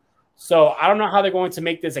pay-per-view. So I don't know how they're going to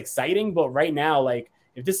make this exciting, but right now, like,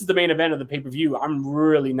 if this is the main event of the pay-per-view, I'm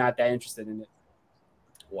really not that interested in it.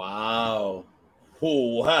 Wow.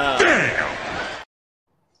 Oh, wow. Damn.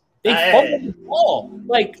 They fumbled the ball.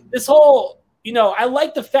 Like, this whole, I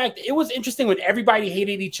like the fact it was interesting when everybody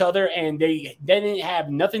hated each other and they didn't have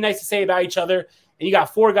nothing nice to say about each other. And you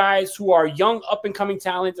got 4 guys who are young, up-and-coming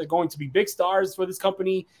talent, are going to be big stars for this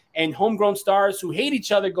company, and homegrown stars who hate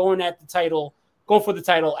each other going for the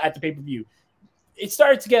title at the pay-per-view. It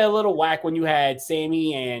started to get a little whack when you had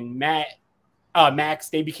Sammy and Max.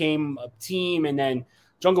 They became a team, and then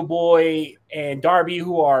Jungle Boy and Darby,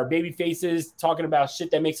 who are baby faces, talking about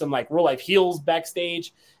shit that makes them like real-life heels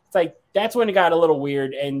backstage. It's like, that's when it got a little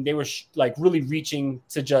weird, and they were like really reaching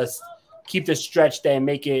to just keep this stretched and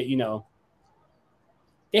make it,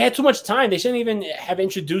 they had too much time. They shouldn't even have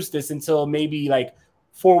introduced this until maybe like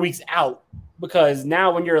 4 weeks out, because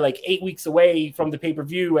now when you're like 8 weeks away from the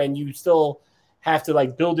pay-per-view and you still have to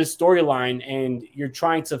like build this storyline and you're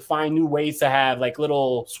trying to find new ways to have like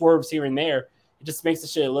little swerves here and there, it just makes the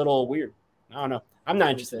shit a little weird. I don't know. I'm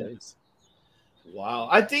not interested in this. Wow.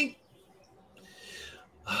 I think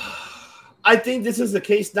this is the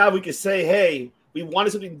case now. We could say, hey, we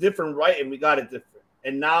wanted something different, right? And we got it different.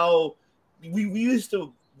 And now we used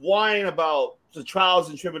to whine about the trials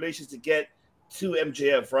and tribulations to get to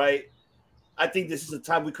MJF, right? I think this is the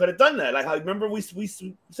time we could have done that. Like, I remember we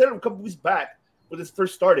said it a couple weeks back when this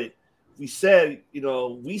first started. We said,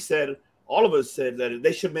 all of us said that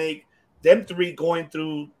they should make them 3 going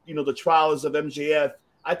through, the trials of MJF.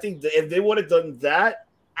 I think that if they would have done that,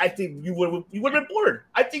 I think you would have been bored.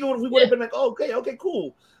 I think we would have been like, oh, okay,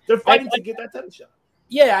 cool. They're fighting to get that title shot.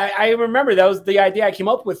 Yeah, I remember that was the idea I came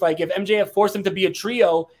up with. Like, if MJF forced them to be a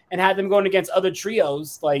trio and had them going against other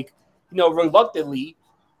trios, like, reluctantly,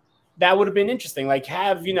 that would have been interesting. Like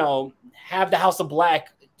have the House of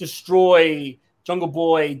Black destroy Jungle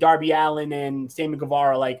Boy, Darby Allin, and Sammy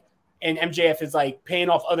Guevara, like, and MJF is like paying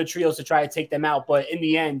off other trios to try to take them out, but in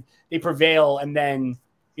the end they prevail, and then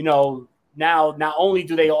now not only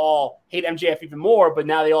do they all hate MJF even more, but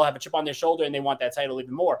now they all have a chip on their shoulder and they want that title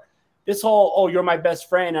even more. This whole, oh, you're my best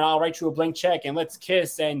friend and I'll write you a blank check and let's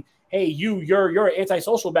kiss, and hey, you're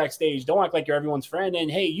antisocial backstage, don't act like you're everyone's friend, and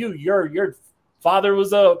hey, your father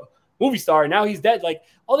was a movie star, now he's dead. Like,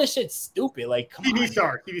 all this shit's stupid. Like, come TV on.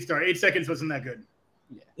 star. 8 seconds wasn't that good.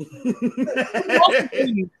 Yeah.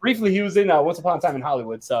 Briefly, he was in Once Upon a Time in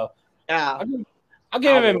Hollywood, so Yeah. I'll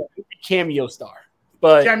give him a cameo star.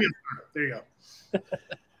 But Cameo star. There you go.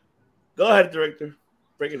 Go ahead, director.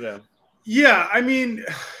 Break it down. Yeah, I mean,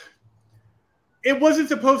 it wasn't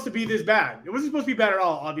supposed to be this bad. It wasn't supposed to be bad at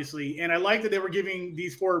all, obviously. And I like that they were giving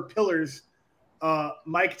these 4 pillars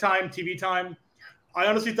mic time, TV time. I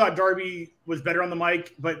honestly thought Darby was better on the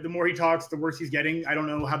mic, but the more he talks, the worse he's getting. I don't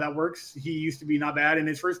know how that works. He used to be not bad, and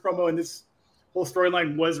his first promo in this whole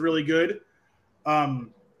storyline was really good.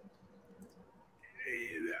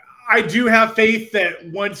 I do have faith that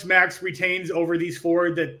once Max retains over these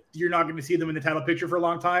 4, that you're not going to see them in the title picture for a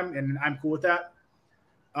long time, and I'm cool with that.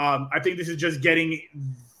 I think this is just getting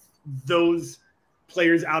those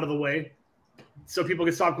players out of the way so people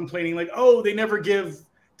can stop complaining like, oh, they never give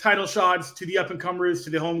title shots to the up-and-comers, to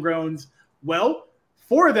the homegrowns. Well,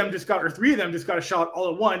 3 of them just got a shot all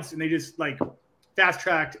at once, and they just like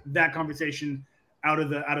fast-tracked that conversation out of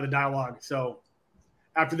the dialogue. So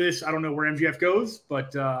after this, I don't know where MJF goes,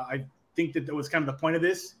 but I think that was kind of the point of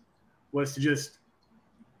this, was to just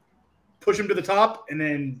push him to the top and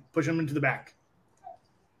then push him into the back.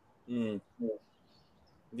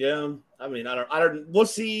 Yeah, I mean, I don't. We'll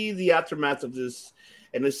see the aftermath of this,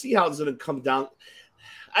 and let's see how it's going to come down.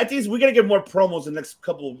 I think we're going to get more promos the next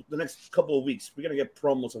couple of weeks. We're going to get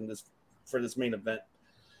promos on this for this main event.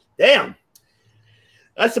 Damn,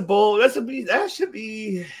 that's a bowl. That should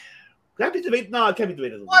be. Can that be debated? No, it can't be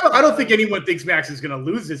debated. I don't think anyone thinks Max is going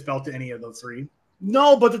to lose his belt to any of those 3.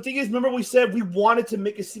 No, but the thing is, remember we said we wanted to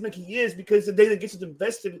make it seem like he is, because the day that gets us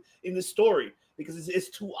invested in the story, because it's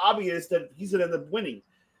too obvious that he's going to end up winning.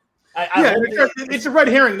 It's a red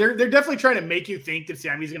herring. They're definitely trying to make you think that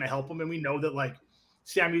Sammy's going to help him, and we know that like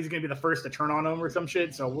Sammy's going to be the first to turn on him or some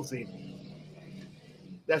shit. So we'll see.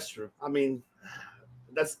 That's true. I mean,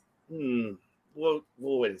 that's we'll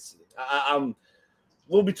wait and see.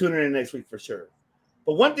 We'll be tuning in next week for sure.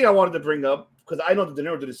 But one thing I wanted to bring up, because I know that they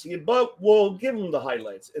never didn't see it, but we'll give them the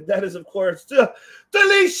highlights, and that is, of course, the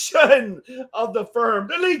deletion of the Firm.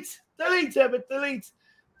 Delete, Evan, delete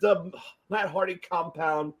the Matt Hardy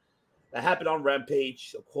compound that happened on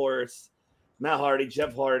Rampage. Of course, Matt Hardy,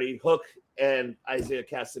 Jeff Hardy, Hook, and Isaiah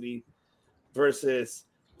Cassidy versus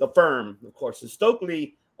the Firm. Of course, and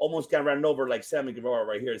Stokely almost got ran over like Sammy Guevara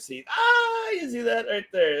right here. See, you see that right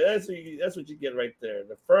there? That's what you get right there.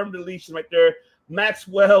 The Firm deletion right there.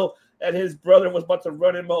 Maxwell and his brother was about to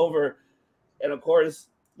run him over, and of course,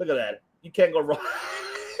 look at that. You can't go wrong.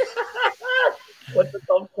 What's the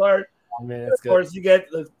top card? Oh, man, of course, you get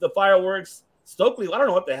the fireworks. Stokely, I don't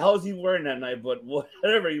know what the hell is he wearing that night, but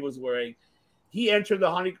whatever he was wearing, he entered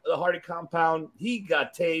the Hardy compound. He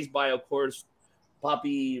got tased by, of course,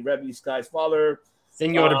 Poppy Rebby Sky's father,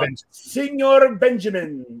 Senor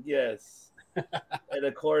Benjamin. Yes, and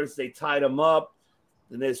of course they tied him up,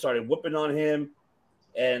 and they started whooping on him.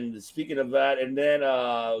 And speaking of that, and then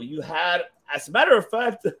you had, as a matter of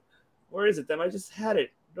fact, where is it? Then I just had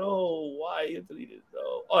it. No, why you deleted it?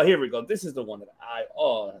 No. Oh, here we go. This is the one that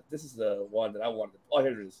this is the one that I wanted. Oh,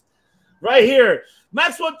 here it is. Right here.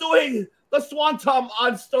 Maxwell doing the Swanton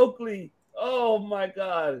on Stokely. Oh my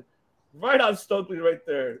God. Right on Stokely right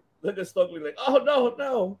there. Look at Stokely like, oh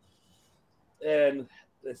no. And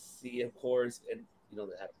let's see, of course, and they had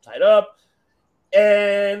him tied up.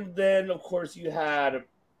 And then of course you had,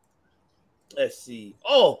 let's see.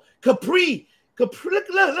 Oh, Capri.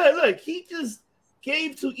 Look, he just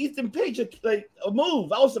gave to Ethan Page a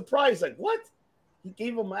move. I was surprised. Like, what? He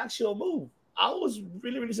gave him an actual move. I was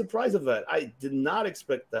really, really surprised of that. I did not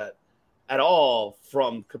expect that at all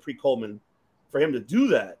from Capri Coleman for him to do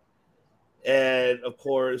that. And, of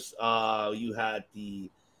course, you had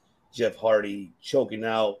the Jeff Hardy choking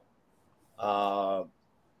out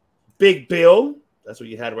Big Bill. That's what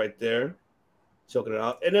you had right there. Choking it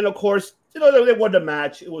out. And then, of course, they won the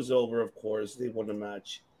match. It was over, of course. They won the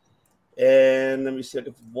match. And let me see if I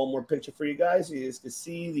can one more picture for you guys. You guys can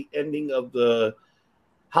see the ending of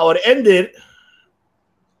how it ended.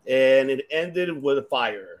 And it ended with a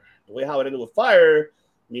fire. The way how it ended with fire,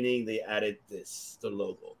 meaning they added the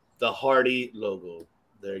logo, the Hardy logo.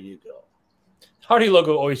 There you go. Hardy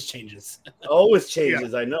logo always changes. Always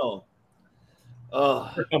changes. I know.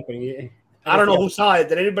 For company. I don't know who saw it.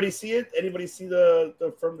 Did anybody see it? Anybody see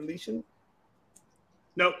the firm deletion?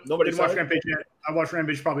 Nope. Nobody Didn't watch saw it? Rampage yet. I watch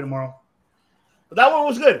Rampage probably tomorrow. But that one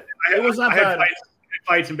was good. It was not I had bad.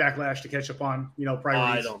 fights and Backlash to catch up on,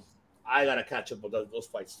 priorities. I gotta catch up with those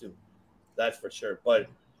fights too. That's for sure. But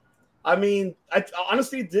I mean,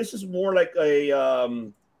 honestly, this is more like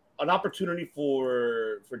an opportunity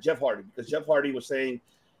for Jeff Hardy, because Jeff Hardy was saying,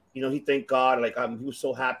 he thanked God, he was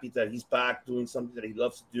so happy that he's back doing something that he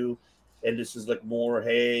loves to do, and this is like more,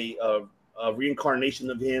 a reincarnation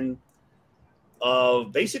of him,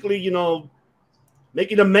 basically,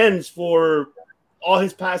 making amends for all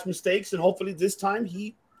his past mistakes, and hopefully this time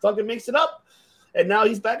he fucking makes it up, and now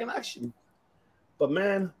he's back in action. But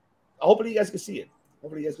man, hopefully you guys can see it.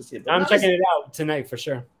 But I'm checking it out tonight for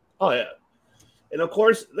sure. Oh yeah, and of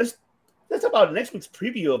course let's talk about next week's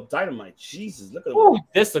preview of Dynamite. Jesus, look at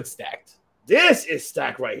this looks stacked. This is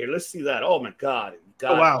stacked right here. Let's see that. Oh my god.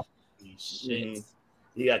 Oh wow. Shit.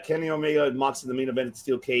 You got Kenny Omega and Mox in the main event at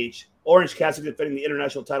Steel Cage. Orange Cassidy defending the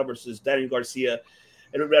international title versus Daniel Garcia.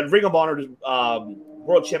 And Ring of Honor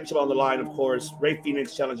World Championship on the line, of course. Rey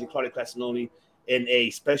Fenix challenging Claudio Castagnoli in a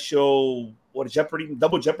special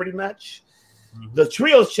double Jeopardy match. Mm-hmm. The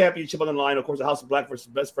Trios Championship on the line, of course, the House of Black versus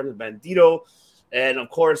Best Friends of Bandito. And, of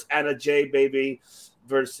course, Anna Jay, baby,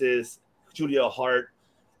 versus Julia Hart.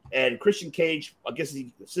 And Christian Cage, I guess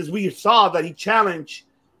since we saw that he challenged,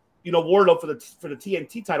 Wardlow for the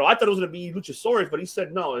TNT title, I thought it was going to be Luchasaurus, but he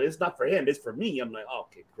said, no, it's not for him. It's for me. I'm like, oh,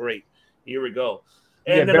 okay, great. Here we go.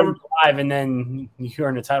 And then alive, and then you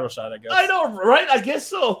earn a title shot, I guess. I know, right? I guess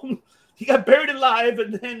so. He got buried alive,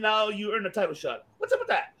 and then now you earn a title shot. What's up with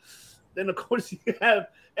that? Then, of course, you have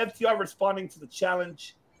FTR responding to the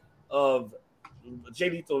challenge of Jay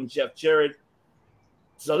Lethal and Jeff Jarrett.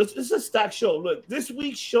 So this is a stacked show. Look, this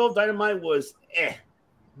week's show of Dynamite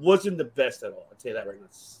wasn't the best at all. I'll tell you that right now.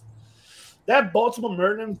 That Baltimore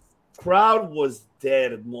Maryland crowd was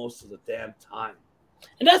dead most of the damn time.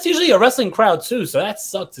 And that's usually a wrestling crowd too, so that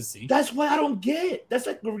sucked to see. That's why I don't get it. That's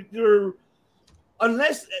like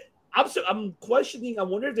unless I'm questioning. I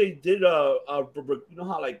wonder if they did how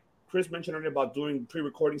like Chris mentioned earlier about doing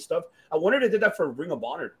pre-recording stuff. I wonder if they did that for Ring of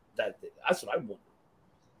Honor that day. That's what I wonder.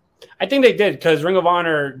 I think they did, because Ring of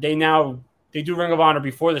Honor, they do Ring of Honor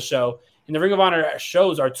before the show, and the Ring of Honor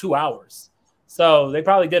shows are 2 hours. So they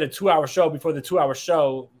probably did a 2-hour show before the 2-hour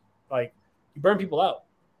show. Like, you burn people out.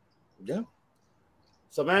 Yeah.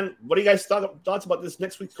 So, man, what do you guys thoughts about this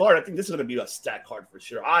next week's card? I think this is going to be a stack card for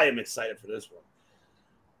sure. I am excited for this one.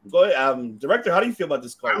 Go ahead, Director. How do you feel about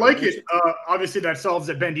this card? I like it. Obviously, that solves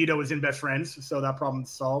that Bandito is in Best Friends, so that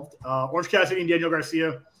problem's solved. Orange Cassidy and Daniel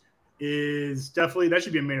Garcia is definitely, that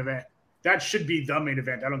should be a main event. That should be the main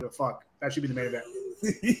event. I don't give a fuck. That should be the main event.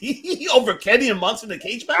 Over Kenny and Mox in a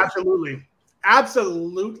cage match?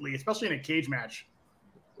 Absolutely. Especially in a cage match.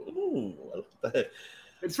 Ooh.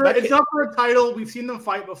 It's not for a title. We've seen them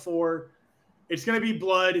fight before. It's going to be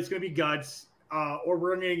blood. It's going to be guts. Or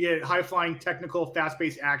we're going to get high-flying, technical,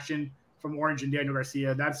 fast-paced action from Orange and Daniel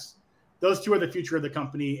Garcia. Those two are the future of the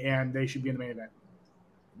company, and they should be in the main event.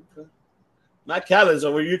 Okay. Matt Callis,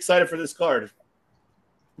 were you excited for this card?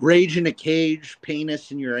 Rage in a cage,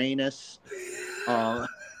 penis in your anus. I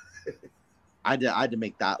had to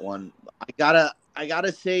make that one. I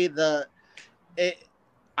gotta say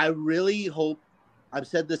I really hope. I've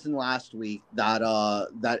said this in last week that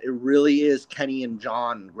it really is Kenny and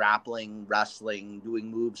John grappling, wrestling, doing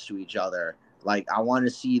moves to each other. Like, I want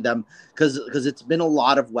to see them because it's been a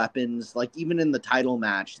lot of weapons. Like, even in the title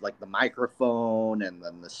match, like the microphone and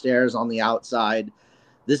then the stairs on the outside.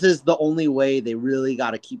 This is the only way they really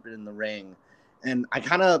got to keep it in the ring. And I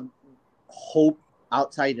kind of hope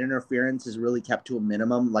outside interference is really kept to a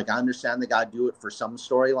minimum. Like, I understand they got to do it for some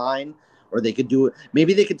storyline, or they could do it.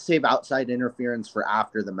 Maybe they could save outside interference for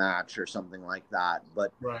after the match or something like that.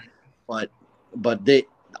 But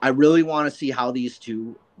I really want to see how these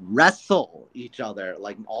two wrestle each other.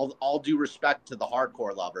 Like, all due respect to the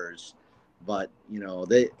hardcore lovers, but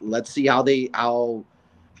let's see how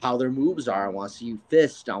their moves are. I want to see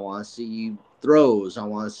fist. I want to see throws. I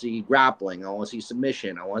want to see grappling. I want to see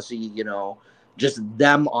submission. I want to see, just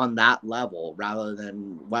them on that level rather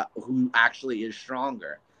than who actually is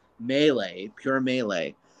stronger. Melee, pure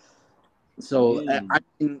melee. So I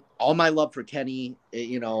mean, all my love for Kenny,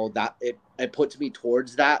 that it puts me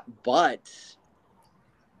towards that. But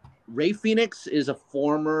Rey Fenix is a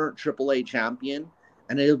former AAA champion,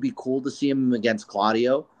 and it'll be cool to see him against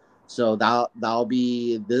Claudio. So that's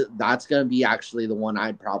going to be actually the one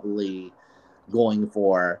I'm probably going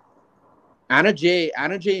for. Anna Jay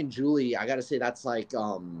and Julie, I gotta say that's like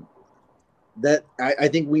that I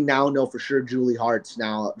think we now know for sure Julia Hart's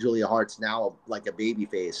now like a baby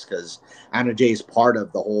face because Anna Jay's part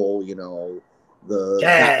of the whole,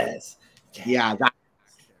 Yes. that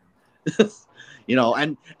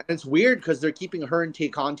and it's weird because they're keeping her and Tay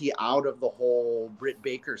Conti out of the whole Britt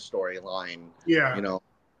Baker storyline. Yeah.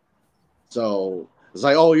 So it's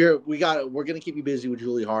like, oh, we're gonna keep you busy with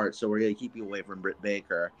Julia Hart, so we're gonna keep you away from Britt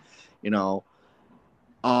Baker.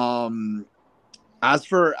 As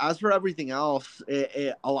for everything else,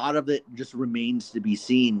 a lot of it just remains to be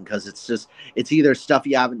seen because it's either stuff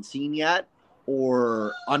you haven't seen yet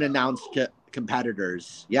or unannounced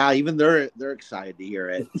competitors. Yeah, even they're excited to hear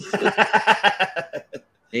it.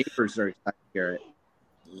 Neighbors are excited to hear it.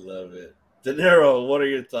 Love it. De Niro, what are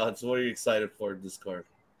your thoughts? What are you excited for in this card?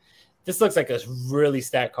 This looks like a really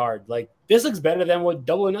stacked card. Like, this looks better than what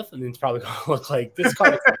Double or Nothing is probably going to look like. This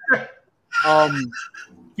card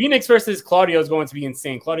Phoenix versus Claudio is going to be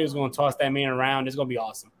insane. Claudio's going to toss that man around. It's going to be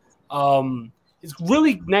awesome. It's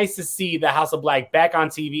really nice to see the House of Black back on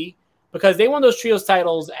TV because they won those trios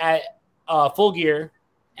titles at Full Gear.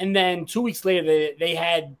 And then 2 weeks later, they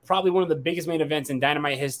had probably one of the biggest main events in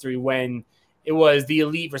Dynamite history when it was the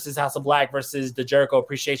Elite versus House of Black versus the Jericho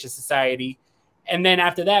Appreciation Society. And then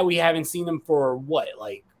after that, we haven't seen them for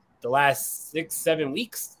the last 6-7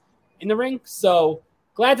 weeks in the ring. So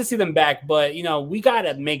glad to see them back. But, we got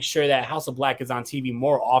to make sure that House of Black is on TV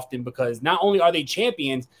more often because not only are they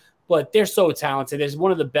champions, but they're so talented. There's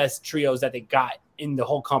one of the best trios that they got in the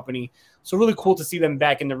whole company. So really cool to see them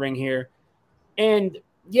back in the ring here. And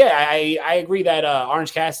yeah, I agree that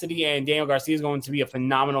Orange Cassidy and Daniel Garcia is going to be a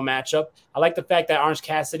phenomenal matchup. I like the fact that Orange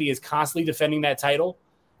Cassidy is constantly defending that title.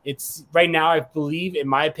 It's right now, I believe, in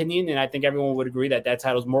my opinion, and I think everyone would agree that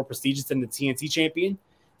title is more prestigious than the TNT champion,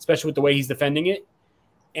 especially with the way he's defending it.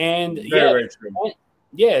 And very true.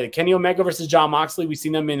 Yeah, Kenny Omega versus John Moxley. We've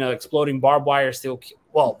seen them in an exploding barbed wire exploding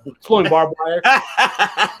barbed wire.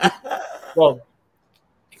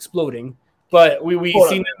 Exploding. But we've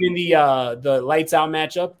seen them in the lights out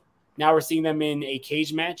matchup. Now we're seeing them in a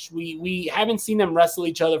cage match. We haven't seen them wrestle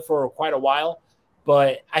each other for quite a while,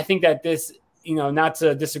 but I think that this, not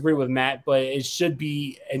to disagree with Matt, but it should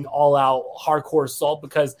be an all-out hardcore assault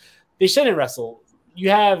because they shouldn't wrestle.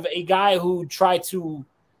 You have a guy who tried to,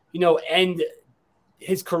 end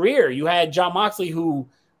his career. You had John Moxley who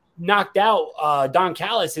knocked out Don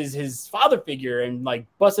Callis, his father figure, and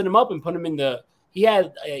busted him up and put him in he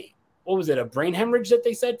had a brain hemorrhage that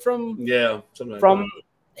they said from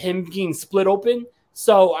him being split open.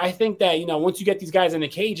 So I think that, once you get these guys in the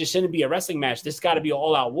cage, it shouldn't be a wrestling match. This got to be an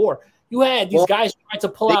all out war. You had these guys trying to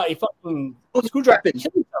pull out a fucking screwdriver and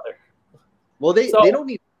kill each other. Well, they don't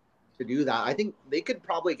need to do that. I think they could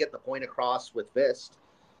probably get the point across with fist.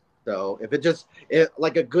 So if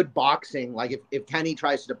like a good boxing, like if Kenny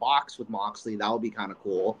tries to box with Moxley, that would be kind of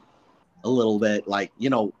cool. A little bit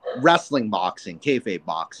wrestling boxing, kayfabe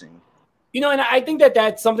boxing. And I think that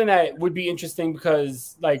that's something that would be interesting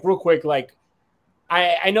because, real quick,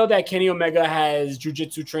 I know that Kenny Omega has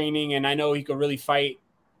jiu-jitsu training, and I know he could really fight.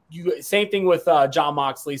 Same thing with John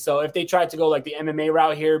Moxley. So if they tried to go the MMA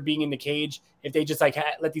route here, being in the cage, if they just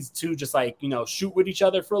let these two just shoot with each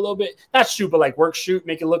other for a little bit, not shoot, but work shoot,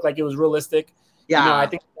 make it look like it was realistic. Yeah, I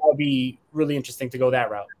think that would be really interesting to go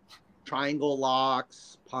that route. Triangle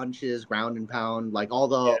locks, punches, ground and pound, all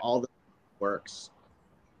the works.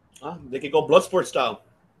 They could go Bloodsport style.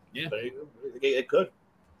 Yeah, it could.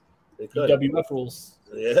 WWF rules.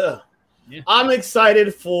 Yeah. I'm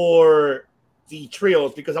excited for the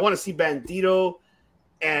trios because I want to see Bandito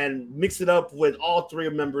and mix it up with all three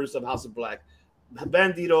members of House of Black.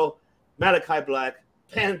 Bandito, Malachi Black,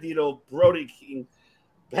 Bandito, Brody King,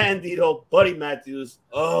 Bandito, Buddy Matthews.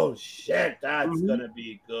 Oh, shit. That's going to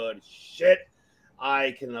be good shit.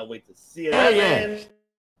 I cannot wait to see it. Yeah.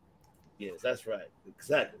 Yes, that's right.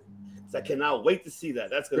 Exactly. I cannot wait to see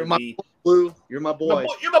that. That's going to be... Blue, you're my boy.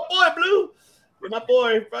 You're my boy, Blue. You're my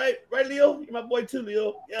boy, right? Right, Leo? You're my boy too,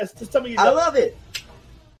 Leo. Yes, just tell me you I love it.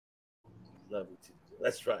 Love it too.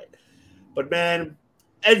 That's right. But man,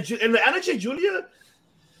 and Anna Jay Julia,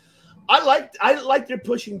 I like they're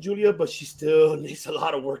pushing Julia, but she still needs a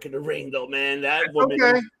lot of work in the ring, though, man. That woman.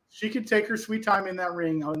 Okay. She could take her sweet time in that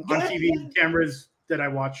ring on TV cameras that I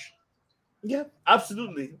watch. Yeah,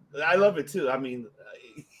 absolutely. I love it too. I mean,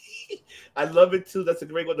 I love it too. That's a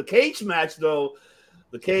great one. The cage match, though,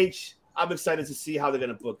 I'm excited to see how they're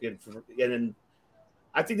going to book it. And then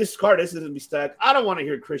I think this card is going to be stacked. I don't want to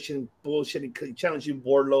hear Christian bullshitting, challenging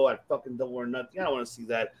Wardlow at fucking Double or Nothing. I don't want to see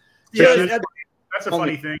that. Yeah, that's a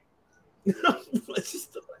funny thing. It's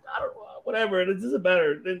just, I don't know. whatever. It doesn't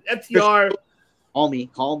matter. Then FTR. Call me.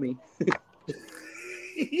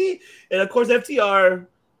 And of course, FTR,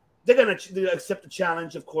 they're gonna accept the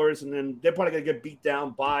challenge, of course, and then they're probably gonna get beat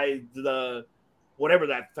down by the whatever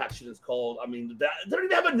that faction is called. I mean, they don't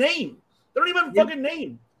even have a name. They don't even have a fucking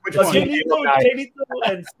name. Which one? Jay Lethal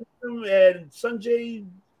and Sanjay.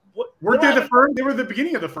 Weren't they the firm? They were the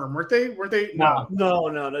beginning of the firm, weren't they? Weren't they? No.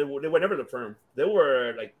 They were never the firm. They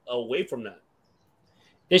were like away from that.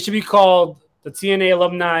 They should be called the TNA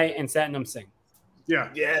Alumni and Satnam Singh. Yeah.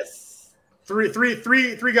 Yes.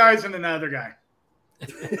 Three guys and another guy.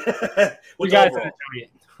 We got to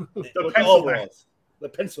the pencil guy. The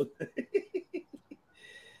pencil.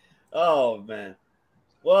 Oh man.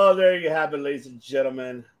 Well, there you have it, ladies and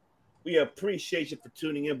gentlemen. We appreciate you for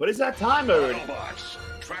tuning in, but it's that time already. Autobots,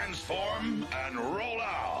 transform and roll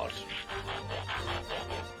out.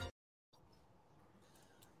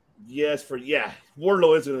 Yes,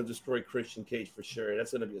 Wardlow is going to destroy Christian Cage for sure.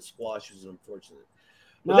 That's going to be a squash, which is unfortunate.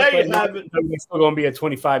 But there you have it. It's still going to be a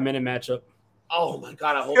 25-minute matchup. Oh my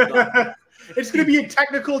God, I hope not. It's going to be a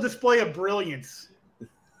technical display of brilliance.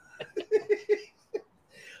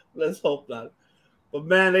 Let's hope not. But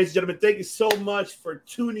man, ladies and gentlemen, thank you so much for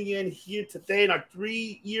tuning in here today in our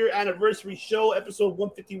 3-year anniversary show, episode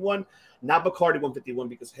 151. Not Bacardi 151,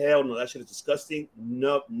 because hell no, that shit is disgusting.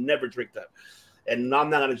 No, never drink that. And I'm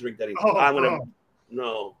not going to drink that either. I'm going to,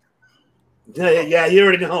 no. Yeah, you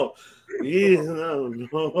already know. Yeah,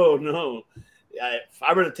 no.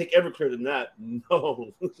 I'd rather take Everclear than that.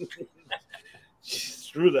 No.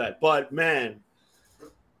 Screw that. But man,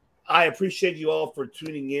 I appreciate you all for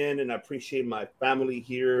tuning in, and I appreciate my family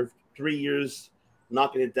here. 3 years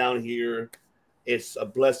knocking it down here. It's a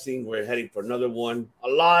blessing. We're heading for another one. A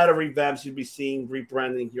lot of revamps you'll be seeing,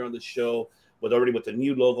 rebranding here on the show, with the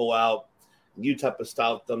new logo out, new type of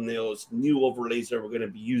style thumbnails, new overlays that we're going to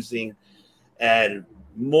be using, and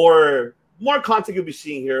more content you'll be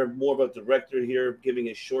seeing here. More of a director here giving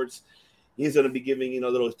his shorts. He's going to be giving, a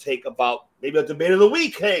little take about maybe a debate of the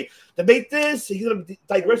week. Hey, debate this. He's going to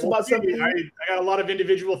digress about something. I got a lot of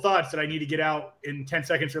individual thoughts that I need to get out in 10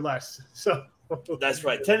 seconds or less. So that's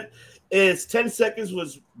right. 10 seconds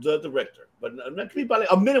was the director, but that could be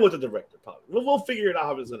about a minute with the director. Probably we'll figure it out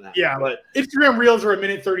how it's going to happen. Yeah, but Instagram Reels are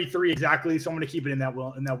 1:33 exactly, so I'm going to keep it in that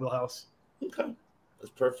wheelhouse. Okay,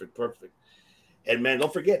 that's perfect. And man,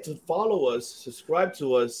 don't forget to follow us, subscribe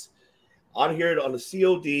to us on here on the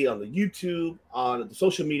COD, on the YouTube, on the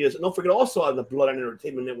social medias. And don't forget also on the Bloodline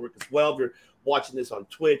Entertainment Network as well. If you're watching this on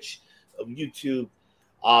Twitch, YouTube,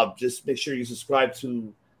 just make sure you subscribe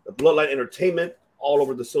to the Bloodline Entertainment all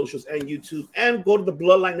over the socials and YouTube. And go to the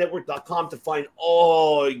bloodlinenetwork.com to find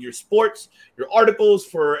all your sports, your articles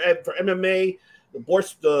for MMA,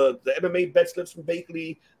 the MMA bet slips from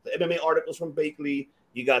Bakley, the MMA articles from Bakley.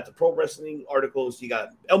 You got the pro wrestling articles. You got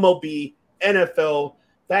MLB, NFL,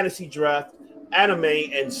 fantasy draft, anime,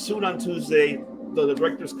 and soon on Tuesday, the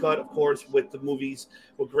director's cut, of course, with the movies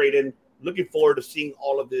with Graydon. Looking forward to seeing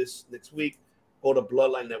all of this next week. Go to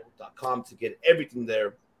bloodlinenetwork.com to get everything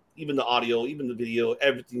there, even the audio, even the video,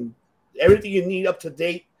 everything you need up to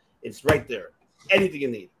date. It's right there. Anything you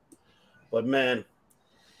need. But man,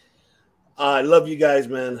 I love you guys,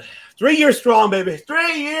 man. 3 years strong, baby.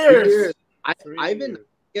 3 years. 3 years. I've been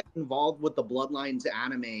getting involved with the Bloodlines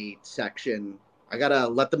anime section. I gotta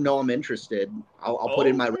let them know I'm interested. I'll put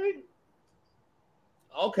in my.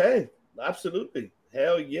 Okay, absolutely.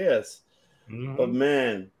 Hell yes. Mm-hmm. But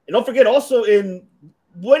man, and don't forget also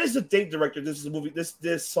what is the date, director? This is a movie.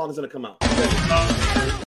 This song is gonna come out.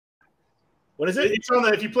 What is it? It's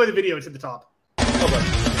on if you play the video, it's at the top.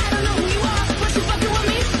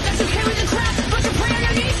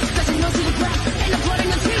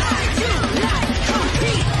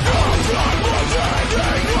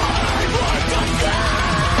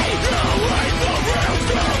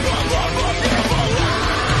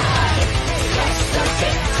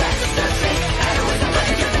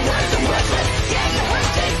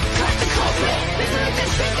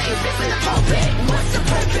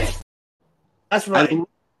 That's right.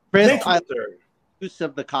 Chris, I use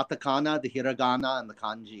of the katakana, the hiragana, and the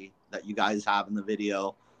kanji that you guys have in the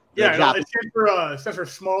video. Yeah, it stands for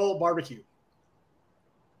small barbecue.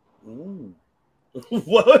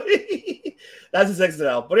 What? That's a exit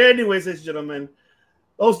out. But anyways, ladies and gentlemen,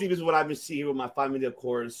 those things is what I've been seeing here with my family, of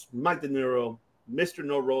course. Mike De Niro, Mr.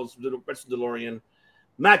 No Rose, Little Rest DeLorean,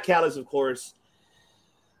 Matt Callis, of course.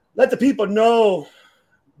 Let the people know,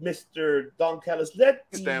 Mr. Don Callis. Let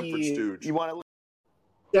Stanford Stooge. You want to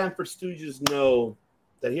Stanford Stooges know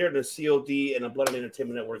that here in the COD and the Bloodline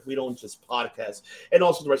Entertainment Network, we don't just podcast, and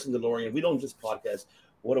also the rest of DeLorean, we don't just podcast.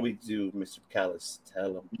 What do we do, Mr. Callis?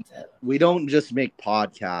 Tell him. We don't just make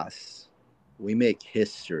podcasts. We make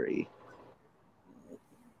history.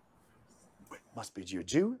 Must bid you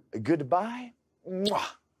adieu, a goodbye, mwah,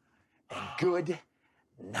 and good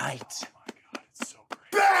night. Oh my God, it's so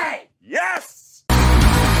great. Bang! Yes!